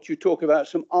report, you talk about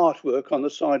some artwork on the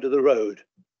side of the road.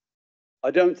 I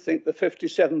don't think the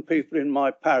 57 people in my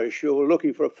parish who are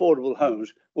looking for affordable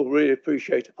homes will really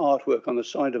appreciate artwork on the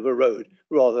side of a road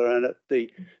rather than at the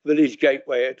village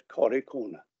gateway at Corrie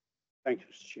Corner. Thank you,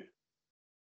 Mr. Chair.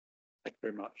 Thank you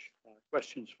very much.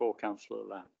 Questions for Councillor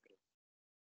Lamb?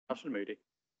 Councillor Moody.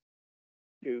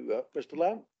 Thank you, Mr.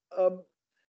 Lamb.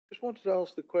 Just wanted to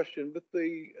ask the question with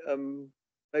the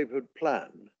neighbourhood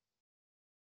plan.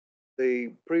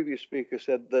 The previous speaker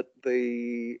said that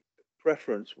the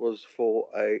preference was for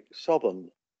a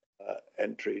southern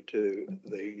entry to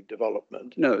the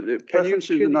development. No, the preference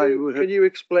is the neighbourhood. Can you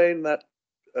explain that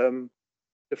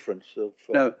difference of?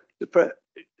 No, the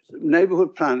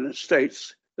neighbourhood plan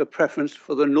states the preference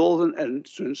for the northern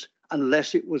entrance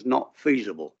unless it was not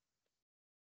feasible.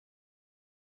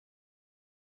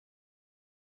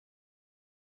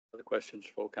 Other questions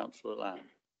for Councillor Lamb?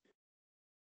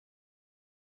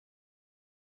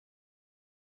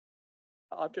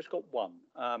 I've just got one.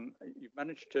 You've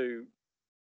managed to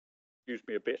confuse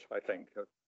me a bit, I think.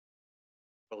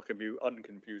 Welcome you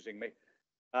unconfusing me.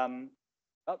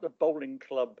 At the bowling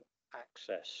club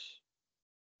access,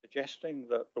 suggesting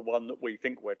that the one that we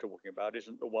think we're talking about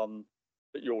isn't the one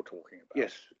that you're talking about.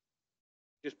 Yes.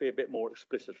 Just be a bit more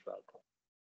explicit about that.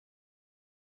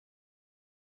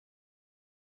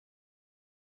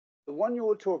 The one you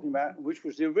were talking about, which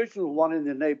was the original one in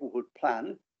the neighbourhood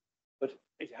plan, but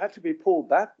it had to be pulled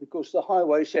back because the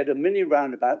highway said a mini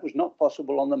roundabout was not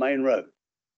possible on the main road.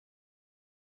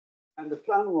 And the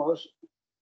plan was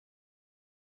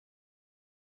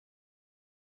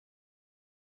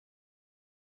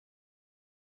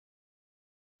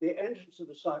the entrance of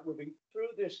the site would be through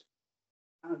this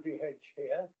boundary hedge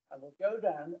here, and we'll go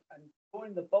down and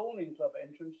join the bowling club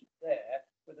entrance there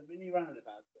with a mini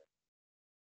roundabout there.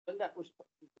 And that was,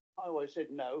 the highway said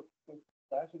no,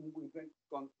 that, and we've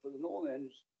gone for the northern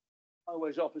ends.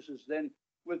 Highways officers then,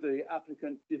 with the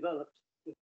applicant, developed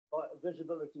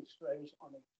visibility sprays on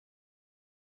it.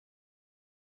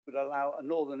 Would allow a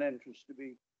northern entrance to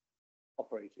be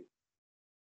operated.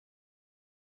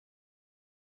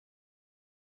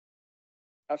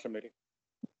 Councillor Moody.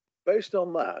 Based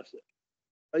on that,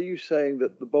 are you saying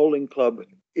that the bowling club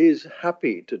is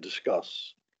happy to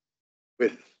discuss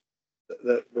with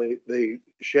the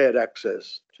shared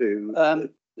access to?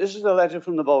 This is a letter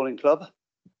from the bowling club,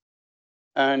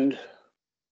 and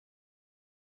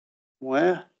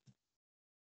where?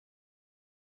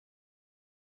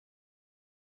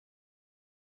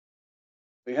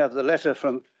 We have the letter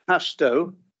from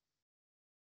Hasto,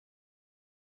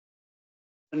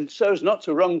 and so as not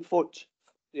to wrong foot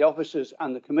the officers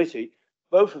and the committee,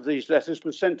 both of these letters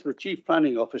were sent to the Chief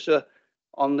Planning Officer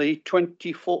on the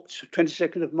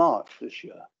 22nd of March this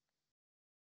year.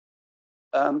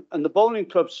 And the bowling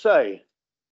clubs say,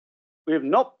 we have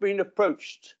not been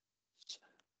approached.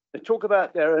 They talk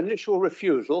about their initial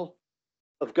refusal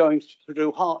of going to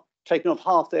do taking off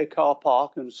half their car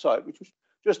park and site, which was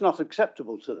just not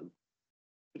acceptable to them.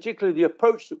 Particularly the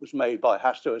approach that was made by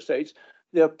Hasto Estates.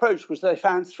 The approach was they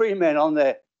found 3 men on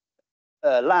their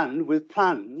land with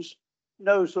plans,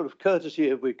 no sort of courtesy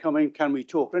of we come in, can we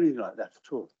talk, or anything like that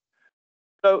at all.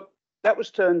 So that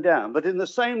was turned down. But in the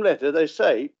same letter, they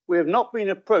say, we have not been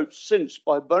approached since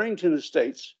by Burrington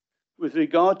Estates with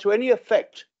regard to any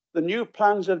effect the new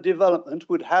plans of development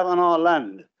would have on our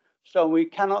land. So we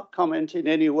cannot comment in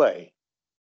any way.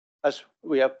 As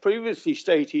we have previously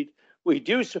stated, we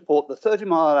do support the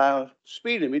 30-mile-an-hour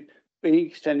speed limit being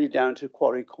extended down to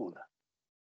Quarry Corner.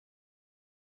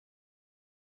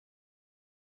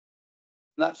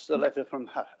 That's the letter from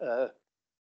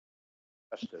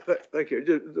Thank you.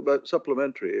 Just about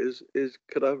supplementary is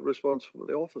could I have a response from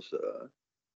the officer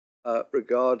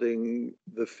regarding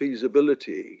the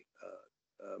feasibility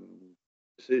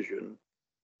decision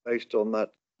based on that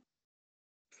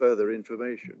further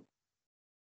information?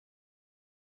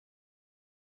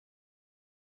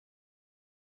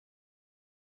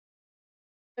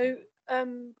 So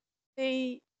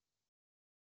the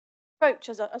approach,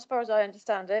 as far as I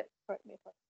understand it, correct me if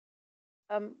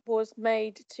was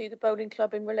made to the bowling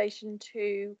club in relation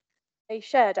to a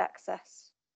shared access,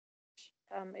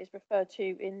 which is referred to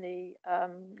in the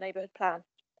neighbourhood plan.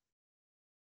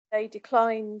 They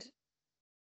declined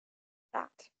that.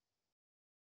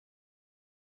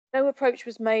 No approach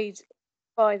was made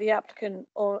by the applicant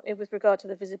or with regard to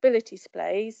the visibility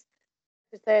displays,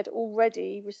 because they had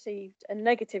already received a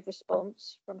negative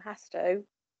response from Hasto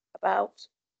about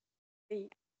the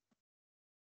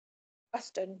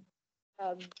western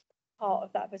part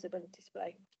of that visibility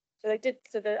display. So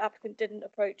the applicant didn't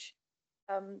approach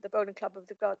the bowling club with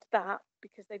regard to that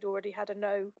because they'd already had a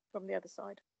no from the other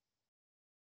side.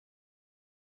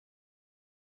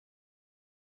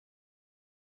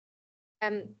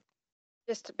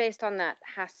 Just based on that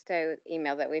Hasto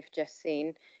email that we've just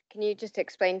seen, can you just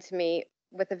explain to me,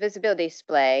 with the visibility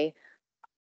display,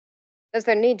 does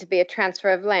there need to be a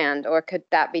transfer of land, or could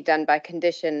that be done by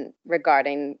condition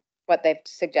regarding what they've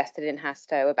suggested in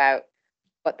Hasto about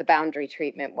what the boundary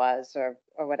treatment was or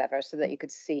whatever, so that you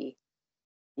could see?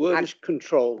 Word is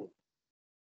control.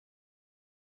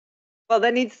 Well,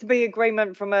 there needs to be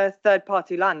agreement from a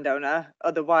third-party landowner,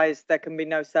 otherwise there can be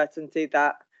no certainty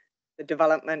that the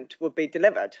development will be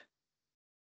delivered.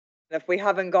 And if we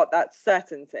haven't got that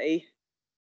certainty,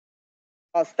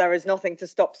 whilst there is nothing to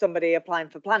stop somebody applying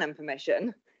for planning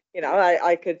permission, you know,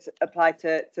 I could apply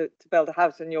to build a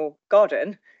house in your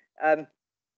garden.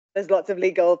 There's lots of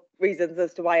legal reasons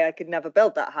as to why I could never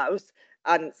build that house.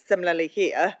 And similarly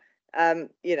here,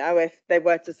 you know, if they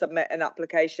were to submit an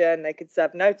application, they could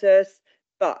serve notice.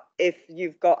 But if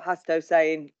you've got Hasto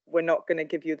saying, we're not going to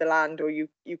give you the land, or you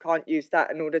can't use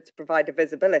that in order to provide a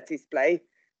visibility display,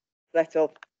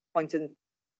 little point in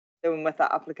doing with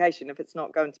that application if it's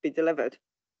not going to be delivered.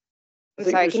 I'm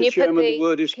sorry, can you put the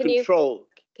word is control.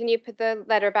 Can you put the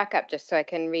letter back up just so I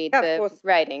can read the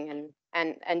writing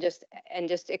and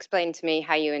just explain to me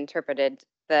how you interpreted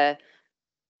the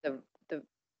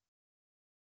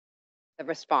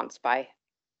response by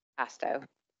Hasto?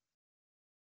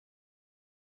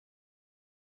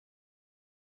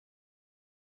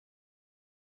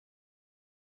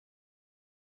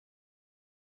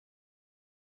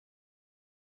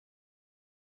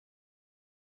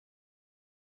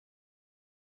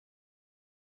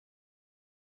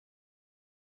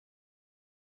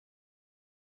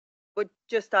 would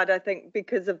just add, I think,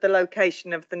 because of the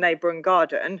location of the neighbouring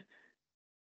garden,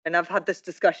 and I've had this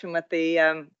discussion with the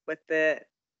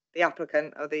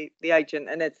applicant or the agent,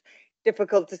 and it's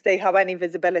difficult to see how any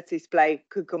visibility display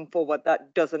could come forward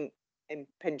that doesn't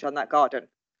impinge on that garden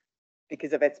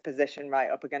because of its position right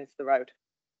up against the road.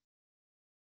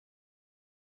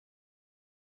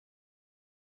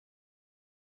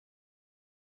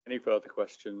 Any further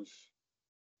questions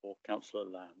for Councillor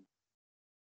Lamb?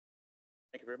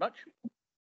 Thank you very much.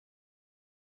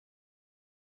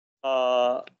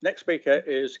 Next speaker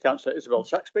is Councillor Isabel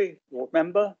Saxby, ward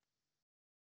member.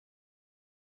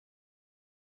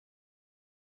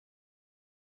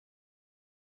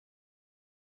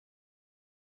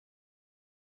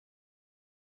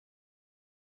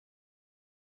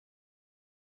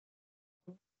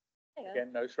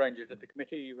 Again, no stranger to the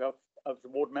committee. You have, as a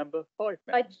ward member, 5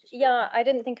 minutes. Yeah, I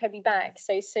didn't think I'd be back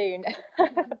so soon. Off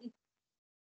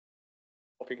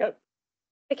you go.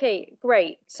 Okay,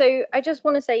 great. So I just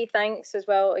want to say thanks as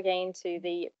well again to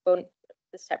the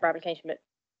separate application, but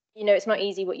you know, it's not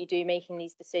easy what you do making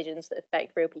these decisions that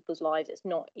affect real people's lives. It's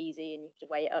not easy and you have to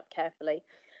weigh it up carefully.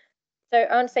 So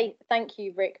I want to say thank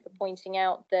you, Rick, for pointing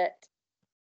out that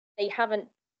they haven't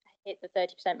hit the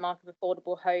 30% mark of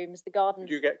affordable homes. The gardens.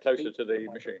 Could you get closer to the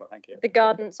machine? Thank you. The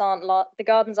gardens aren't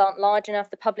large enough.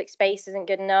 The public space isn't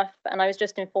good enough. And I was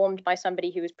just informed by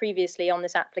somebody who was previously on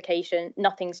this application.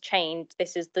 Nothing's changed.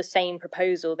 This is the same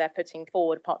proposal they're putting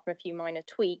forward, apart from a few minor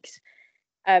tweaks.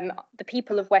 The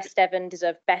people of West Devon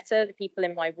deserve better. The people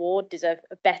in my ward deserve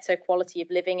a better quality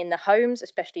of living in the homes,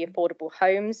 especially affordable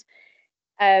homes.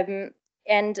 And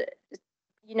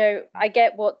you know, I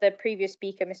get what the previous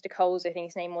speaker, Mr. Coles, I think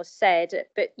his name was, said,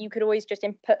 but you could always just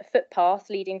input a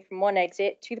footpath leading from one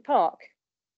exit to the park.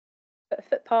 Put a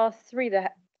footpath through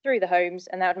the homes,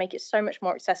 and that would make it so much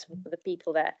more accessible for the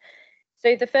people there.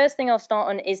 So the first thing I'll start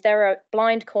on is there are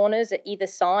blind corners at either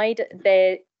side.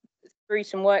 Through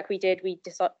some work we did, we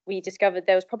discovered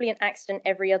there was probably an accident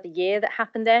every other year that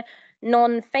happened there.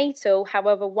 Non-fatal,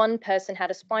 however, one person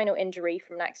had a spinal injury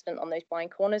from an accident on those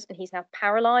blind corners, and he's now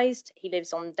paralysed. He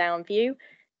lives on Downview.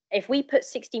 If we put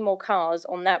 60 more cars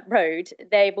on that road,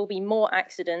 there will be more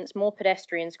accidents, more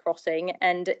pedestrians crossing,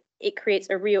 and it creates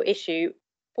a real issue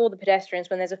for the pedestrians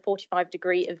when there's a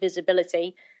 45-degree of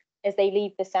visibility as they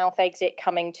leave the south exit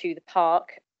coming to the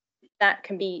park. That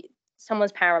can be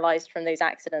someone's paralysed from those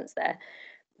accidents there.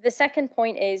 The second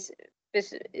point is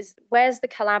where's the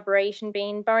collaboration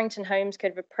been? Burrington Homes could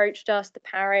have approached us, the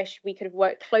parish, we could have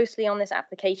worked closely on this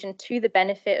application to the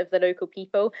benefit of the local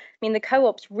people. I mean, the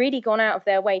co-op's really gone out of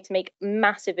their way to make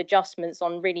massive adjustments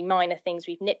on really minor things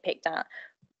we've nitpicked at.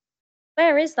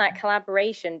 Where is that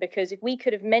collaboration? Because if we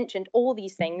could have mentioned all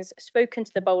these things, spoken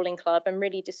to the bowling club and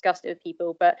really discussed it with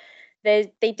people, but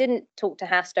they didn't talk to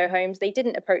Hastow Homes, they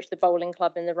didn't approach the bowling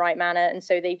club in the right manner, and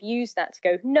so they've used that to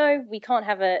go, no, we can't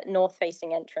have a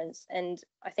north-facing entrance. And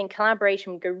I think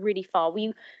collaboration would go really far.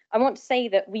 I want to say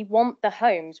that we want the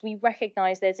homes, we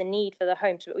recognise there's a need for the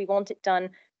homes, but we want it done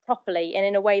properly and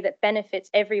in a way that benefits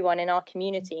everyone in our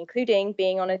community, including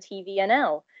being on a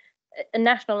TVNL, a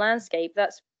national landscape.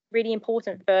 That's really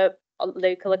important for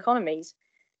local economies.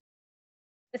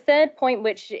 The third point,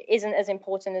 which isn't as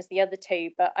important as the other two,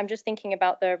 but I'm just thinking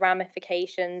about the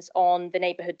ramifications on the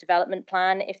neighbourhood development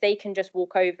plan. If they can just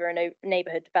walk over a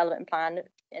neighbourhood development plan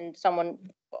and someone,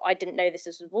 I didn't know this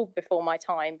was before my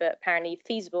time, but apparently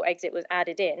feasible exit was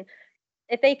added in.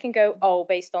 If they can go, oh,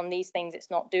 based on these things, it's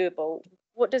not doable.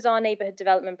 What does our neighbourhood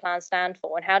development plan stand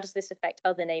for? And how does this affect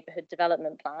other neighbourhood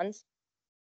development plans?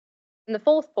 And the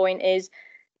fourth point is,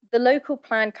 the local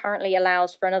plan currently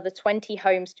allows for another 20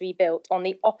 homes to be built on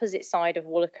the opposite side of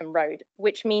Woolacombe Road,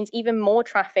 which means even more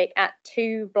traffic at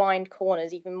two blind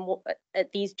corners, even more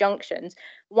at these junctions.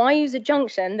 Why use a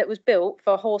junction that was built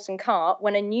for horse and cart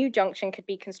when a new junction could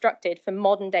be constructed for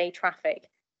modern day traffic?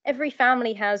 Every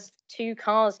family has 2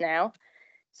 cars now.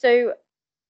 So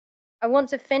I want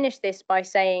to finish this by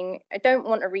saying I don't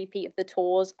want a repeat of the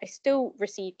tours. I still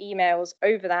receive emails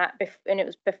over that, and it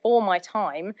was before my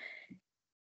time.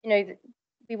 You know,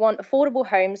 we want affordable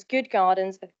homes, good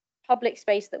gardens, a public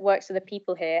space that works for the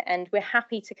people here, and we're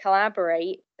happy to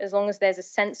collaborate as long as there's a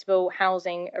sensible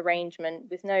housing arrangement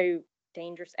with no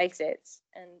dangerous exits.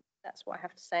 And that's what I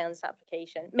have to say on this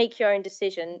application. Make your own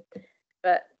decision,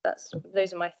 but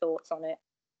those are my thoughts on it.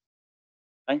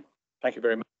 Thank you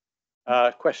very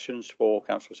much. Questions for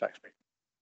Councillor Saxby?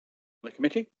 The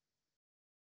committee?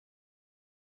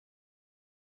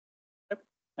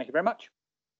 Thank you very much.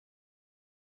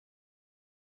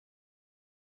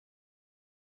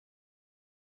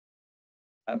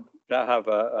 I have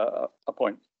a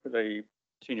point for the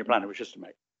senior planner wishes to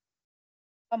make.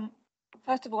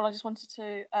 First of all, I just wanted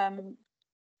to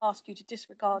ask you to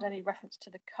disregard any reference to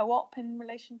the co-op in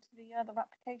relation to the other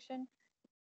application.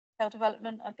 Retail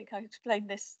development, I think I explained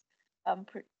this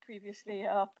previously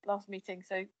at our last meeting,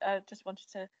 so just wanted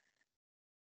to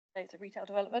say it's a retail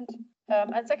development.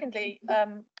 And secondly,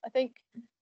 I think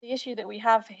the issue that we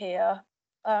have here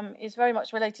is very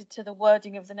much related to the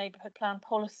wording of the neighbourhood plan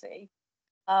policy,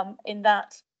 in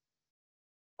that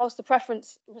whilst the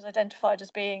preference was identified as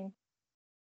being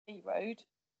the road,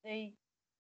 the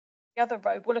other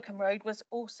road, Woolacombe Road, was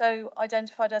also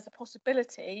identified as a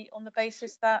possibility on the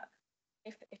basis that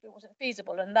if it wasn't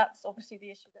feasible, and that's obviously the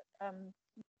issue that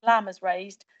Lamb has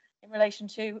raised in relation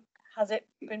to has it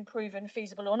been proven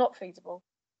feasible or not feasible.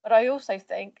 But I also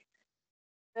think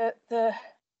that the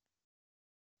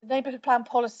neighbourhood plan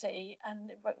policy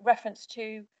and reference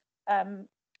to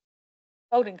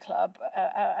Bowling Club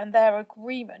and their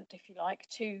agreement, if you like,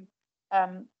 to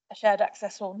a shared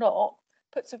access or not,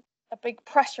 puts a big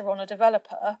pressure on a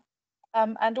developer,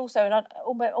 and also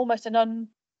almost an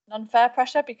unfair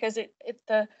pressure, because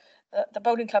the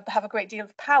Bowling Club have a great deal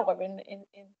of power in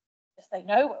as they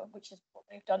know, which is what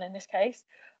they've done in this case.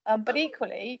 But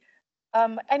equally,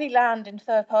 any land in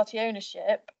third-party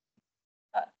ownership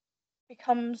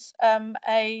could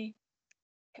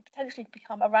potentially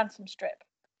become a ransom strip.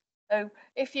 So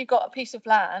if you've got a piece of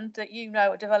land that you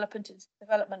know a development is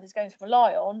going to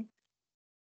rely on,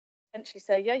 potentially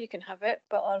say, yeah, you can have it,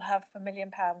 but I'll have £1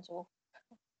 million, or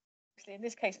obviously in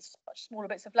this case it's much smaller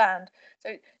bits of land.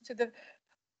 So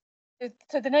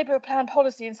the neighbourhood plan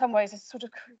policy in some ways has sort of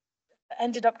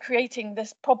ended up creating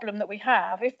this problem that we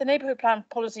have. If the neighbourhood plan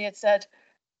policy had said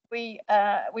we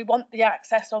want the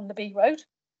access on the B road,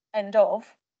 end of,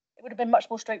 it would have been much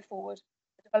more straightforward.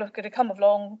 The developer could have come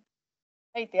along,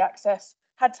 made the access,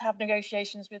 had to have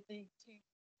negotiations with the two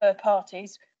third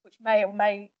parties, which may or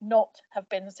may not have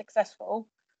been successful.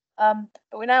 But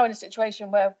we're now in a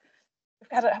situation where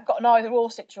have got an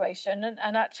either-or situation,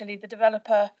 and actually the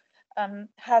developer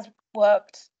has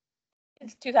worked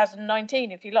since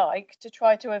 2019, if you like, to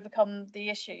try to overcome the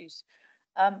issues.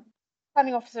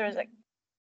 Planning officer is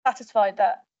satisfied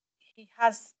that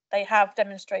they have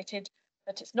demonstrated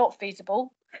that it's not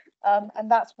feasible, and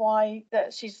that's why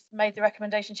that she's made the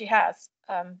recommendation she has.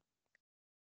 I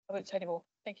won't say any more.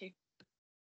 Thank you.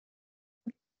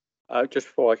 Just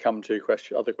before I come to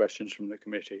other questions from the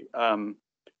committee, one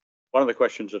of the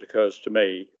questions that occurs to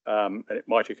me, and it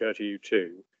might occur to you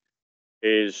too,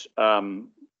 is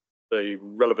the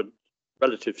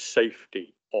relative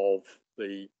safety of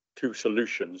the two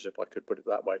solutions, if I could put it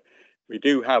that way. We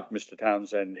do have Mr.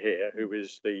 Townsend here, who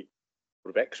is the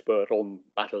sort of expert on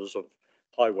matters of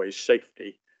highway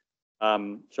safety.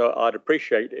 So I'd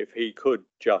appreciate if he could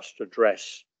just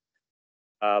address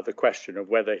the question of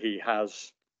whether he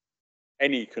has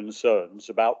any concerns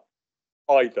about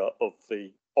either of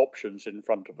the options in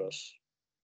front of us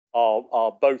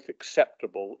are both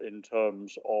acceptable in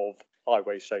terms of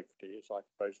highway safety, is I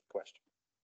suppose the question.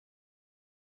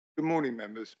 Good morning,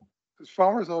 members. As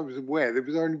far as I was aware, there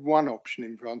was only one option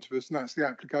in front of us, and that's the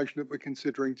application that we're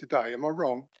considering today. Am I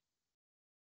wrong?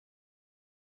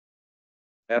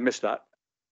 I missed that.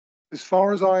 As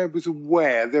far as I was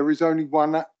aware, there is only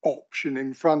one option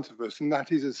in front of us, and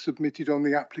that is as submitted on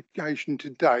the application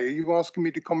today. Are you asking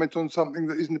me to comment on something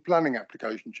that isn't a planning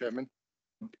application, Chairman?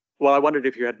 Well, I wondered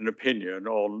if you had an opinion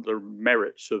on the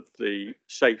merits of the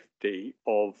safety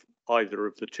of either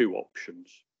of the two options.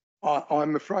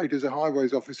 I'm afraid, as a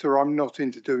highways officer, I'm not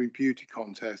into doing beauty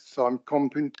contests. I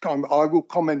will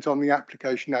comment on the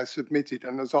application as submitted,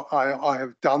 and as I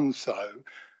have done so.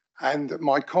 And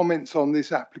my comments on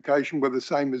this application were the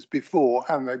same as before,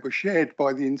 and they were shared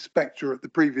by the inspector at the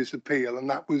previous appeal, and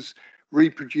that was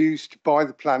reproduced by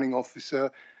the planning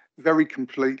officer very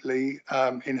completely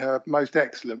in her most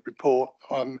excellent report.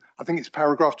 I think it's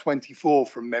paragraph 24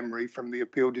 from memory from the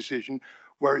appeal decision,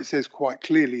 where it says quite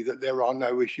clearly that there are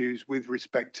no issues with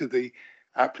respect to the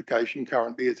application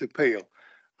currently at appeal.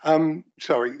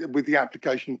 With the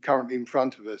application currently in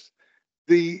front of us.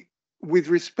 With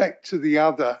respect to the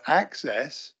other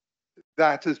access,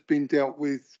 that has been dealt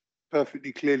with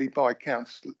perfectly clearly by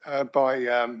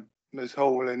Ms.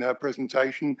 Hall in her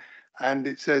presentation, and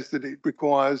it says that it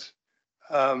requires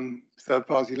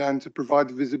third-party land to provide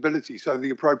the visibility, so the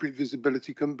appropriate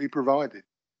visibility couldn't be provided.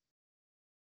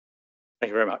 Thank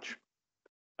you very much.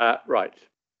 Right,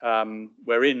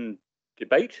 we're in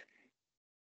debate.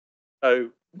 So,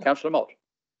 Councillor Mott.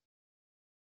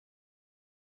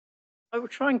 I will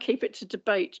try and keep it to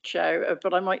debate, Chair,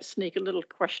 but I might sneak a little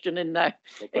question in there.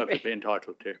 You're perfectly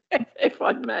entitled to. If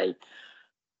I may.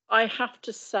 I have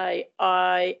to say,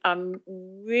 I am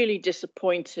really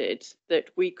disappointed that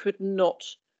we could not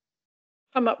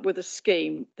come up with a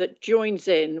scheme that joins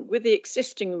in with the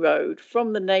existing road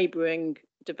from the neighbouring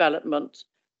development,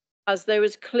 as there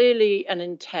is clearly an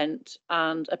intent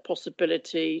and a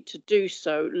possibility to do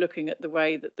so, looking at the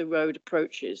way that the road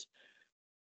approaches.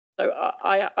 So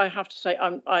I have to say,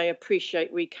 I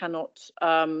appreciate we cannot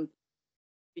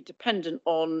be dependent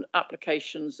on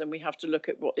applications, and we have to look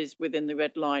at what is within the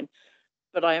red line.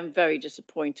 But I am very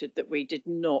disappointed that we did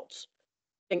not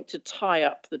think to tie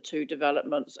up the two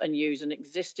developments and use an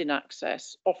existing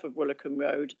access off of Willicombe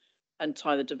Road and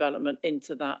tie the development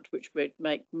into that, which would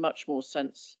make much more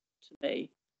sense to me.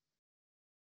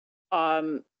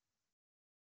 I'm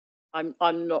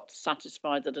not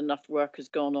satisfied that enough work has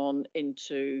gone on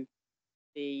into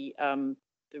the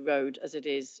road as it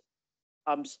is.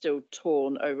 I'm still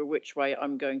torn over which way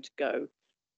I'm going to go.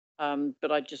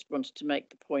 But I just wanted to make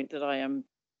the point that I am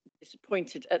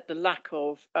disappointed at the lack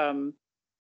of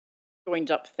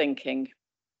joined up thinking,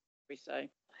 we say.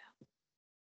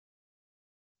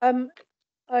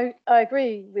 I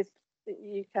agree with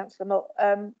you, Councillor Mott.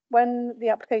 When the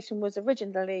application was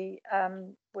originally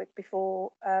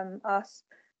before us,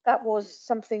 that was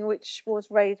something which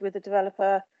was raised with the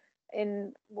developer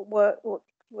in what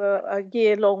were a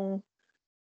year or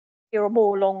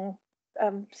more long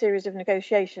series of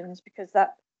negotiations, because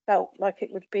that felt like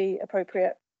it would be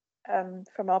appropriate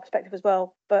from our perspective as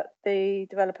well. But the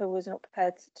developer was not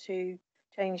prepared to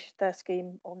change their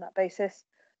scheme on that basis.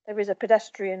 There is a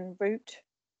pedestrian route,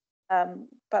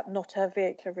 but not a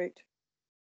vehicular route.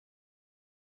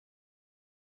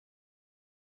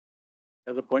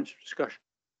 Other points of discussion?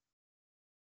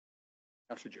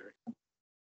 Councillor Jury.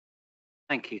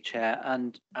 Thank you, Chair.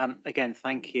 And again,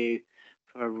 thank you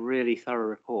for a really thorough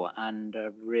report and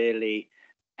a really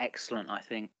excellent, I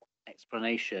think,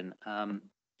 explanation.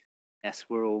 Yes,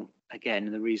 we're all,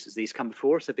 again, the reasons these come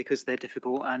before us are because they're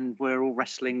difficult and we're all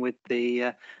wrestling with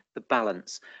the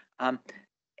balance.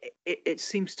 It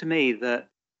seems to me that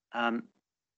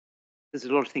there's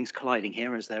a lot of things colliding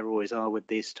here, as there always are with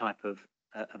this type of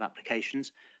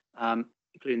applications,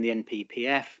 including the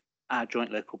NPPF, our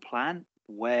joint local plan,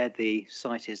 where the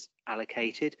site is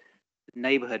allocated, the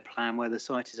neighbourhood plan, where the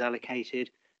site is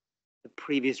allocated, the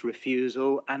previous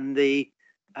refusal, and the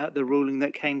ruling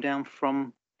that came down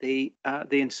from the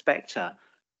inspector.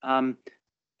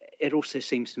 It also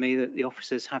seems to me that the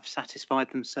officers have satisfied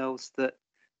themselves that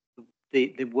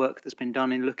the work that's been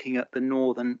done in looking at the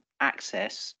northern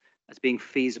access as being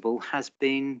feasible has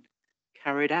been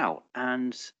carried out.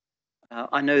 And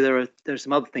I know there are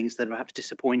some other things that are perhaps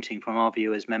disappointing from our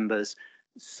view as members,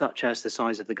 such as the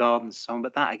size of the gardens and so on,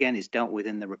 but that again is dealt with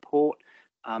in the report.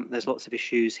 There's lots of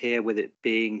issues here with it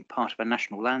being part of a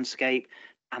national landscape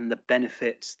and the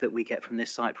benefits that we get from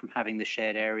this site from having the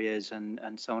shared areas and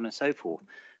so on and so forth.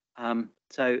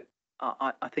 So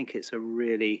I think it's a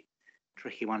really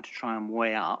tricky one to try and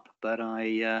weigh up, but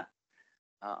I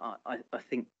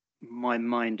think my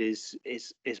mind is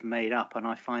made up, and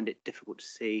I find it difficult to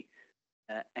see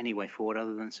any way forward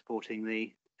other than supporting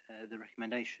the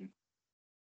recommendation.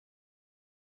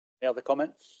 Any other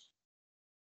comments?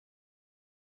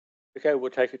 Okay,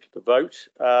 we'll take it to the vote.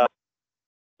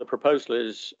 The proposal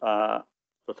is for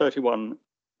 31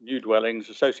 new dwellings,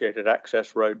 associated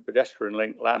access road, pedestrian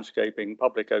link, landscaping,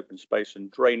 public open space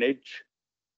and drainage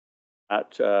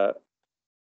at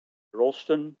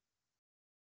Ralston.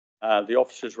 The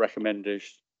officer's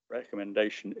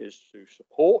recommendation is to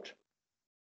support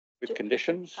with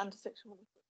conditions. Under section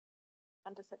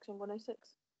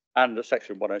 106. Under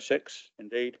section 106,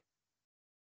 indeed.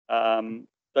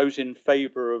 Those in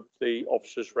favour of the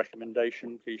officer's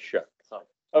recommendation, please show.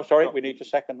 Oh, sorry, we need to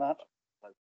second that.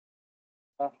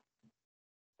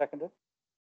 Seconded?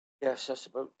 Yes, that's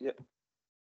about, yeah.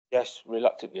 Yes,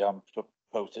 reluctantly, I'm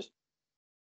supposed to,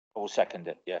 I will second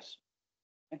it, yes.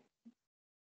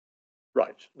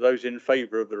 Right, those in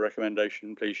favour of the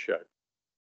recommendation, please show.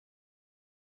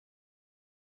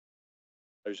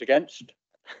 Those against?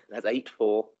 That's 8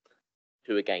 for,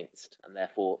 2 against, and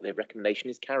therefore the recommendation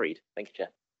is carried. Thank you, Chair.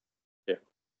 Yeah.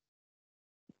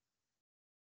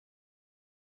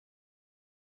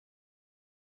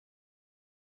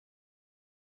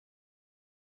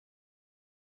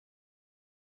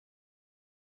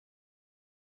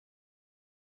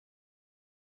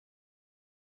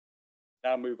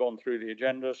 Now move on through the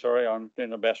agenda. Sorry, I'm doing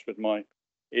the best with my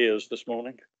ears this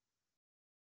morning.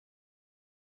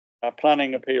 Our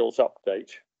planning appeals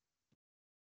update.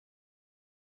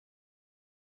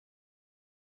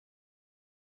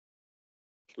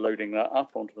 Just loading that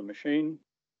up onto the machine.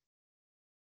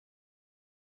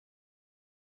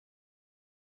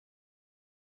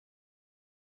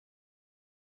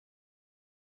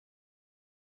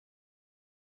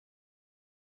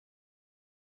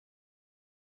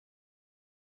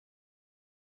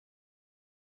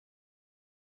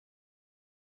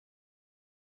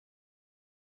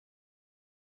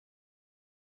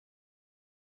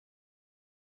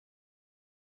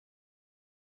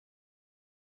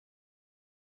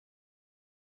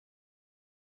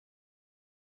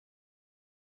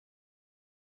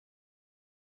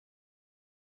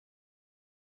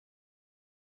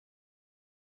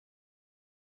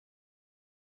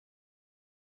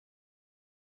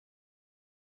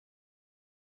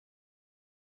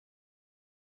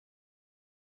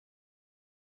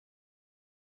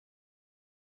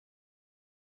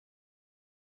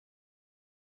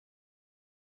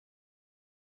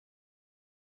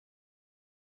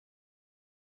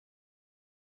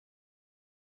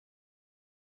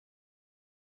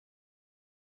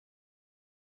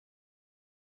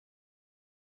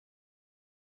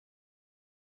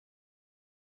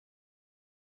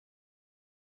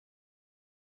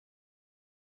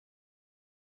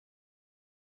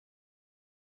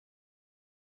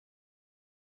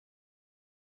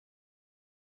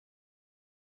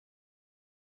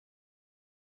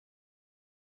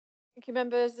 Thank you,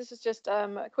 members. This is just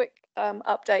a quick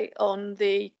update on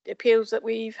the appeals that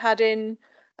we've had in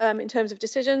terms of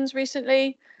decisions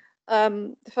recently.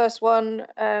 The first one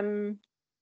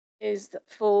is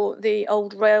for the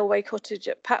old railway cottage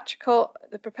at Patricot.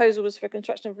 The proposal was for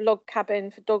construction of a log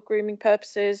cabin for dog grooming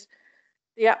purposes.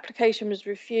 The application was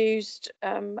refused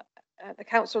at the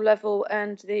council level,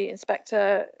 and the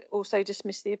inspector also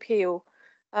dismissed the appeal.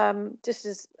 This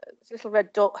is a little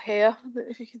red dot here,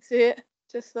 if you can see it,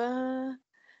 just there,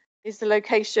 is the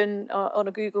location on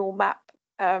a Google map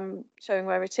showing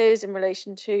where it is in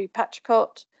relation to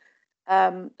Patricot.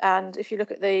 And if you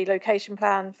look at the location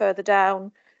plan further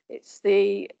down, it's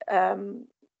the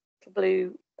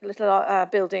blue little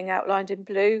building outlined in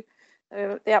blue.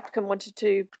 The applicant wanted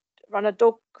to run a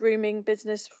dog grooming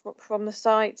business from the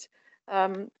site.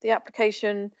 The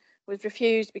application was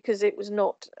refused because it was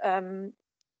not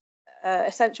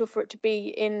essential for it to be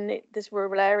in this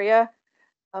rural area.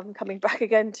 Coming back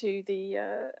again to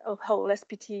the whole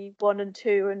SPT 1 and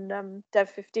 2 and Dev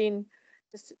 15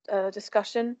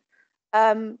 discussion.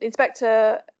 The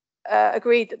inspector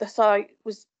agreed that the site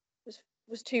was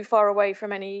too far away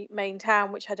from any main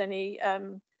town which had any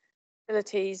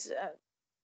facilities,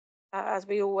 as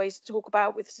we always talk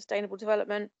about with sustainable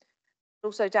development.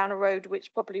 Also down a road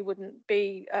which probably wouldn't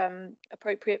be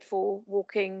appropriate for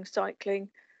walking, cycling,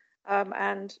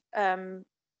 and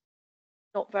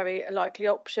not very likely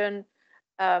option.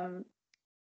 And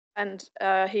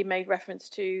he made reference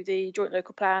to the joint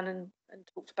local plan and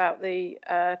talked about the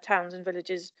towns and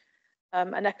villages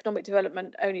and economic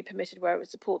development only permitted where it would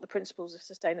support the principles of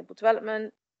sustainable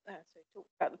development. So he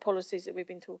talked about the policies that we've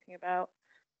been talking about.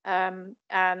 And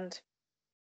it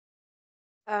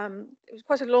was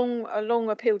quite a long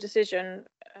appeal decision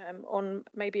on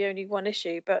maybe only one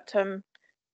issue, but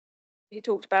he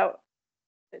talked about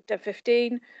Dev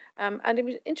 15, and it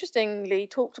was interestingly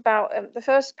talked about the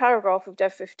first paragraph of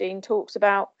Dev 15 talks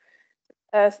about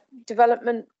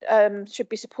development should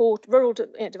be supported,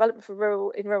 development for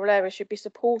rural areas should be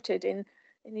supported in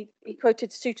he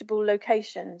quoted suitable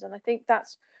locations, and I think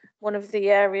that's one of the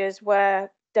areas where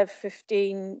Dev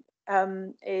 15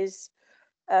 is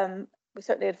we're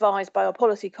certainly advised by our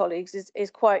policy colleagues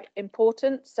is quite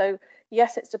important. So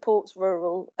yes, it supports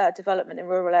rural development in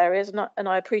rural areas, and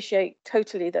I appreciate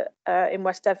totally that in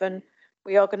West Devon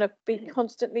we are going to be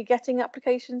constantly getting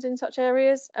applications in such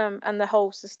areas, and the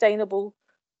whole sustainable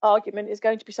argument is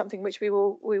going to be something which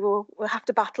we'll have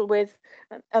to battle with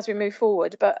as we move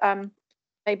forward. But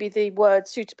maybe the word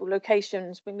suitable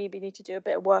locations, we maybe need to do a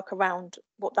bit of work around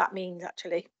what that means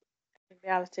actually in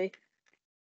reality.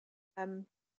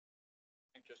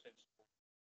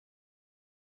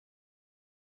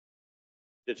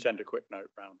 Did send a quick note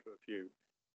round to a few.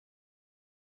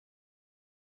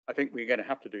 I think we're going to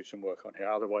have to do some work on here,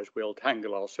 otherwise we'll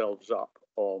tangle ourselves up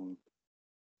on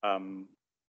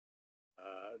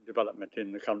development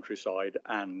in the countryside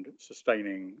and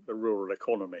sustaining the rural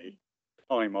economy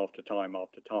time after time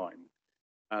after time.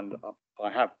 And I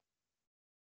have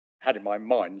had in my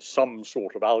mind some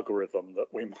sort of algorithm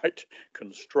that we might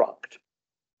construct,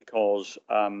 because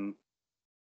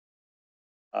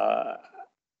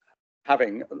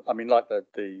having, I mean, like the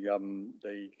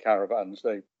caravans,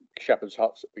 the shepherd's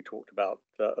huts that we talked about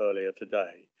earlier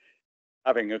today,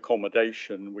 having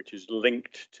accommodation which is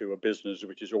linked to a business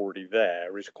which is already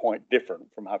there is quite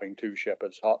different from having two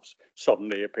shepherd's huts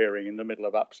suddenly appearing in the middle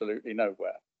of absolutely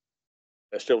nowhere.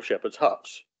 They're still shepherd's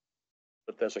huts,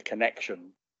 but there's a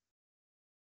connection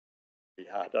we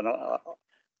had, and I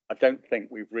don't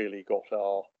think we've really got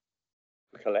our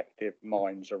collective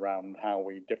minds around how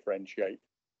we differentiate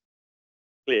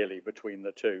clearly between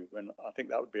the two, and I think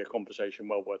that would be a conversation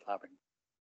well worth having.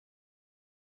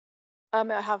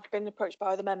 I have been approached by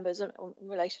other members in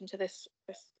relation to this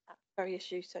very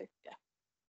issue, so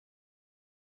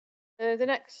yeah. The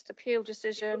next appeal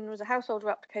decision was a householder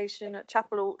application at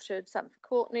Chapel Orchard, Sandford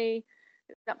Courtney.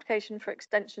 It was an application for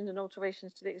extensions and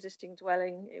alterations to the existing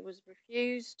dwelling. It was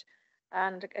refused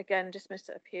and again dismissed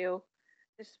at appeal.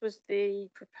 This was the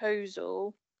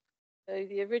proposal. So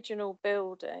the original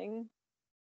building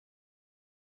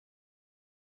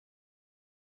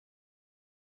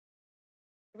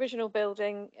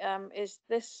is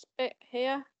this bit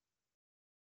here,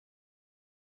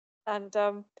 and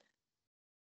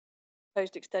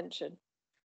proposed extension.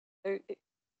 So it's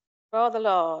rather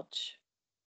large.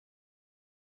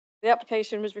 The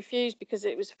application was refused because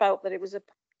it was felt that it was a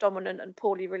dominant and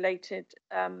poorly related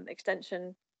extension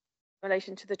in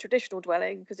relation to the traditional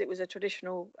dwelling, because it was a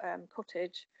traditional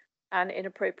cottage and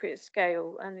inappropriate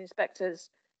scale, and the inspectors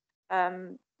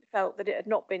felt that it had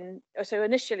not been, so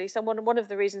initially one of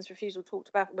the reasons refusal talked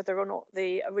about whether or not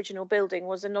the original building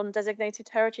was a non-designated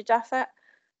heritage asset.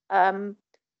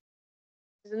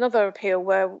 There's another appeal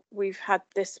where we've had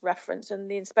this reference and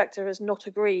the inspector has not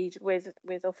agreed with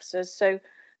officers. So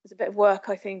there's a bit of work,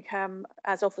 I think,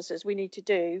 as officers we need to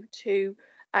do to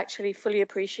actually fully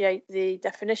appreciate the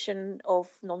definition of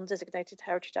non-designated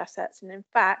heritage assets. And in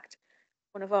fact,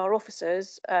 one of our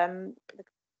officers,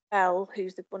 Elle,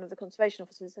 who's one of the conservation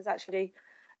officers, has actually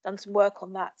done some work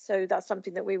on that. So that's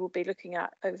something that we will be looking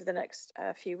at over the next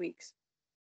few weeks.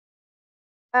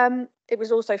 It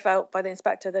was also felt by the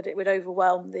inspector that it would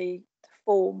overwhelm the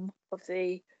form of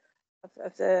the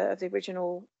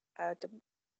original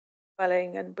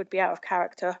dwelling and would be out of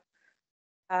character.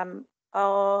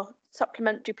 Our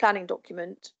supplementary planning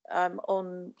document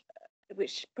on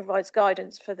which provides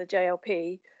guidance for the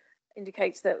JLP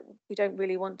indicates that we don't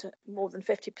really want more than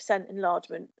 50%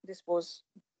 enlargement. This was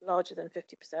larger than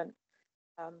 50%,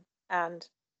 and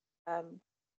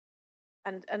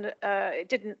it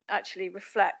didn't actually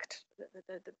reflect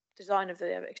the design of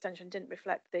the extension didn't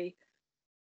reflect the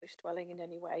post dwelling in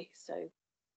any way. So,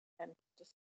 again,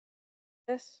 just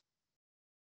this.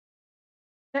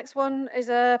 Next one is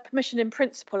a permission in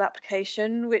principle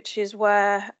application, which is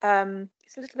where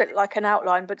it's a little bit like an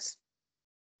outline, but it's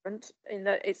different in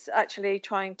that it's actually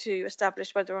trying to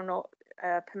establish whether or not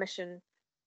permission in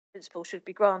principle should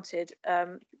be granted.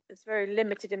 There's very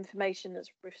limited information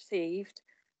that's received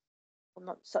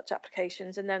on such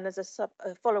applications, and then there's a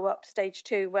follow-up stage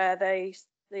 2 where the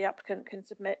applicant can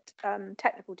submit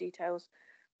technical details.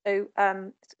 So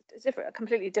it's a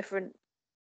completely different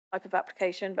type of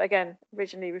application, but again,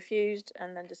 originally refused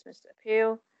and then dismissed at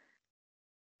appeal.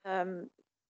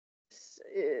 This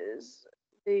is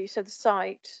the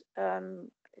site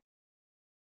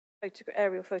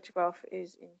aerial photograph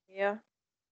is in here.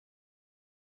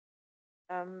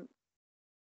 The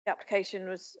application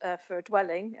was for a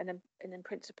dwelling and an in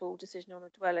principle decision on a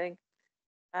dwelling,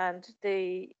 and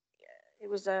it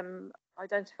was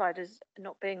identified as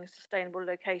not being a sustainable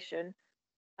location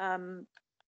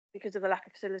because of the lack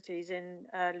of facilities in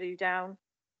Lewdown,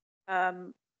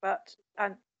 Lifton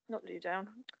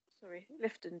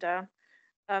Down,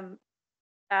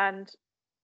 and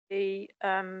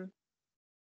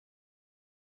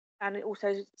it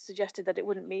also suggested that it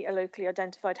wouldn't meet a locally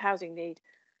identified housing need.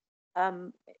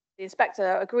 The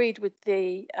inspector agreed with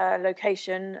the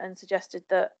location and suggested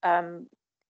that again,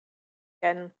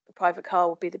 the private car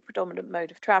would be the predominant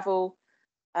mode of travel.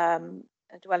 A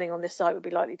dwelling on this site would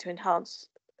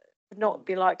not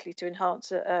be likely to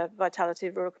enhance vitality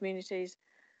of rural communities.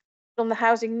 On the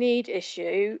housing need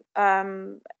issue,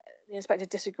 the inspector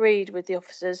disagreed with the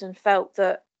officers and felt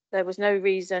that there was no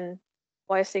reason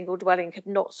why a single dwelling could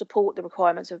not support the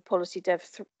requirements of policy Dev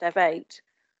 8.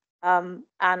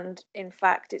 And in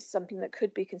fact, it's something that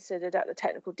could be considered at the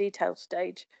technical detail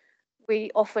stage.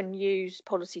 We often use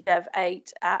policy Dev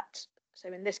 8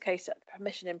 so in this case, at the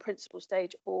permission in principle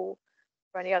stage, or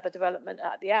for any other development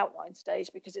at the outline stage,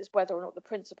 because it's whether or not the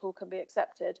principle can be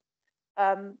accepted.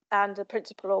 And the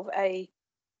principle of a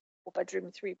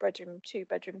 4-bedroom, 3-bedroom,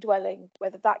 2-bedroom dwelling,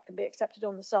 whether that can be accepted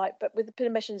on the site. But with the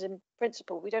permissions in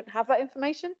principle, we don't have that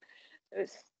information. The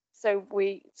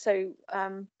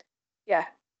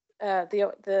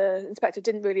inspector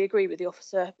didn't really agree with the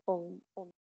officer on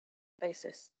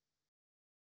basis.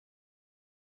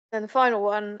 Then the final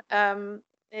one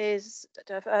is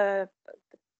an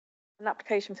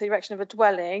application for the erection of a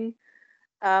dwelling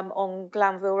on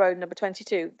Glanville Road, number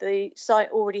 22. The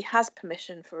site already has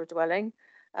permission for a dwelling,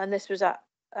 and this was a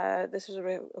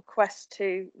request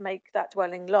to make that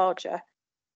dwelling larger,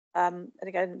 and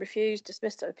again refused,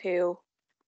 dismissed at appeal.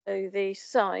 So the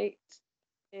site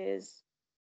is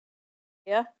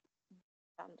here,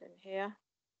 and in here.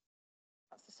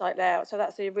 That's the site layout. So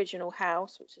that's the original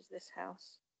house, which is this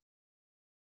house.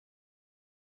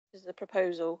 This is the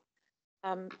proposal.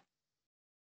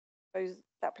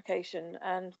 Application,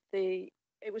 and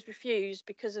it was refused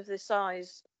because of the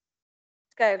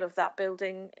scale of that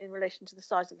building in relation to the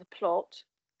size of the plot.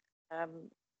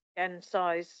 Again,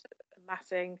 size,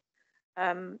 massing,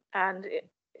 and the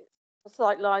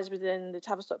site lies within the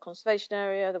Tavistock Conservation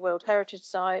Area, the World Heritage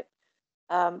Site,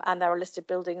 and there are listed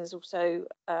buildings also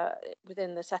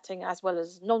within the setting, as well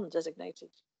as non-designated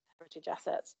heritage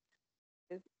assets.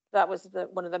 That was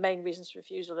one of the main reasons for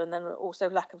refusal, and then also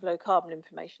lack of low carbon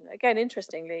information. Again,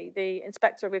 interestingly, the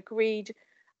inspector agreed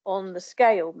on the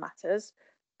scale matters,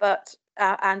 but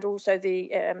and also the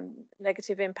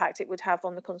negative impact it would have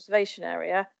on the conservation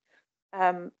area,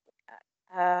 and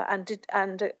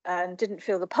didn't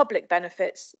feel the public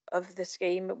benefits of the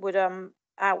scheme would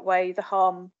outweigh the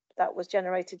harm that was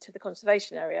generated to the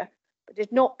conservation area, but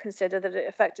did not consider that it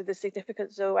affected the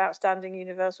significance or outstanding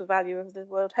universal value of the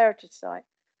World Heritage Site.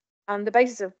 And the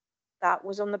basis of that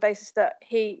was on the basis that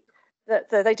they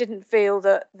didn't feel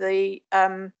that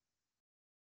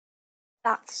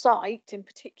that site in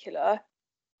particular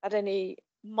had any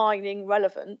mining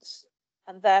relevance,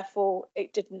 and therefore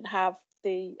it didn't have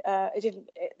the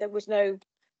there was no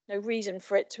reason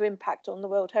for it to impact on the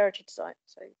World Heritage Site.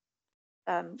 So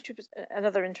which was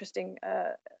another interesting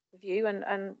view,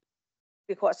 and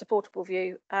be quite a supportable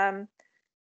view.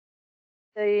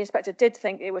 The inspector did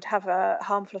think it would have a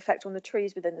harmful effect on the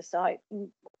trees within the site.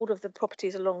 All of the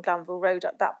properties along Glanville Road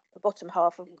at the bottom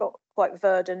half have got quite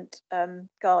verdant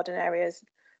garden areas,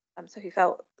 so he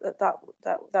felt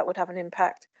that would have an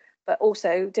impact, but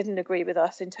also didn't agree with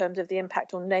us in terms of the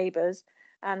impact on neighbours,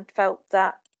 and felt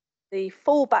that the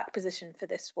fallback position for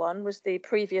this one was the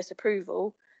previous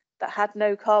approval that had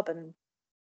no carbon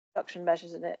reduction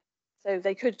measures in it. So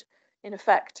they could, in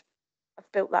effect,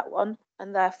 have built that one,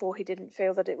 and therefore he didn't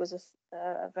feel that it was a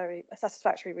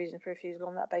satisfactory reason for refusal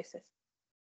on that basis.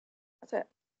 That's it.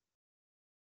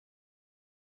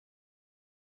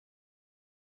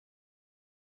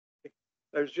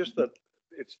 It's just that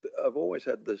I've always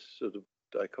had this sort of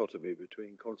dichotomy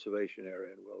between conservation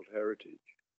area and World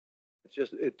Heritage.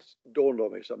 It's dawned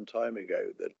on me some time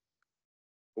ago that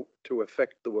to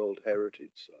affect the World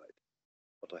Heritage Site,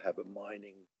 but to have a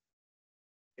mining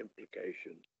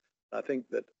implication. I think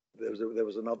that there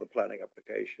was another planning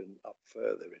application up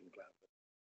further in Glanville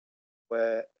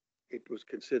where it was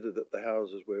considered that the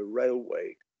houses were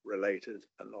railway related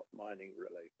and not mining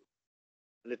related.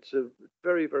 And it's a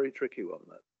very, very tricky one,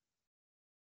 that.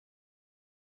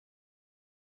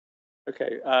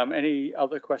 Okay, any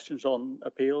other questions on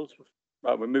appeals?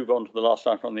 Right, we'll move on to the last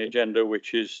item on the agenda,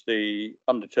 which is the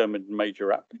undetermined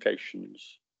major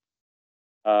applications.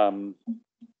 I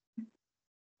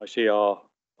see our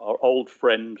old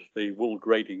friend, the Wool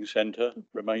Grading Centre,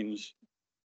 remains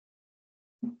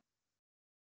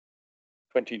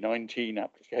 2019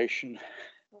 application.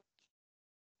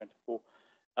 24.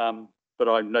 But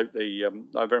I note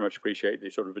I very much appreciate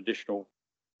the sort of additional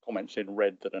comments in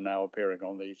red that are now appearing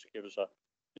on these to give us an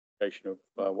indication of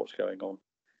what's going on.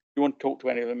 Do you want to talk to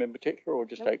any of them in particular, or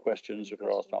just take questions if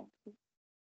there are some?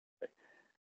 Okay.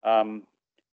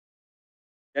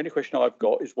 The only question I've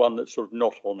got is one that's sort of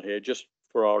not on here, just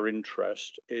for our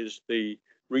interest, is the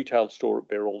retail store at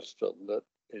Birlston that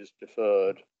is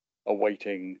deferred,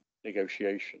 awaiting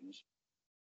negotiations.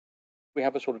 We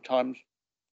have a sort of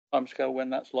timescale when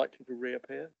that's likely to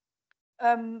reappear?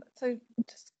 So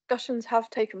discussions have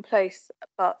taken place,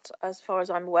 but as far as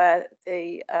I'm aware,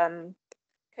 the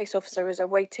case officer is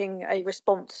awaiting a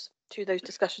response to those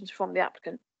discussions from the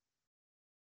applicant.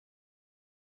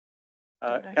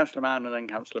 Councillor Mann and then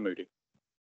Councillor Moody.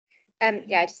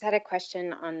 Yeah, I just had a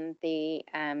question on the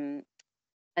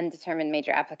undetermined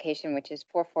major application, which is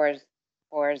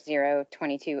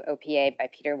 444022 OPA by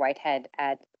Peter Whitehead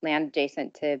at land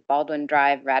adjacent to Baldwin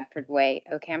Drive, Radford Way,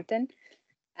 Oakhampton.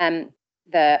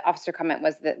 The officer comment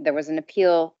was that there was an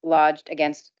appeal lodged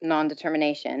against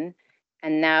non-determination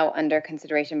and now under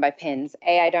consideration by PINS.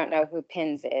 I don't know who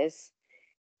PINS is,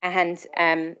 and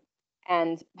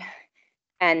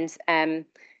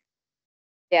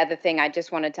the other thing I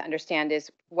just wanted to understand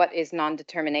is what is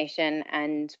non-determination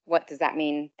and what does that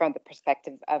mean from the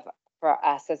perspective of for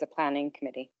us as a planning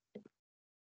committee?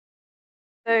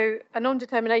 So a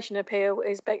non-determination appeal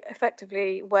is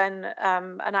effectively when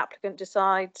an applicant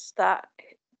decides that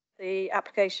the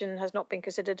application has not been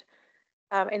considered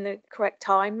in the correct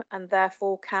time and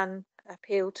therefore can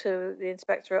appeal to the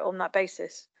inspectorate on that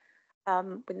basis.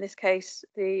 In this case,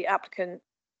 the applicant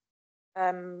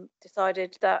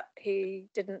decided that he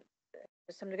didn't,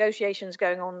 there's some negotiations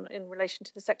going on in relation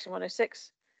to the Section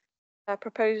 106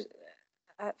 proposed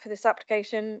for this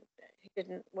application. He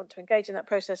didn't want to engage in that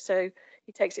process, so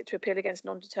he takes it to appeal against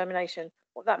non-determination.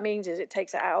 What that means is it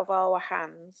takes it out of our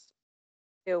hands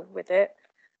to deal with it,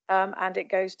 and it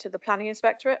goes to the planning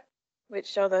inspectorate,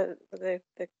 which are the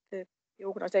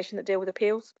organisation that deal with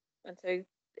appeals, and so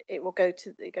it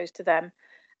goes to them,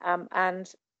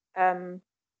 and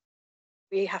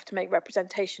we have to make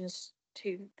representations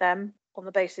to them on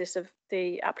the basis of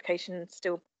the application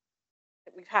still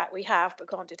that we have but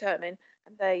can't determine,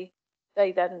 and they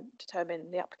then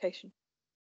determine the application.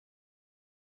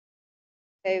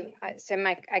 So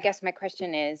I guess my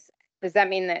question is, does that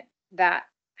mean that that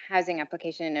housing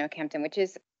application in Oakhampton, which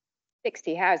is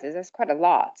 60 houses, that's quite a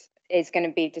lot, is going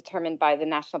to be determined by the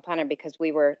national planner because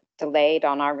we were delayed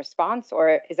on our response,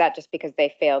 or is that just because they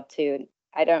failed to?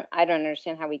 I don't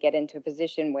understand how we get into a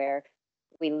position where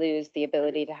we lose the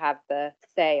ability to have the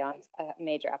say on a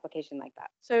major application like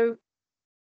that. So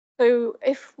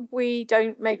if we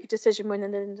don't make a decision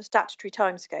within the statutory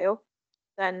timescale,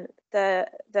 then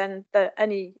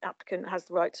any applicant has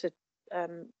the right to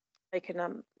make a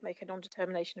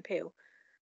non-determination appeal.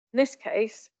 In this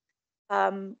case,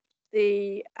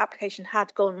 the application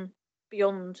had gone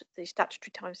beyond the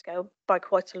statutory timescale by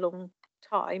quite a long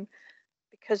time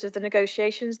because of the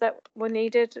negotiations that were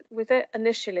needed with it.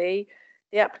 Initially,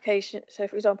 the application, so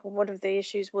for example, one of the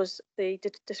issues was the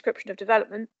description of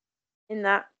development, in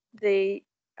that the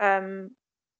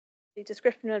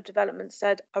description of development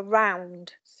said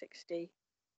around 60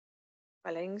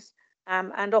 dwellings,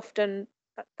 and often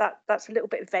that's a little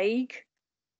bit vague.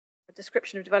 The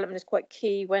description of development is quite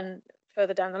key when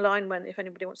further down the line, when if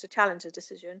anybody wants to challenge a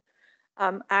decision,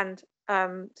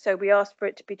 so we asked for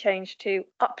it to be changed to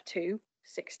up to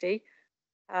 60,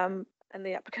 and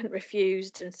the applicant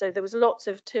refused, and so there was lots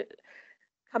of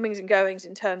comings and goings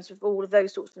in terms of all of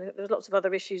those sorts of things. There was lots of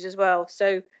other issues as well.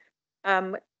 So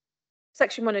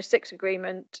Section 106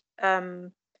 agreement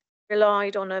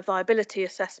relied on a viability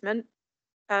assessment.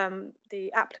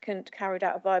 The applicant carried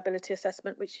out a viability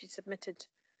assessment, which he submitted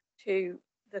to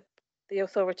the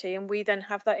authority, and we then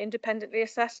have that independently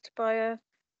assessed by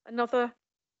another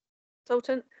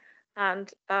consultant.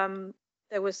 And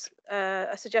there was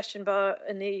a suggestion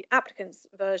in the applicant's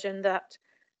version that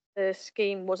the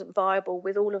scheme wasn't viable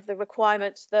with all of the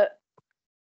requirements that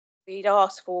we'd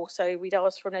asked for. So we'd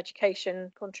asked for an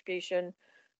education contribution,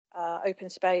 open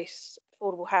space,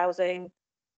 affordable housing,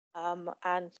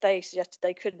 and they suggested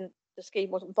the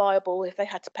scheme wasn't viable if they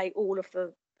had to pay all of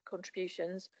the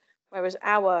contributions, whereas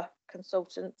our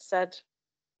consultant said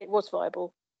it was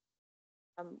viable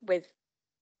with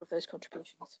those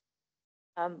contributions.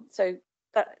 So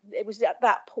that it was at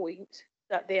that point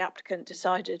that the applicant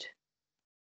decided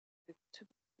to.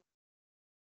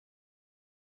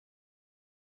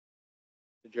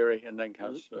 The jury, and then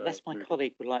Unless my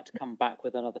colleague would like to come back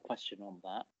with another question on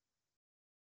that.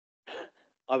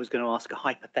 I was going to ask a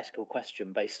hypothetical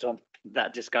question based on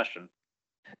that discussion.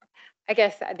 I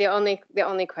guess the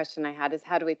only question I had is,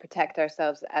 how do we protect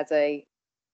ourselves as a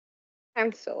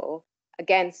council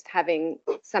against having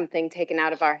something taken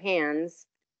out of our hands?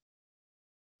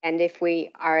 And if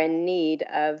we are in need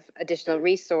of additional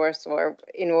resource, or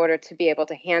in order to be able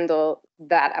to handle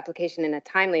that application in a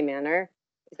timely manner,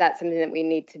 is that something that we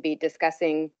need to be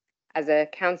discussing as a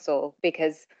council?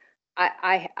 Because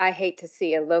I hate to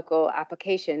see a local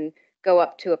application go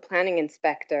up to a planning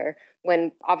inspector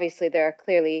when obviously there are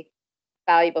clearly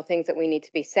valuable things that we need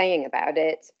to be saying about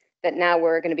it, that now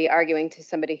we're going to be arguing to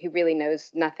somebody who really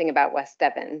knows nothing about West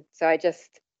Devon. So I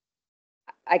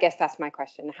guess that's my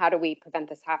question. How do we prevent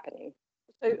this happening?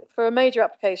 So for a major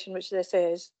application, which this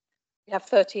is, we have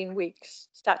 13 weeks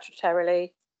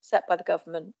statutorily set by the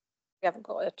government. We haven't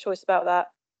got a choice about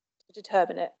that to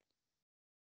determine it.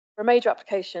 For a major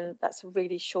application, that's a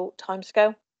really short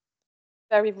timescale.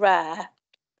 Very rare.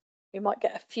 We might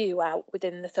get a few out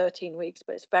within the 13 weeks,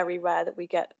 but it's very rare that we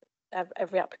get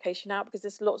every application out, because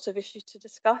there's lots of issues to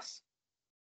discuss.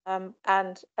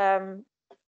 The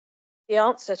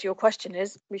answer to your question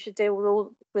is we should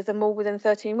deal with them all within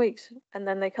 13 weeks, and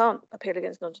then they can't appeal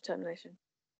against non-determination.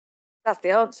 That's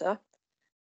the answer.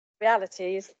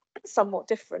 Reality is somewhat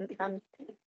different, and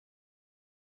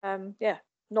yeah,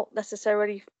 not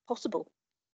necessarily possible.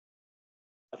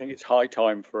 I think it's high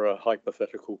time for a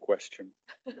hypothetical question.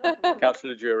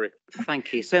 Councillor Jury.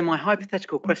 Thank you. So my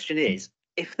hypothetical question is,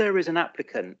 if there is an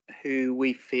applicant who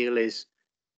we feel is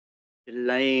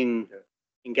delaying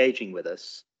engaging with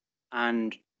us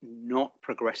and not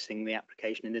progressing the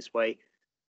application in this way,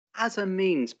 as a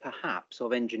means perhaps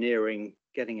of engineering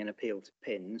getting an appeal to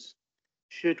PINS,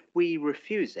 should we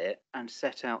refuse it and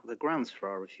set out the grounds for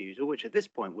our refusal, which at this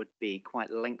point would be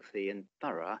quite lengthy and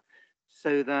thorough,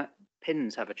 so that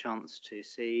PINS have a chance to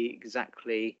see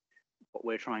exactly what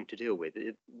we're trying to deal with?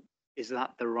 Is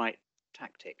that the right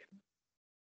tactic?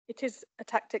 It is a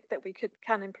tactic that we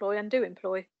can employ and do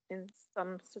employ in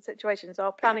some situations.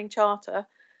 Our planning charter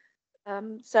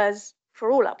says for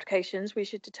all applications we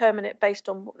should determine it based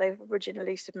on what they've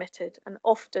originally submitted, and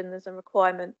often there's a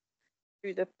requirement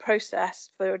through the process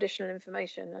for additional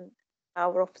information, and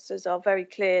our officers are very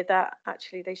clear that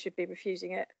actually they should be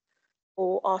refusing it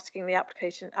or asking the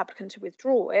applicant to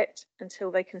withdraw it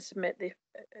until they can submit the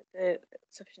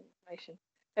sufficient information.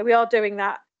 So we are doing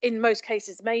that in most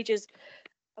cases. Majors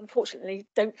unfortunately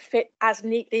don't fit as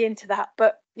neatly into that,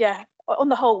 but yeah, on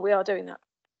the whole we are doing that.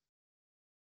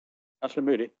 Councillor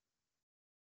Moody.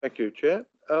 Thank you, Chair.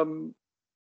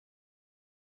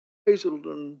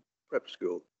 Hazelden Prep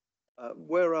School.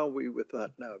 Where are we with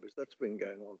that now? Because that's been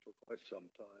going on for quite some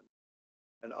time.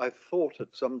 And I thought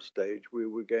at some stage we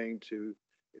were going to,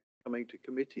 coming to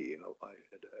committee, you know, I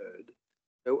had heard.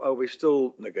 So are we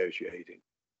still negotiating?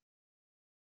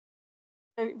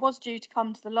 So it was due to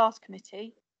come to the last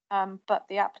committee, but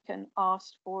the applicant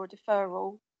asked for a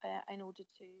deferral in order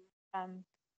to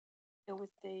deal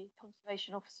with the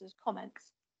conservation officer's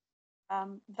comments.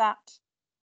 That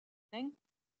thing,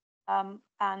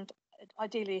 and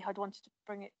ideally I'd wanted to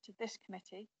bring it to this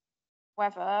committee.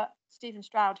 However, Stephen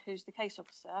Stroud, who's the case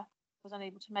officer, was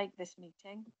unable to make this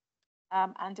meeting,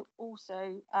 and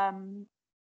also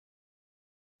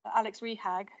Alex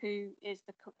Rehag, who is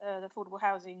the affordable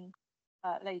housing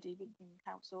lady within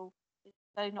council, is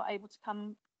not able to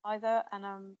come either,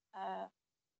 and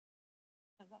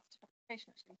that's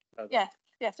application actually.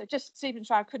 Yeah. So just Stephen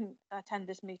Stroud couldn't attend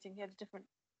this meeting. He had a different.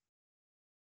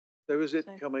 So is it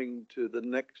coming to the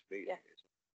next meeting?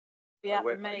 Yeah.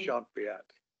 I shan't be at.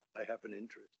 I have an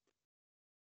interest.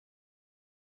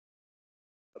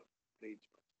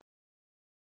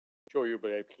 Sure, you'll be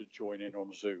able to join in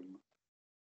on Zoom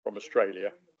from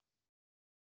Australia.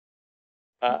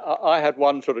 I had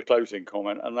one sort of closing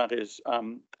comment, and that is,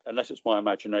 unless it's my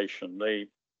imagination, the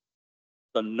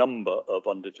number of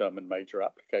undetermined major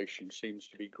applications seems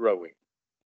to be growing.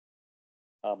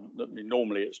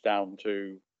 Normally it's down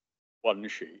to one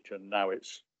sheet, and now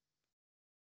it's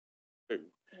two.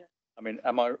 Yeah. I mean,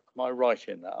 am I right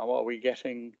in that? Are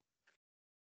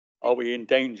we in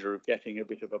danger of getting a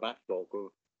bit of a backlog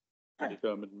of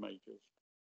undetermined majors?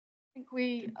 I think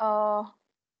we are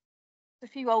a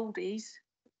few oldies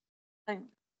don't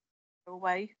go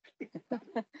away,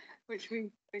 which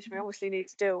we obviously need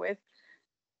to deal with.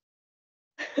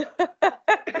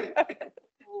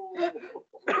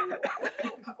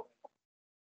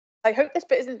 I hope this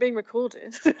bit isn't being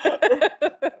recorded.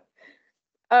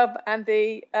 And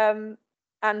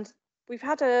we've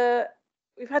had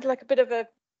like a bit of a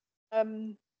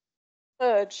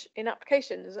surge in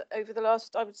applications over the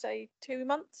last, I would say, 2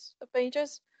 months of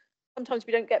majors. Sometimes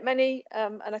we don't get many,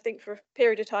 and I think for a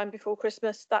period of time before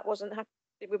Christmas that wasn't happening.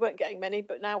 We weren't getting many,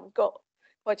 but now we've got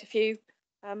quite a few,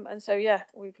 and so yeah,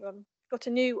 we've got a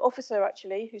new officer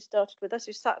actually who started with us,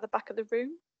 who sat at the back of the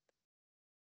room,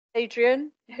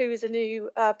 Adrian, who is a new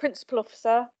principal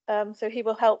officer, so he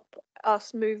will help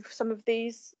us move some of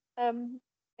these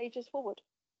majors forward.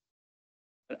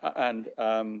 And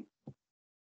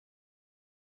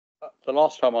the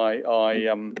last time I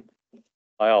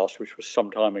asked, which was some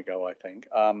time ago, I think,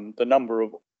 the number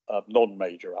of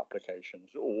non-major applications,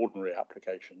 ordinary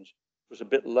applications, was a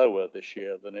bit lower this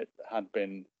year than it had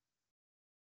been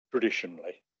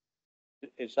traditionally.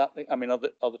 Is that I mean, are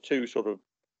the two sort of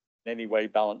in any way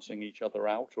balancing each other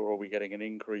out, or are we getting an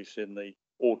increase in the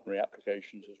ordinary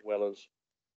applications as well as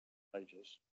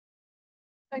majors?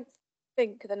 I don't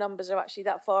think the numbers are actually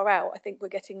that far out. I think we're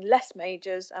getting less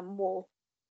majors and more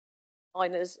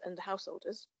minors and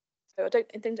householders. So I don't,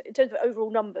 in terms of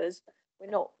overall numbers, we're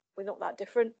not that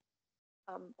different.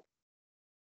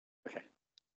 Okay.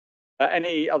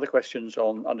 Any other questions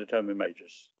on undetermined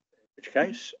majors? In which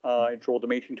case, I draw the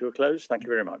meeting to a close. Thank you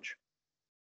very much.